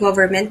Duterte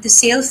government to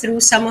sail through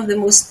some of the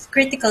most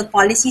critical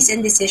policies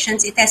and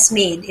decisions it has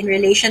made in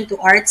relation to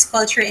arts,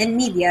 culture, and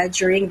media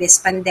during this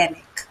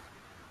pandemic.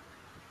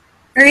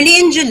 Early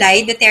in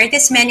July,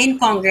 Duterte's men in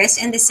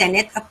Congress and the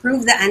Senate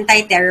approved the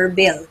anti-terror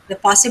bill, the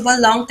possible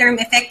long-term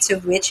effects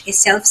of which is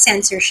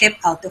self-censorship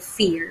out of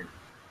fear.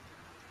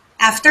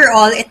 After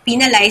all, it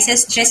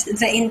penalizes just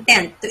the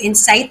intent to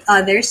incite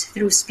others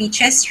through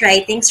speeches,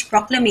 writings,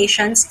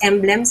 proclamations,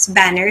 emblems,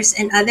 banners,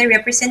 and other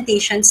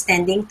representations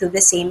tending to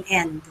the same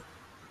end.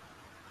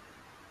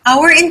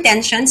 Our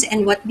intentions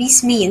and what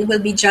these mean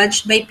will be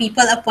judged by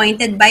people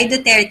appointed by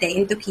Duterte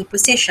into key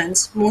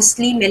positions,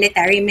 mostly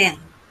military men.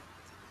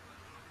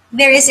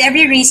 There is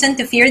every reason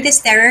to fear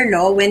this terror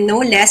law when no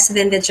less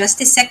than the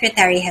Justice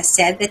Secretary has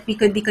said that we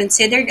could be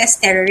considered as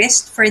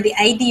terrorists for the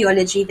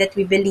ideology that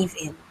we believe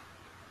in.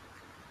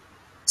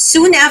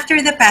 Soon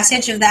after the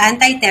passage of the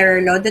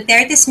anti-terror law,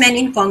 Duterte's men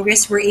in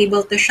Congress were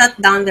able to shut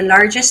down the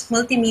largest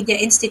multimedia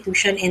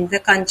institution in the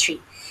country.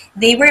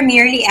 They were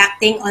merely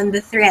acting on the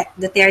threat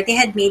Duterte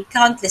had made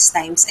countless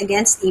times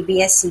against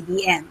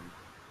ABS-CBN.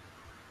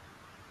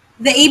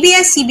 The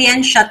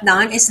ABS-CBN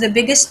shutdown is the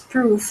biggest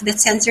proof that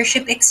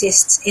censorship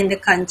exists in the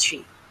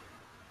country.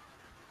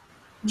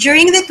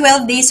 During the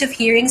 12 days of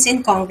hearings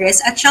in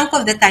Congress, a chunk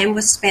of the time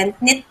was spent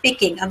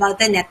nitpicking about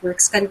the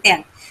network's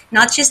content,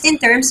 not just in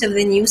terms of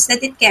the news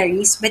that it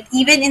carries, but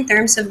even in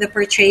terms of the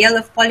portrayal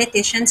of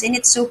politicians in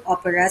its soap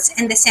operas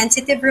and the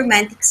sensitive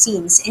romantic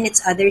scenes in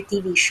its other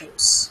TV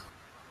shows.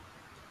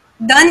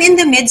 Done in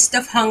the midst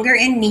of hunger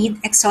and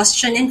need,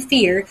 exhaustion and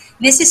fear,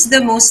 this is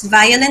the most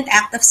violent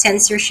act of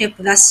censorship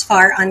thus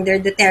far under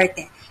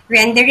Duterte,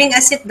 rendering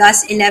as it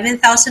does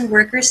 11,000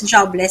 workers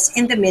jobless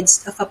in the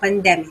midst of a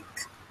pandemic.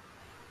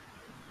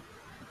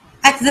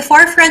 At the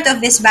forefront of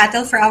this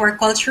battle for our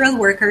cultural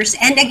workers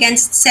and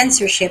against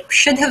censorship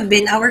should have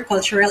been our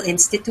cultural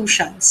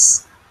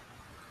institutions.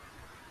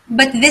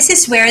 But this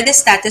is where the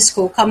status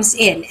quo comes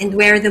in and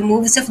where the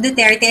moves of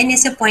Duterte and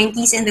his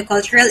appointees in the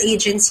cultural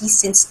agencies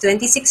since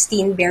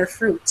 2016 bear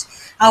fruit.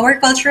 Our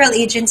cultural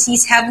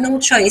agencies have no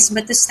choice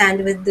but to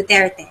stand with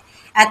Duterte.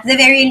 At the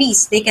very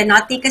least, they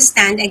cannot take a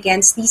stand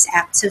against these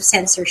acts of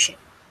censorship.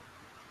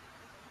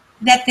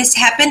 That this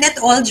happened at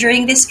all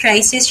during this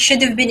crisis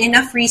should have been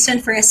enough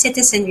reason for a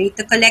citizenry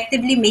to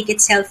collectively make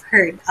itself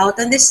heard out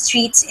on the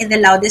streets in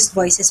the loudest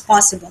voices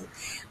possible.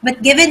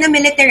 But given a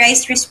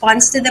militarized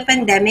response to the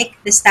pandemic,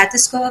 the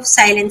status quo of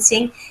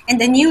silencing,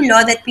 and a new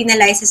law that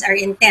penalizes our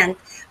intent,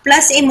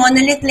 plus a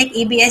monolith like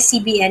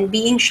ABS-CBN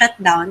being shut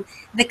down,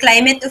 the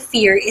climate of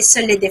fear is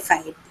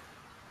solidified.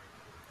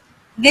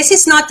 This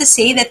is not to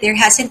say that there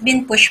hasn't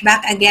been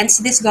pushback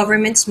against this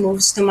government's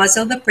moves to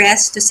muzzle the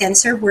press, to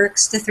censor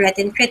works, to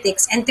threaten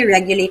critics, and to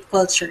regulate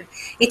culture.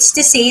 It's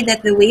to say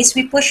that the ways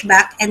we push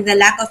back and the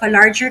lack of a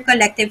larger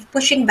collective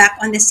pushing back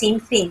on the same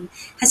thing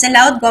has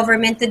allowed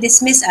government to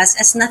dismiss us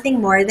as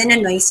nothing more than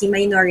a noisy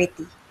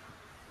minority.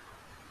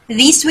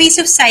 These ways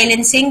of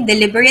silencing,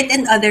 deliberate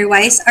and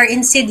otherwise, are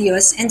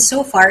insidious and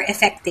so far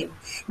effective.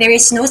 There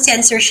is no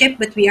censorship,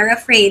 but we are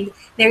afraid.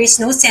 There is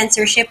no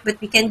censorship,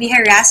 but we can be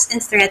harassed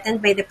and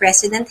threatened by the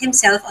president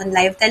himself on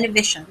live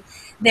television.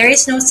 There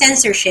is no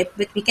censorship,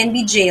 but we can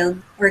be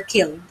jailed or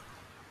killed.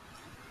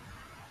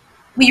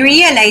 We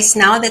realize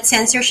now that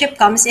censorship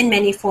comes in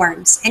many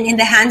forms, and in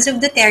the hands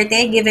of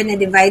Duterte, given a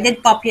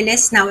divided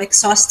populace now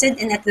exhausted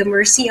and at the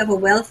mercy of a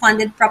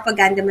well-funded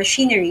propaganda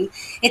machinery,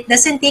 it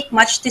doesn't take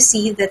much to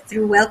see that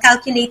through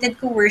well-calculated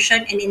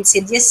coercion and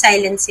insidious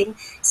silencing,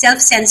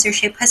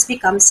 self-censorship has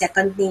become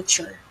second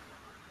nature.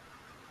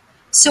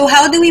 So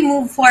how do we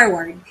move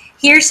forward?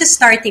 Here's a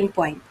starting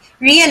point.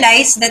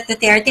 Realize that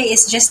Duterte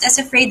is just as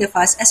afraid of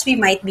us as we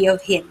might be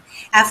of him.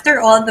 After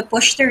all, the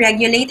push to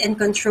regulate and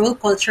control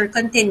culture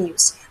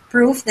continues.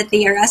 Proof that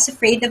they are as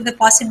afraid of the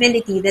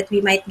possibility that we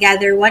might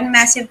gather one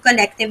massive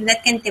collective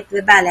that can tip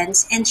the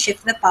balance and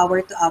shift the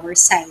power to our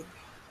side.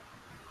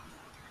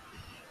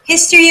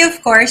 History,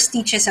 of course,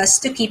 teaches us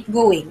to keep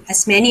going,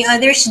 as many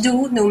others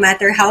do, no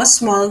matter how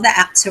small the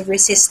acts of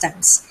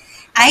resistance.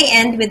 I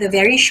end with a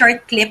very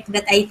short clip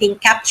that I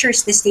think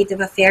captures the state of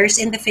affairs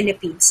in the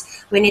Philippines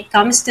when it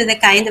comes to the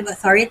kind of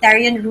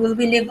authoritarian rule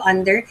we live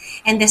under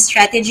and the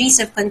strategies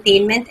of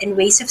containment and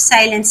ways of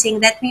silencing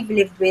that we've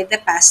lived with the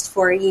past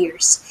 4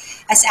 years.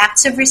 As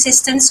acts of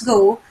resistance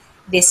go,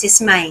 this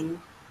is mine.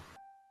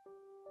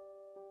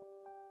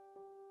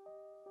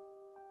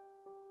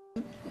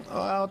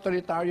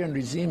 Authoritarian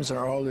regimes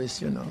are always,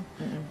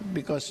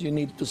 because you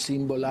need to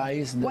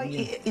symbolize them. Why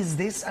is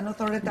this an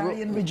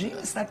authoritarian regime?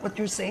 Is that what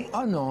you're saying?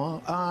 Oh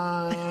no,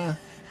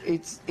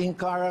 it's in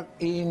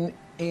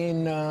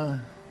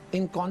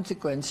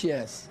consequence,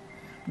 yes,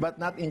 but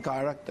not in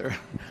character.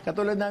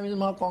 Katulad namin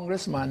ng mga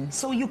congressman.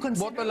 So you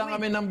consider boto lang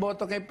kami ng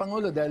boto kay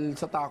Pangulo dahil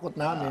sa takot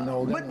namin.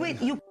 But wait,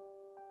 you.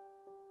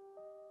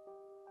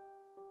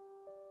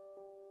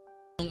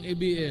 Ang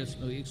ABS,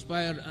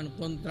 mag-expire ang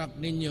contract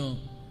ninyo,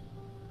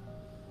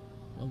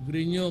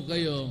 mag-renew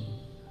kayo,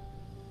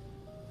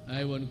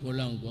 aywan ko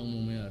lang kung ang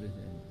mamayari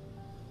sa inyo.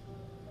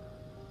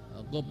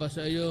 Ako pa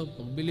sa iyo,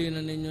 pagbili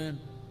na ninyo yan.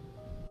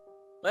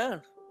 Man,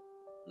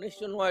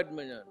 nationwide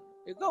man yan.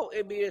 Ikaw,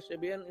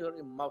 ABS-CBN, you're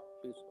a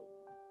mouthpiece.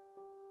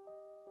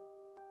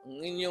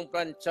 Ang inyong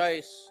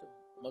franchise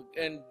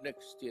mag-end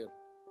next year.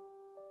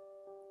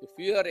 If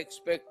you are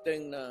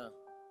expecting na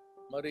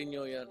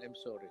ma-renew yan, I'm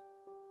sorry.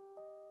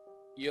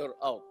 You're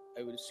out.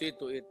 I will see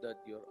to it that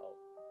you're out.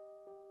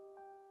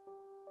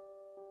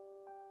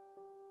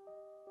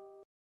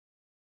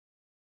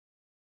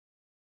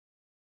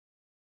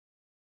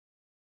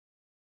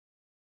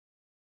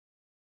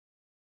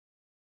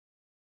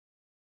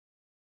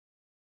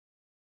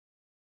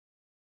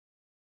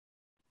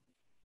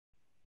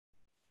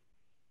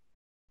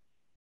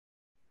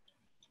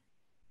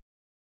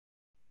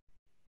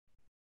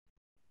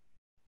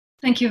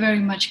 Thank you very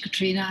much,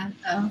 Katrina,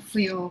 for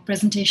your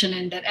presentation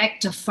and that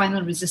act of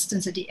final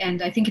resistance at the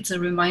end. I think it's a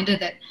reminder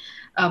that,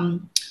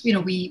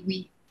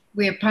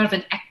 we're part of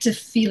an active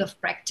field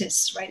of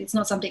practice, right? It's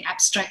not something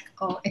abstract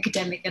or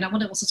academic. And I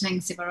want to also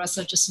thank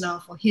Sivarasa just now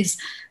for his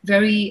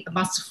very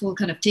masterful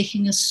kind of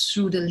taking us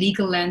through the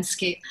legal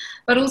landscape,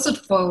 but also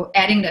for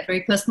adding that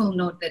very personal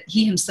note that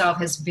he himself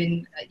has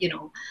been,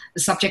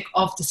 the subject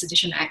of the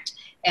Sedition Act,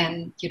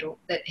 and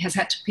that has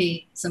had to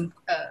pay some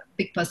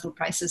big personal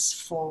prices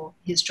for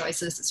his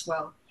choices as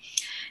well.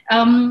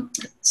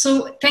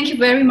 So thank you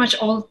very much to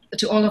all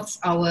of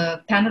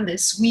our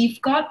panelists. We've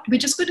got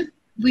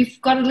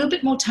a little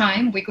bit more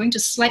time. We're going to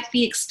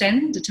slightly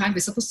extend the time. We're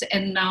supposed to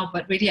end now,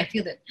 but really I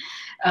feel that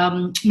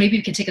maybe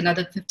we can take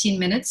another 15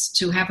 minutes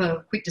to have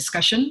a quick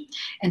discussion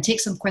and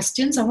take some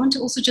questions. I want to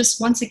also just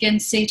once again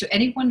say to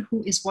anyone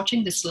who is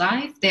watching this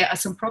live, there are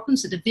some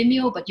problems with the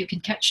Vimeo, but you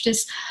can catch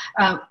this.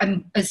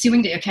 I'm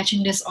assuming that you're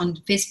catching this on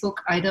Facebook,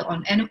 either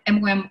on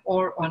MOM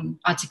or on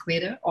Arts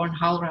Equator or on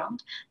HowlRound.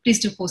 Please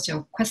do post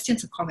your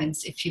questions or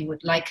comments if you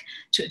would like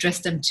to address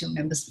them to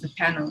members of the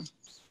panel.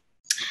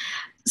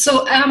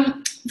 So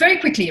very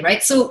quickly,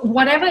 right? So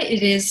whatever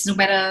it is, no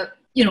matter,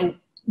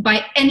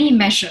 by any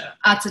measure,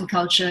 arts and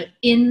culture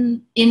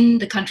in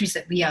the countries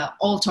that we are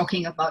all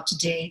talking about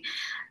today,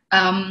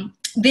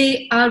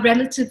 they are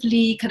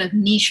relatively kind of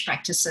niche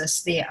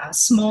practices. They are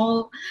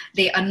small.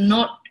 They are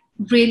not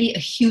really a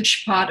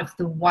huge part of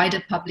the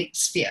wider public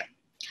sphere.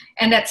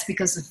 And that's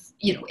because of,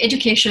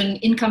 education,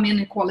 income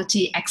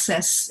inequality,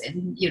 access,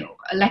 and,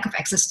 a lack of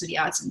access to the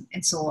arts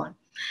and so on.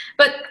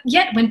 But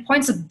yet when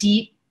points of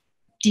deep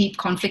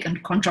conflict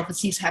and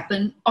controversies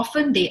happen,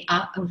 often they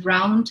are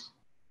around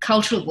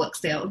cultural works.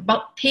 They're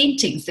about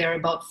paintings, they're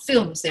about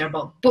films, they're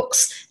about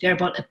books, they're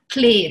about a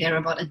play, they're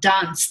about a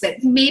dance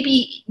that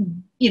maybe,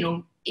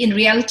 in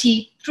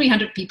reality,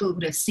 300 people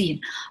would have seen.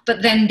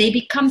 But then they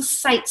become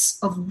sites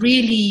of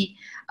really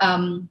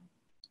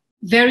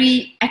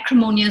very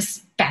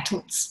acrimonious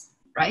battles,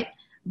 right?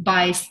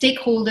 By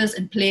stakeholders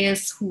and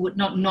players who would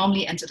not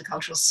normally enter the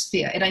cultural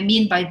sphere. And I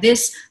mean by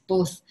this,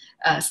 both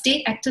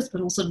state actors,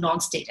 but also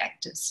non-state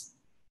actors.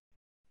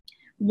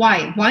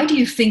 Why? Why do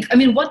you think,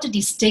 what do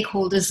these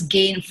stakeholders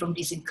gain from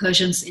these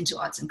incursions into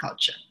arts and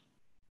culture?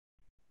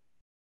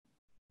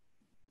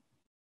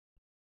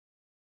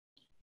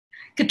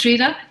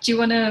 Katrina, do you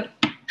want to?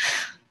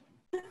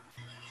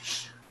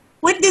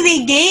 What do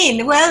they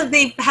gain? Well,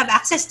 they have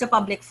access to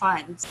public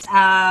funds.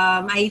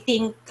 I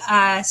think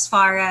as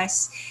far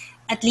as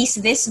at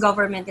least this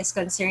government is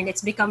concerned,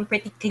 it's become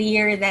pretty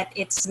clear that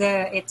it's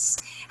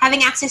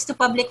having access to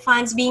public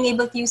funds, being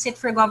able to use it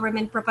for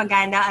government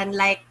propaganda,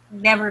 unlike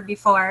never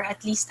before,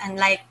 at least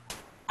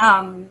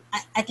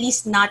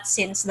not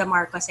since the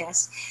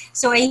Marcoses.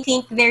 So I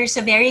think there's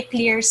a very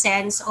clear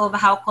sense of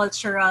how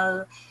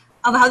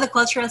the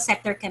cultural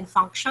sector can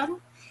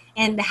function,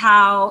 and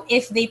how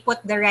if they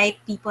put the right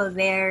people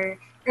there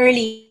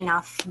early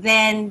enough,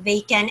 then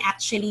they can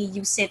actually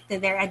use it to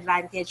their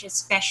advantage,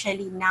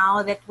 especially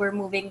now that we're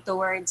moving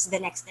towards the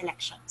next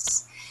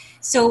elections.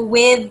 So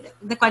with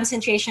the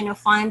concentration of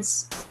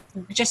funds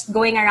just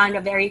going around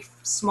a very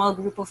small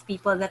group of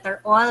people that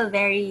are all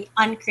very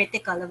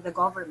uncritical of the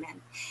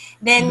government,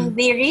 then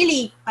they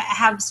really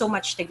have so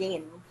much to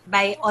gain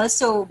by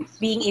also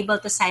being able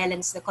to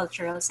silence the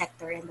cultural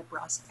sector in the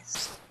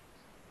process.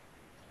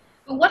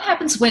 What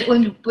happens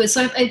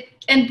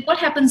and what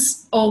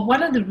happens, or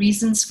what are the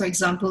reasons, for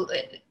example,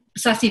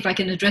 Sasi, if I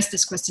can address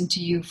this question to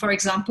you. For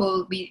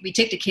example, we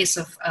take the case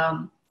of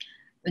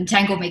When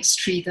Tango Makes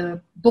Three, the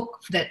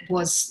book that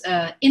was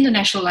in the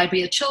National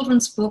Library, a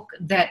children's book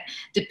that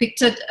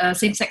depicted a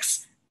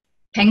same-sex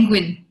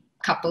penguin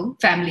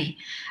family.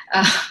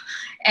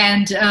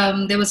 And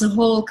there was a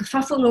whole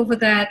kerfuffle over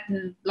that.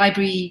 The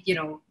library,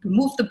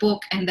 removed the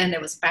book, and then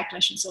there was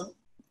backlash and so on.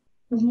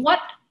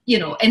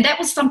 And that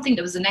was something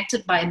that was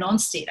enacted by a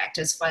non-state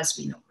actor, as far as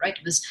we know, right?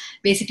 It was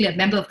basically a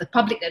member of the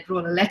public that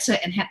wrote a letter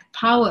and had the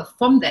power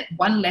from that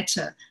one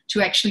letter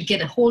to actually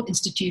get a whole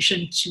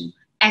institution to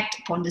act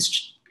upon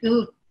this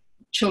little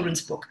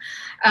children's book.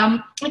 I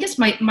guess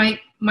my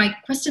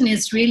question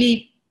is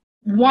really,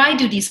 why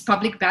do these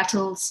public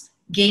battles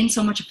gain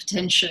so much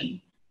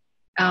attention?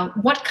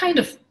 What kind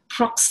of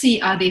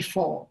proxy are they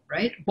for,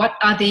 right? What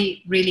are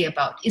they really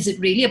about? Is it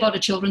really about a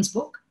children's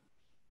book?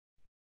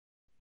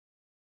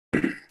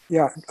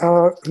 Yeah,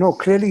 no,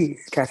 clearly,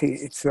 Kathy,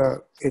 it's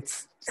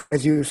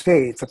as you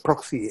say, it's a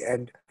proxy.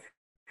 And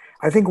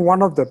I think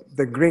one of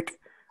the great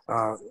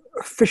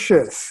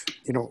fissures,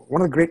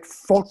 one of the great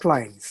fault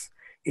lines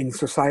in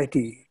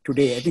society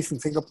today, at least in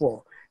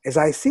Singapore, as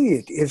I see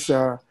it, is,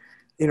 the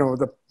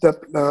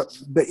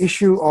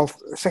issue of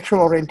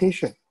sexual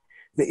orientation,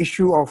 the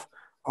issue of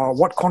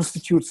what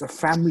constitutes a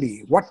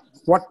family, what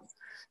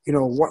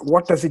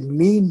does it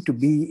mean to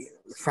be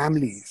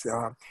families,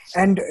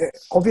 and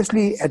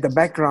obviously at the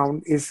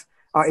background is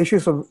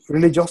issues of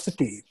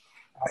religiosity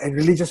and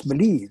religious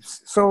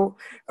beliefs. So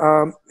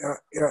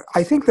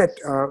I think that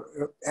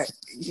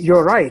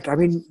you're right.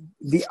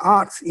 The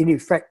arts in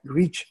effect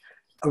reach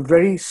a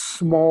very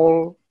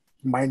small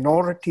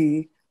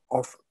minority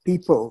of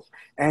people,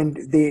 and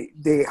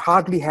they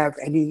hardly have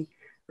any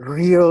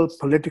real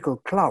political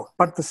clout.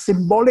 But the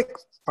symbolic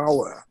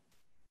power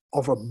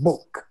of a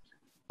book,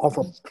 of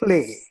a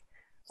play,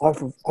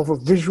 of a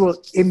visual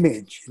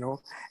image,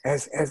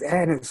 as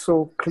Anne has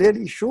so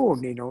clearly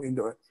shown, in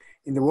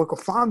the work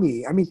of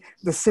Fahmy.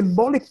 The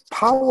symbolic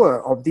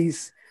power of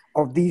these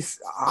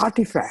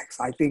artifacts,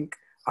 I think,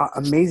 are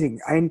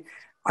amazing. And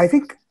I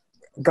think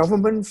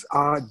governments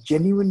are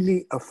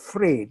genuinely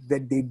afraid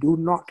that they do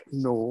not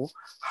know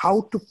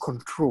how to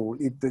control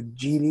if the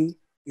genie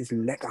is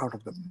let out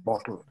of the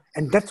bottle.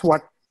 And that's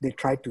what they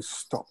try to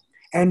stop.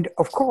 And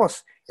of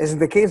course, as in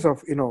the case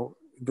of,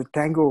 the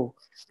Tango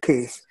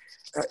case,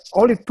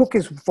 all it took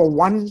is for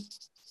one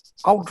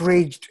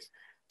outraged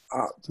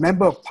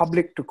member of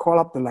public to call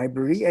up the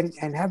library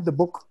and have the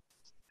book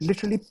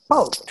literally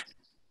pulped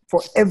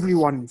for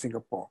everyone in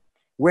Singapore,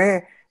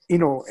 where,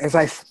 as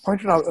I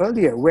pointed out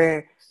earlier,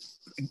 where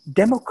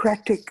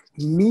democratic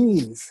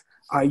means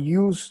are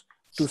used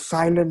to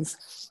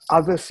silence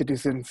other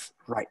citizens'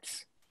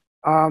 rights.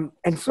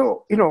 And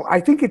so,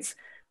 I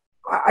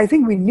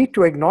think we need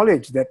to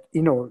acknowledge that,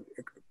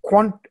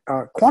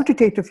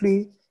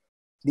 quantitatively,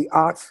 the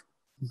arts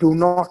do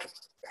not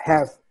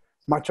have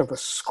much of a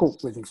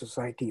scope within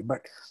society,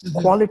 but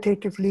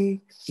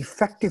qualitatively,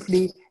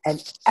 effectively, and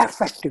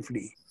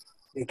affectively,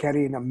 they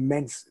carry an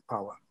immense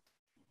power.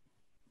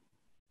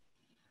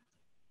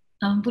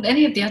 Would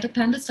any of the other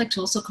panelists like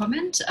to also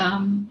comment?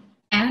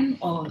 Anne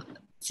or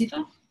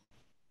Siva?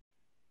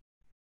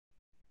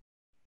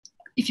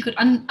 If you could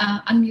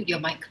unmute your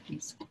mic,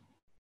 please.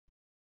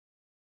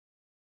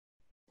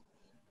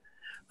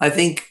 I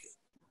think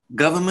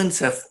governments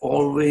have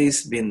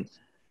always been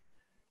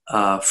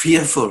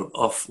fearful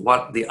of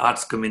what the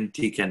arts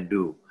community can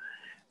do.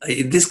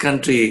 In this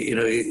country,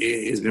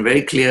 it's been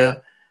very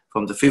clear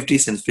from the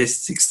 50s and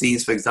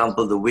 60s, for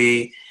example, the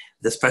way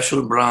the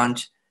special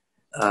branch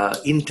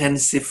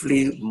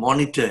intensively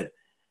monitored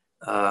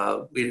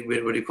what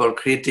you call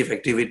creative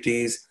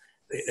activities,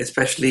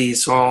 especially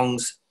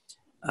songs,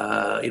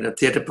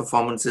 theater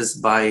performances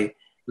by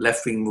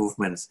left-wing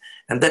movements,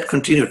 and that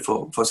continued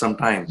for some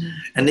time.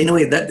 And in a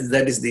way,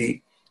 that is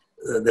the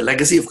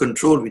legacy of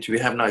control which we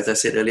have now. As I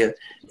said earlier,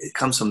 it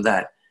comes from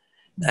that,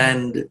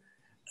 and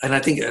I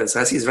think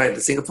Sasi is right.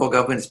 The Singapore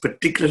government is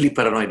particularly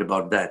paranoid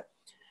about that.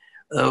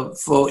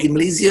 In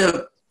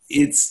Malaysia,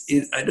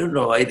 I don't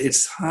know.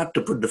 It's hard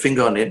to put the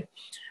finger on it.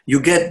 You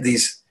get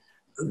these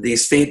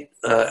state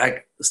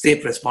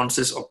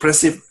responses,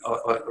 oppressive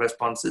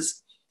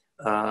responses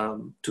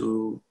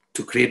to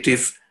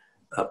creative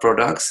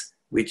products,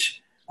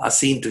 which are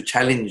seen to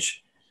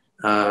challenge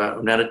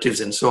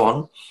narratives and so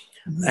on.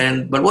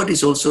 But what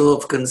is also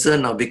of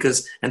concern now,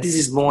 and this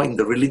is more in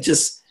the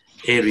religious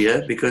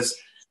area, because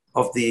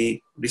of the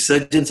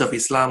resurgence of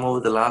Islam over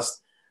the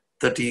last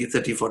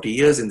 30, 40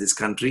 years in this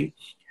country,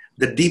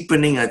 the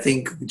deepening, I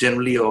think,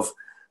 generally of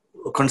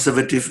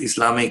conservative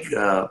Islamic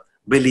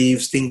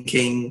beliefs,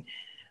 thinking,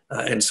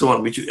 and so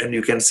on, and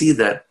you can see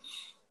that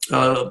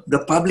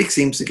the public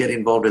seems to get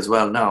involved as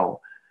well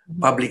now.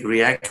 Public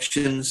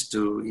reactions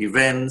to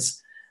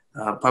events,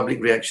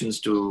 public reactions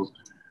to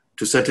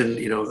certain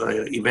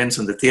events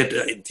in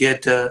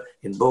theater,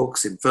 in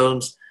books, in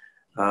films.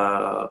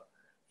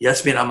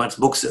 Yasmin Ahmad's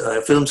books,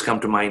 films come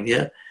to mind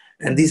here,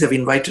 and these have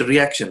invited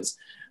reactions.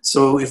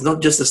 So it's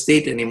not just the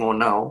state anymore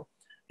now,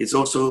 it's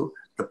also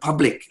the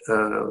public,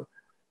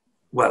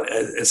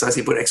 as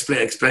I put,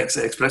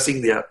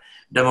 expressing their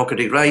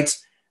democratic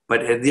rights,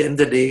 but at the end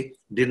of the day,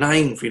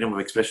 denying freedom of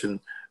expression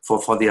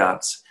for the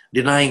arts,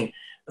 denying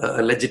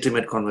a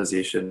legitimate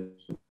conversation.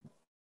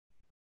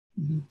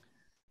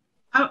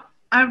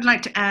 I would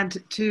like to add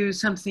to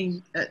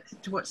something,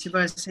 to what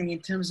Sivarasa is saying in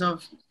terms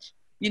of,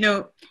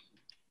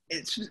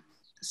 it's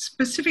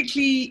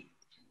specifically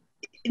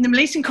in the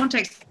Malaysian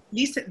context, at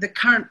least the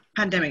current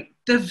pandemic,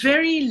 the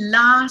very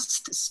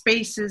last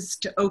spaces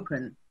to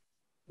open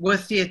were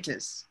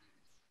theatres.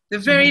 The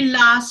very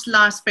last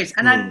space.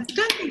 And I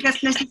don't think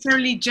that's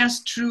necessarily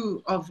just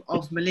true of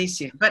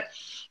Malaysia, but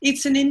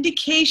it's an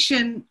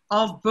indication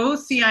of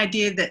both the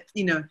idea that,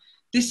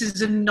 this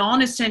is a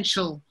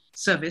non-essential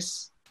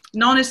service,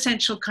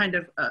 non-essential kind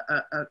of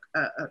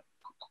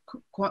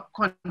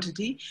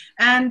quantity,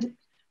 and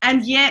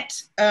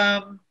yet,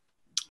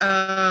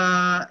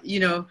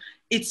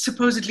 it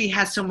supposedly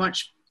has so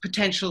much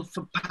potential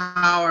for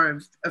power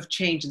of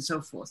change and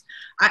so forth.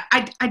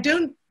 I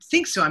don't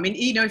think so. I mean,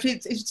 if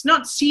it's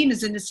not seen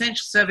as an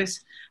essential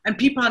service and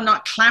people are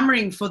not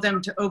clamoring for them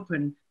to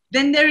open,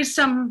 then there's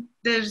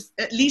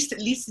at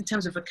least in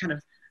terms of a kind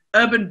of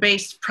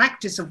urban-based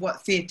practice of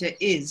what theatre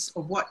is,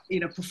 or what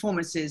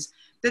performance is,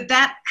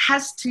 that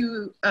has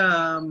to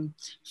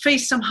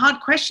face some hard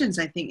questions,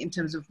 I think, in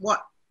terms of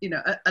what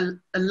a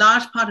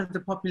large part of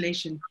the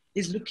population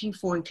is looking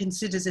for and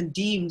considers and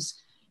deems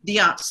the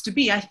arts to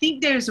be. I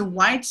think there is a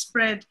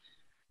widespread,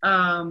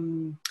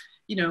 potentially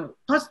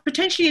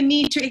a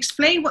need to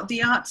explain what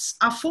the arts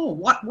are for.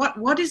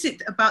 What is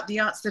it about the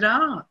arts that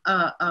are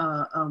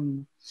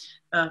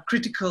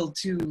critical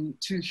to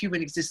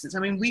human existence? I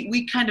mean,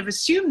 we kind of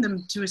assume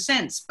them to a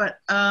sense, but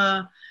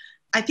I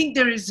think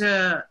there is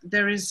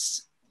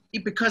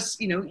because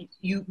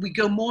we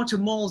go more to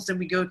malls than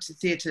we go to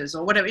theaters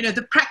or whatever.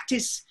 The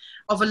practice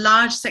of a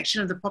large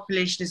section of the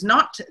population is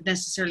not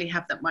necessarily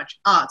have that much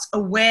arts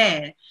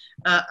aware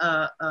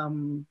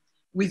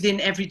within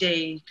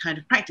everyday kind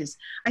of practice.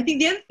 I think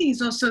the other thing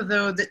is also,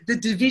 though, that the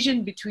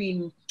division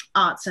between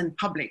arts and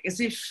public, as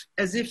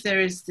if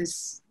there is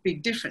this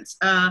big difference.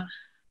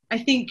 I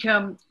think,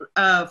 for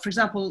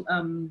example,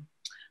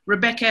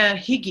 Rebecca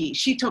Higgy,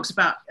 she talks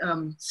about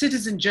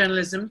citizen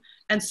journalism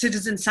and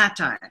citizen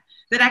satire,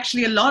 that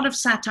actually a lot of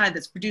satire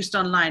that's produced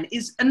online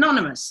is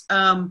anonymous.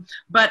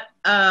 But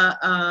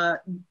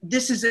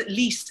this is at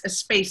least a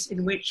space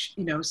in which,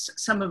 you know,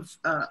 some of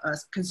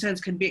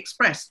concerns can be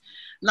expressed.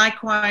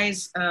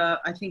 Likewise,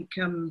 I think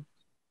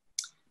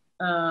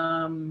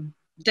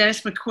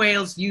Dennis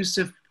McQuail's use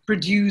of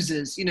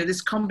producers, you know,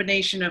 this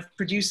combination of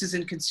producers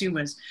and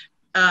consumers,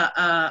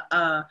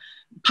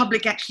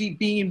 public actually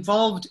being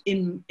involved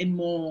in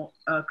more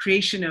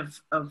creation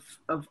of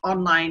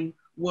online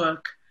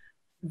work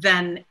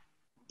than,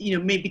 you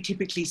know, maybe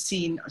typically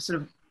seen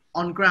sort of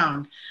on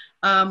ground.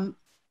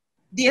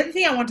 The other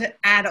thing I want to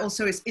add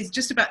also is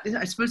just about,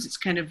 I suppose it's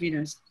kind of, you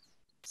know,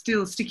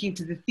 still sticking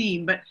to the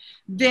theme, but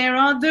there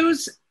are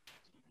those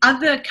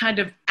other kind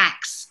of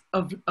acts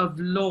of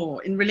law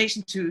in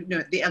relation to, you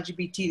know, the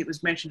LGBT that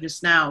was mentioned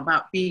just now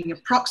about being a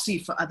proxy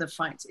for other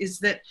fights, is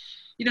that,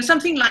 you know,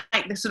 something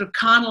like the sort of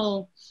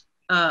carnal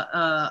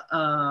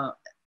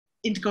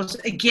intercourse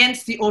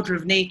against the order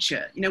of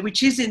nature, you know,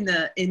 which is in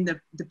the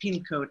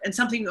penal code, and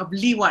something of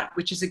liwat,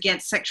 which is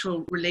against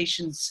sexual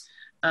relations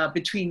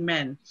between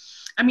men.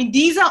 I mean,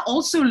 these are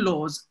also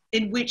laws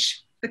in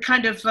which the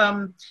kind of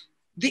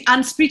the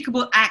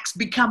unspeakable acts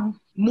become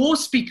more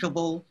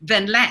speakable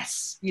than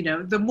less. You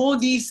know, the more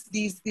these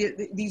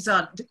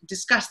are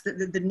discussed,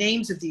 the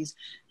names of these,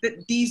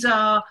 that these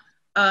are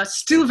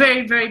still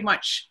very, very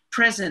much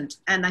present.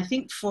 And I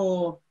think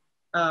for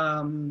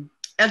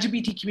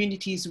LGBT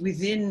communities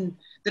within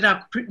that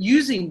are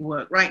using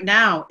work right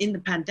now in the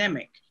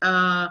pandemic,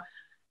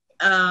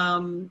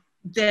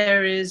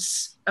 there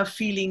is a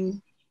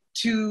feeling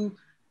to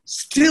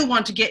still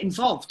want to get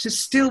involved, to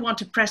still want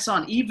to press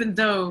on, even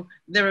though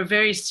there are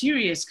very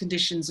serious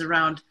conditions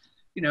around,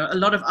 you know, a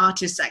lot of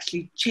artists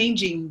actually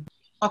changing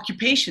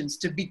occupations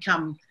to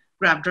become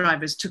Grab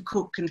drivers, to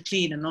cook and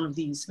clean and all of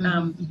these,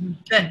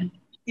 that,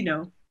 you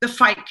know, the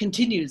fight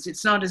continues.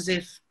 It's not as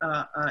if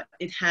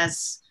it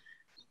has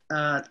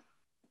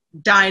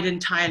died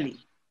entirely,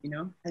 you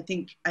know. I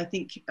think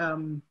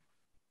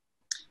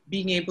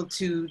being able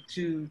to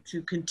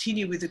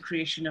continue with the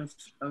creation of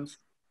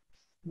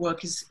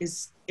work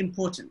is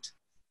important.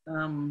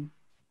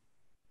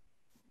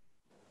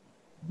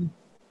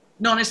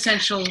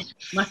 Non-essential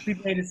must be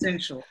made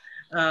essential.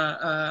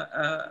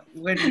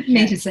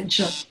 Made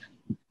essential.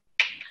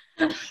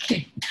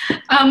 Okay.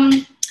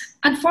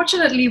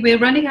 Unfortunately, we're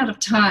running out of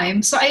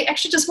time. So I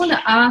actually just want to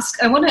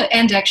ask, I want to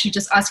end actually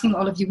just asking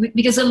all of you,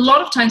 because a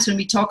lot of times when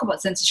we talk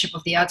about censorship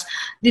of the arts,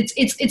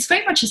 it's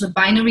very much as a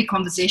binary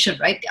conversation,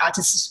 right? The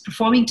artist is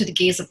performing to the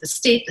gaze of the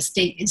state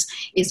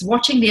is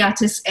watching the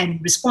artist and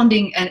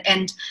responding,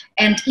 and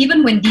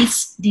even when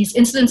these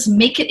incidents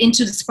make it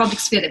into this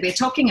public sphere that we're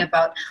talking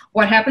about,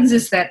 what happens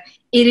is that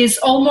it is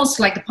almost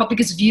like the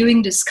public is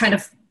viewing this kind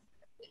of,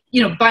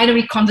 you know,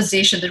 binary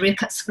conversation, the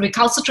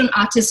recalcitrant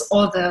artist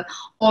or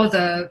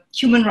the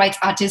human rights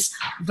artist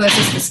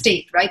versus the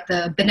state, right?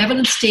 The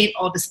benevolent state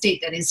or the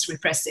state that is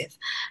repressive.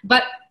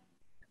 But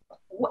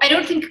I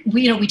don't think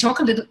we talk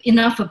a little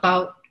enough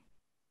about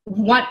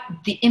what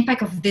the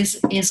impact of this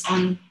is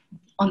on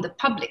the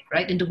public,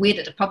 right? In the way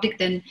that the public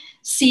then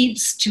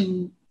cedes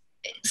to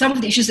some of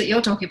the issues that you're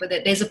talking about,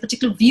 that there's a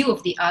particular view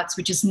of the arts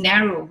which is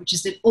narrow, which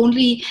is that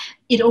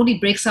it only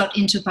breaks out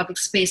into public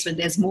space when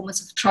there's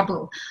moments of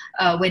trouble,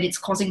 when it's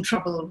causing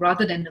trouble,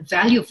 rather than the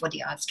value of what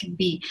the arts can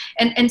be.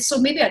 And so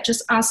maybe I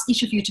just ask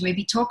each of you to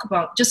maybe talk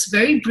about, just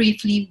very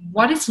briefly,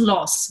 what is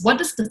lost? What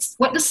does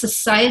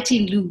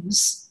society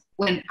lose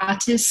when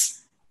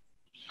artists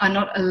are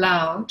not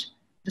allowed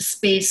the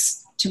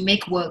space to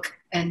make work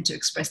and to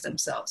express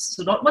themselves?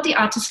 So not what the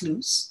artists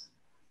lose,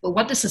 but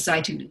what does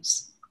society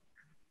lose?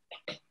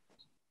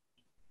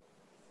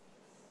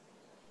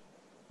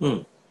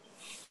 Who's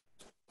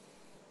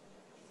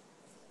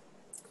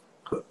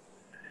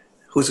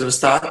going to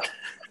start?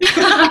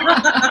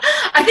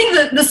 I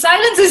think the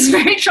silence is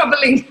very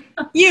troubling.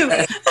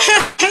 You're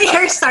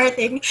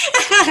starting.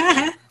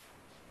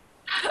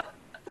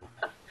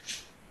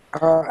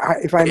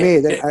 If I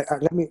may, then,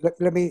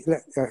 let me.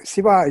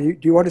 Siva, do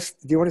you want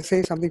to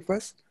say something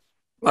first?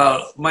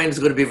 Well, mine is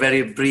going to be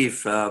very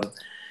brief.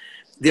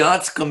 The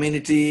arts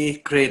community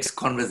creates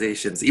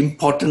conversations,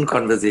 important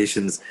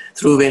conversations,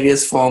 through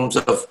various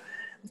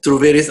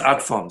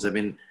art forms. I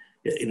mean,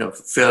 you know,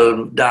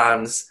 film,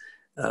 dance,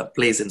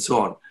 plays, and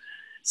so on.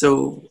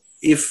 So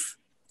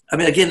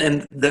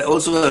and there are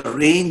also a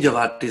range of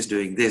artists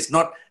doing this.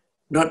 Not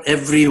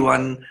every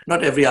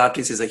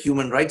artist is a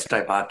human rights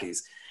type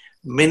artist.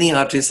 Many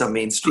artists are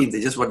mainstream.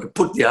 They just want to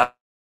put their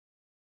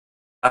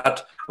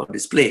art on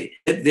display.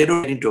 They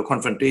don't get into a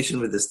confrontation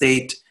with the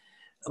state,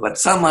 but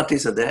some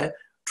artists are there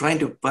trying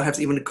to perhaps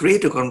even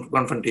create a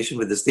confrontation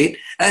with the state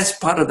as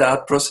part of the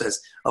art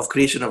process of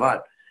creation of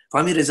art.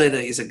 Fahmi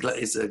Rezaida is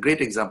a great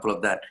example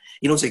of that.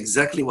 He knows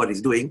exactly what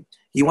he's doing.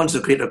 He wants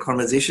to create a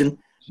conversation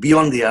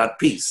beyond the art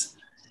piece.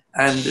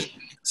 And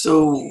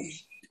so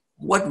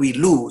what we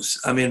lose,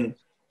 I mean,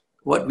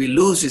 what we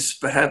lose is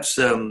perhaps,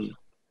 because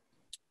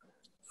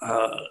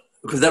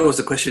that was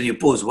the question you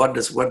posed, what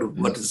does society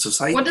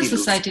lose? What does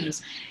society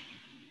lose?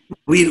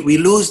 We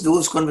lose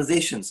those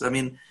conversations. I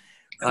mean,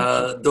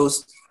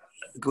 those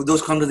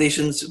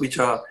conversations which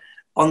are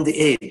on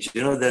the edge,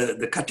 you know,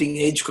 the cutting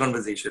edge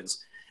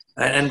conversations.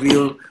 And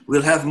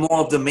we'll have more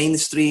of the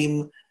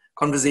mainstream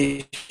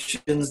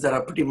conversations that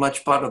are pretty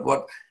much part of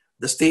what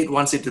the state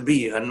wants it to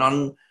be, a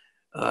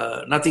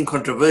nothing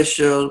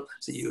controversial,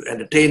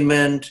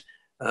 entertainment,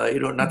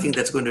 nothing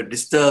that's going to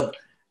disturb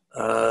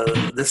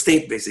the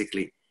state,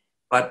 basically.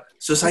 But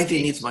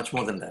society needs much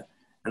more than that.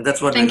 And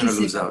that's what we're going to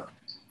lose out.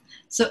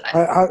 So,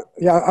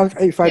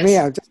 if I may,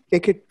 I'll just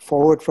take it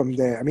forward from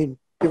there. I mean,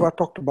 Siva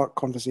talked about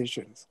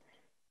conversations.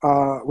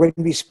 When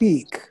we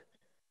speak,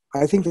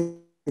 I think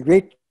the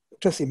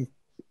greatest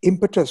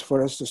impetus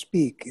for us to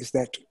speak is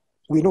that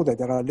we know that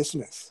there are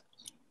listeners.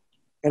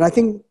 And I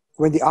think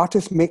when the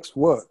artist makes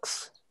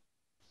works,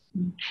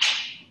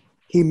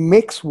 he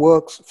makes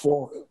works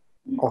for,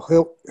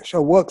 or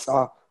her works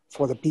are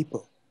for the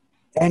people.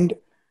 And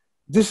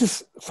this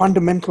is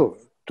fundamental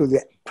to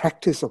the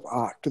practice of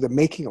art, to the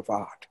making of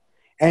art.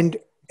 And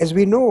as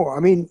we know, I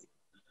mean,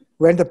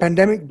 when the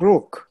pandemic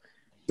broke,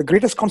 the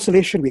greatest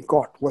consolation we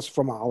got was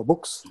from our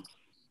books,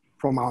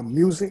 from our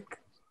music,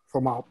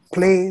 from our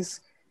plays,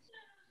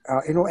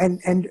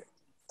 and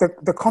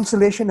the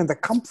consolation and the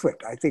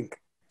comfort, I think,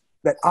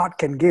 that art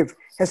can give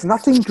has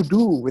nothing to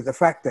do with the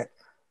fact that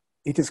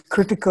it is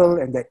critical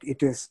and that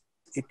it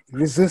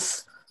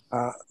resists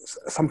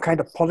some kind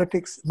of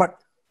politics, but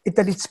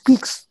that it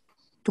speaks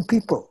to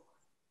people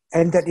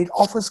and that it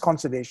offers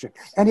consolation.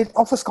 And it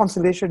offers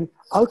consolation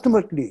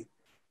ultimately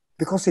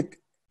because it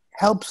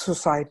helps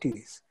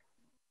societies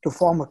to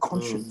form a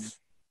conscience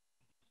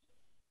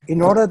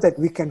in order that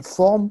we can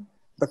form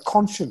the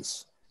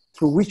conscience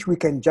through which we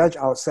can judge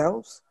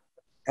ourselves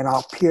and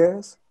our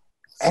peers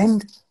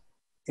and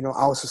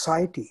our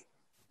society.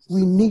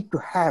 We need to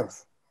have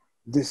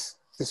this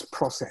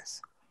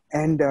process.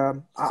 And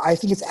I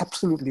think it's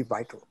absolutely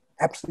vital,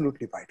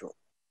 absolutely vital.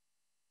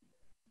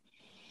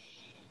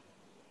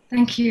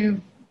 Thank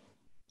you.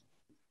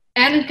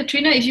 Anne and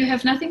Katrina, if you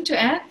have nothing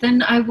to add,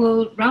 then I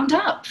will round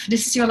up.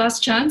 This is your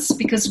last chance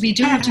because we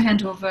do have to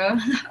hand over.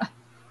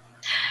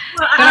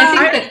 Well, I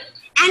think that...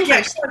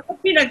 Andrews.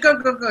 Katrina,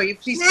 go. You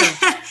please go.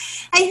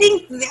 I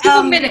think...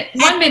 1 minute.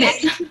 1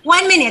 minute.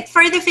 1 minute.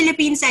 For the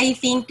Philippines, I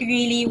think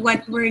really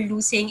what we're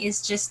losing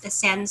is just a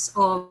sense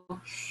of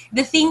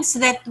the things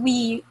that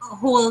we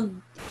hold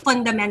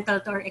fundamental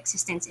to our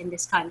existence in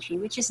this country,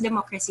 which is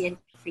democracy and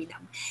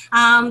freedom.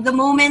 The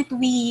moment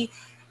we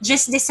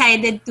just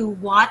decided to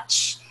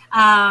watch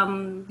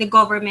the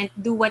government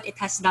do what it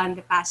has done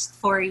the past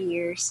 4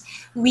 years,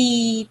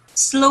 we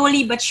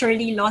slowly but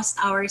surely lost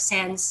our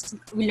sense,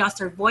 we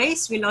lost our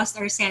voice, we lost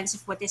our sense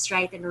of what is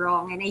right and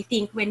wrong. And I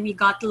think when we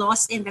got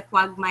lost in the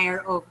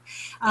quagmire of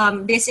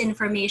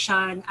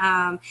disinformation,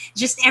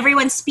 just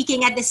everyone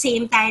speaking at the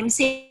same time,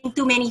 saying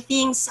too many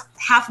things,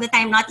 half the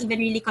time not even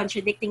really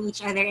contradicting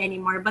each other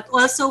anymore, but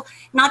also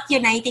not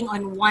uniting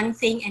on one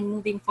thing and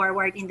moving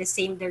forward in the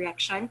same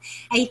direction.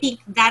 I think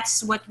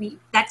that's what we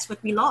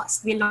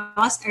lost. We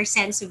lost our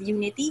sense of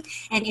unity,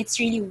 and it's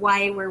really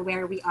why we're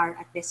where we are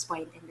at this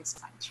point in this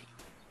country.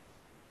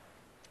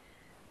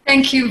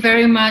 Thank you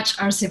very much,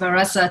 our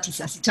Sivarasa,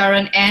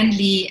 Sasitharan, Anne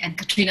Lee, and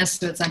Katrina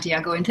Stuart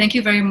Santiago. And thank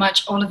you very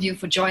much, all of you,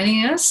 for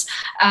joining us.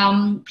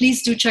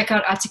 Please do check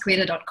out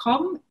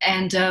artsequator.com,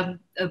 and a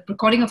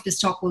recording of this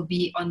talk will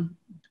be on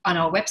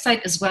our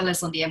website as well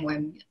as on the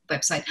MOM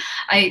website.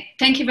 I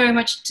thank you very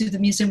much to the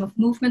Museum of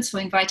Movements for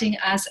inviting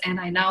us, and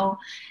I now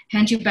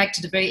hand you back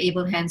to the very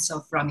able hands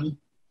of Ramy.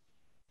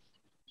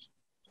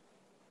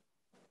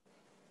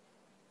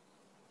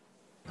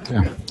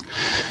 Yeah.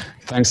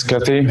 Thanks,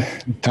 Kathy.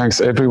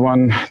 Thanks,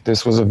 everyone.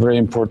 This was a very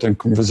important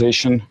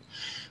conversation.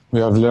 We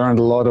have learned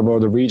a lot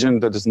about the region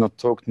that is not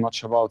talked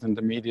much about in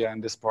the media in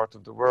this part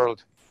of the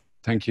world.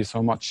 Thank you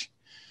so much.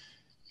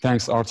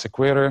 Thanks, Arts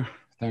Equator.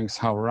 Thanks,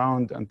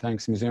 HowlRound, and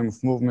thanks, Museum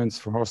of Movements,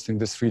 for hosting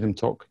this Freedom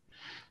Talk.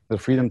 The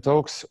Freedom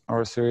Talks are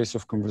a series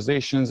of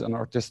conversations and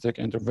artistic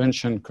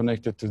intervention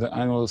connected to the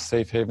annual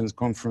Safe Havens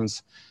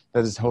Conference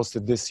that is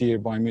hosted this year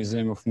by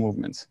Museum of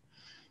Movements.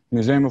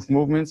 Museum of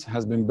Movements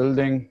has been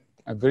building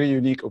a very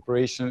unique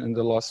operation in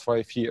the last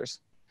 5 years.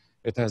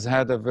 It has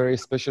had a very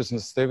special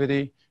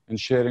sensitivity in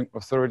sharing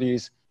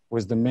authorities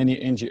with the many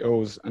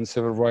NGOs and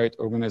civil rights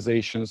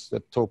organizations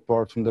that took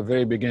part from the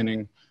very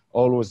beginning,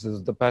 always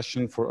with the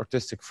passion for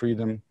artistic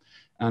freedom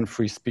and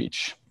free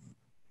speech.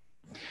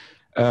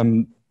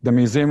 The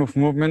Museum of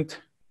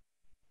Movement,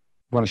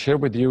 I want to share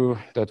with you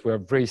that we are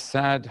very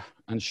sad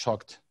and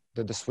shocked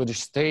that the Swedish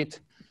state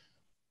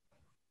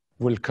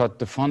will cut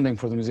the funding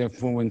for the Museum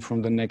of Movement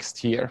from the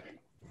next year.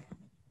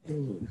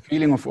 The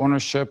feeling of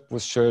ownership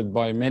was shared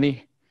by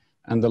many,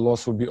 and the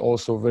loss will be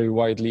also very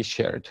widely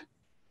shared.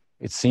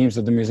 It seems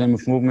that the Museum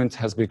of Movement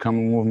has become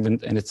a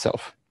movement in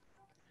itself.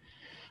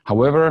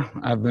 However,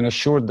 I've been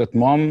assured that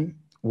MOM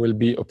will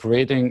be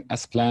operating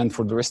as planned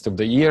for the rest of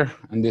the year.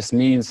 And this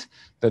means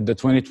that the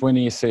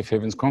 2020 Safe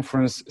Havens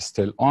Conference is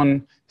still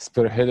on,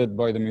 spearheaded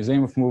by the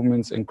Museum of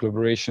Movements in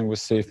collaboration with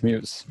Safe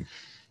Muse.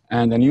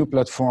 And a new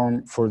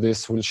platform for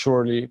this will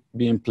surely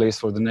be in place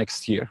for the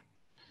next year.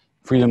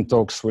 Freedom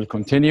Talks will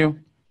continue,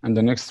 and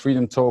the next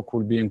Freedom Talk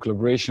will be in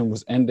collaboration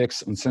with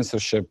Index on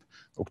Censorship,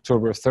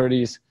 October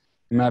 30th,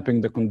 mapping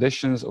the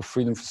conditions of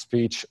freedom of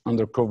speech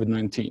under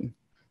COVID-19.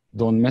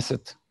 Don't miss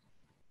it.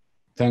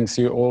 Thanks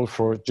you all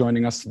for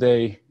joining us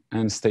today,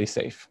 and stay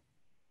safe.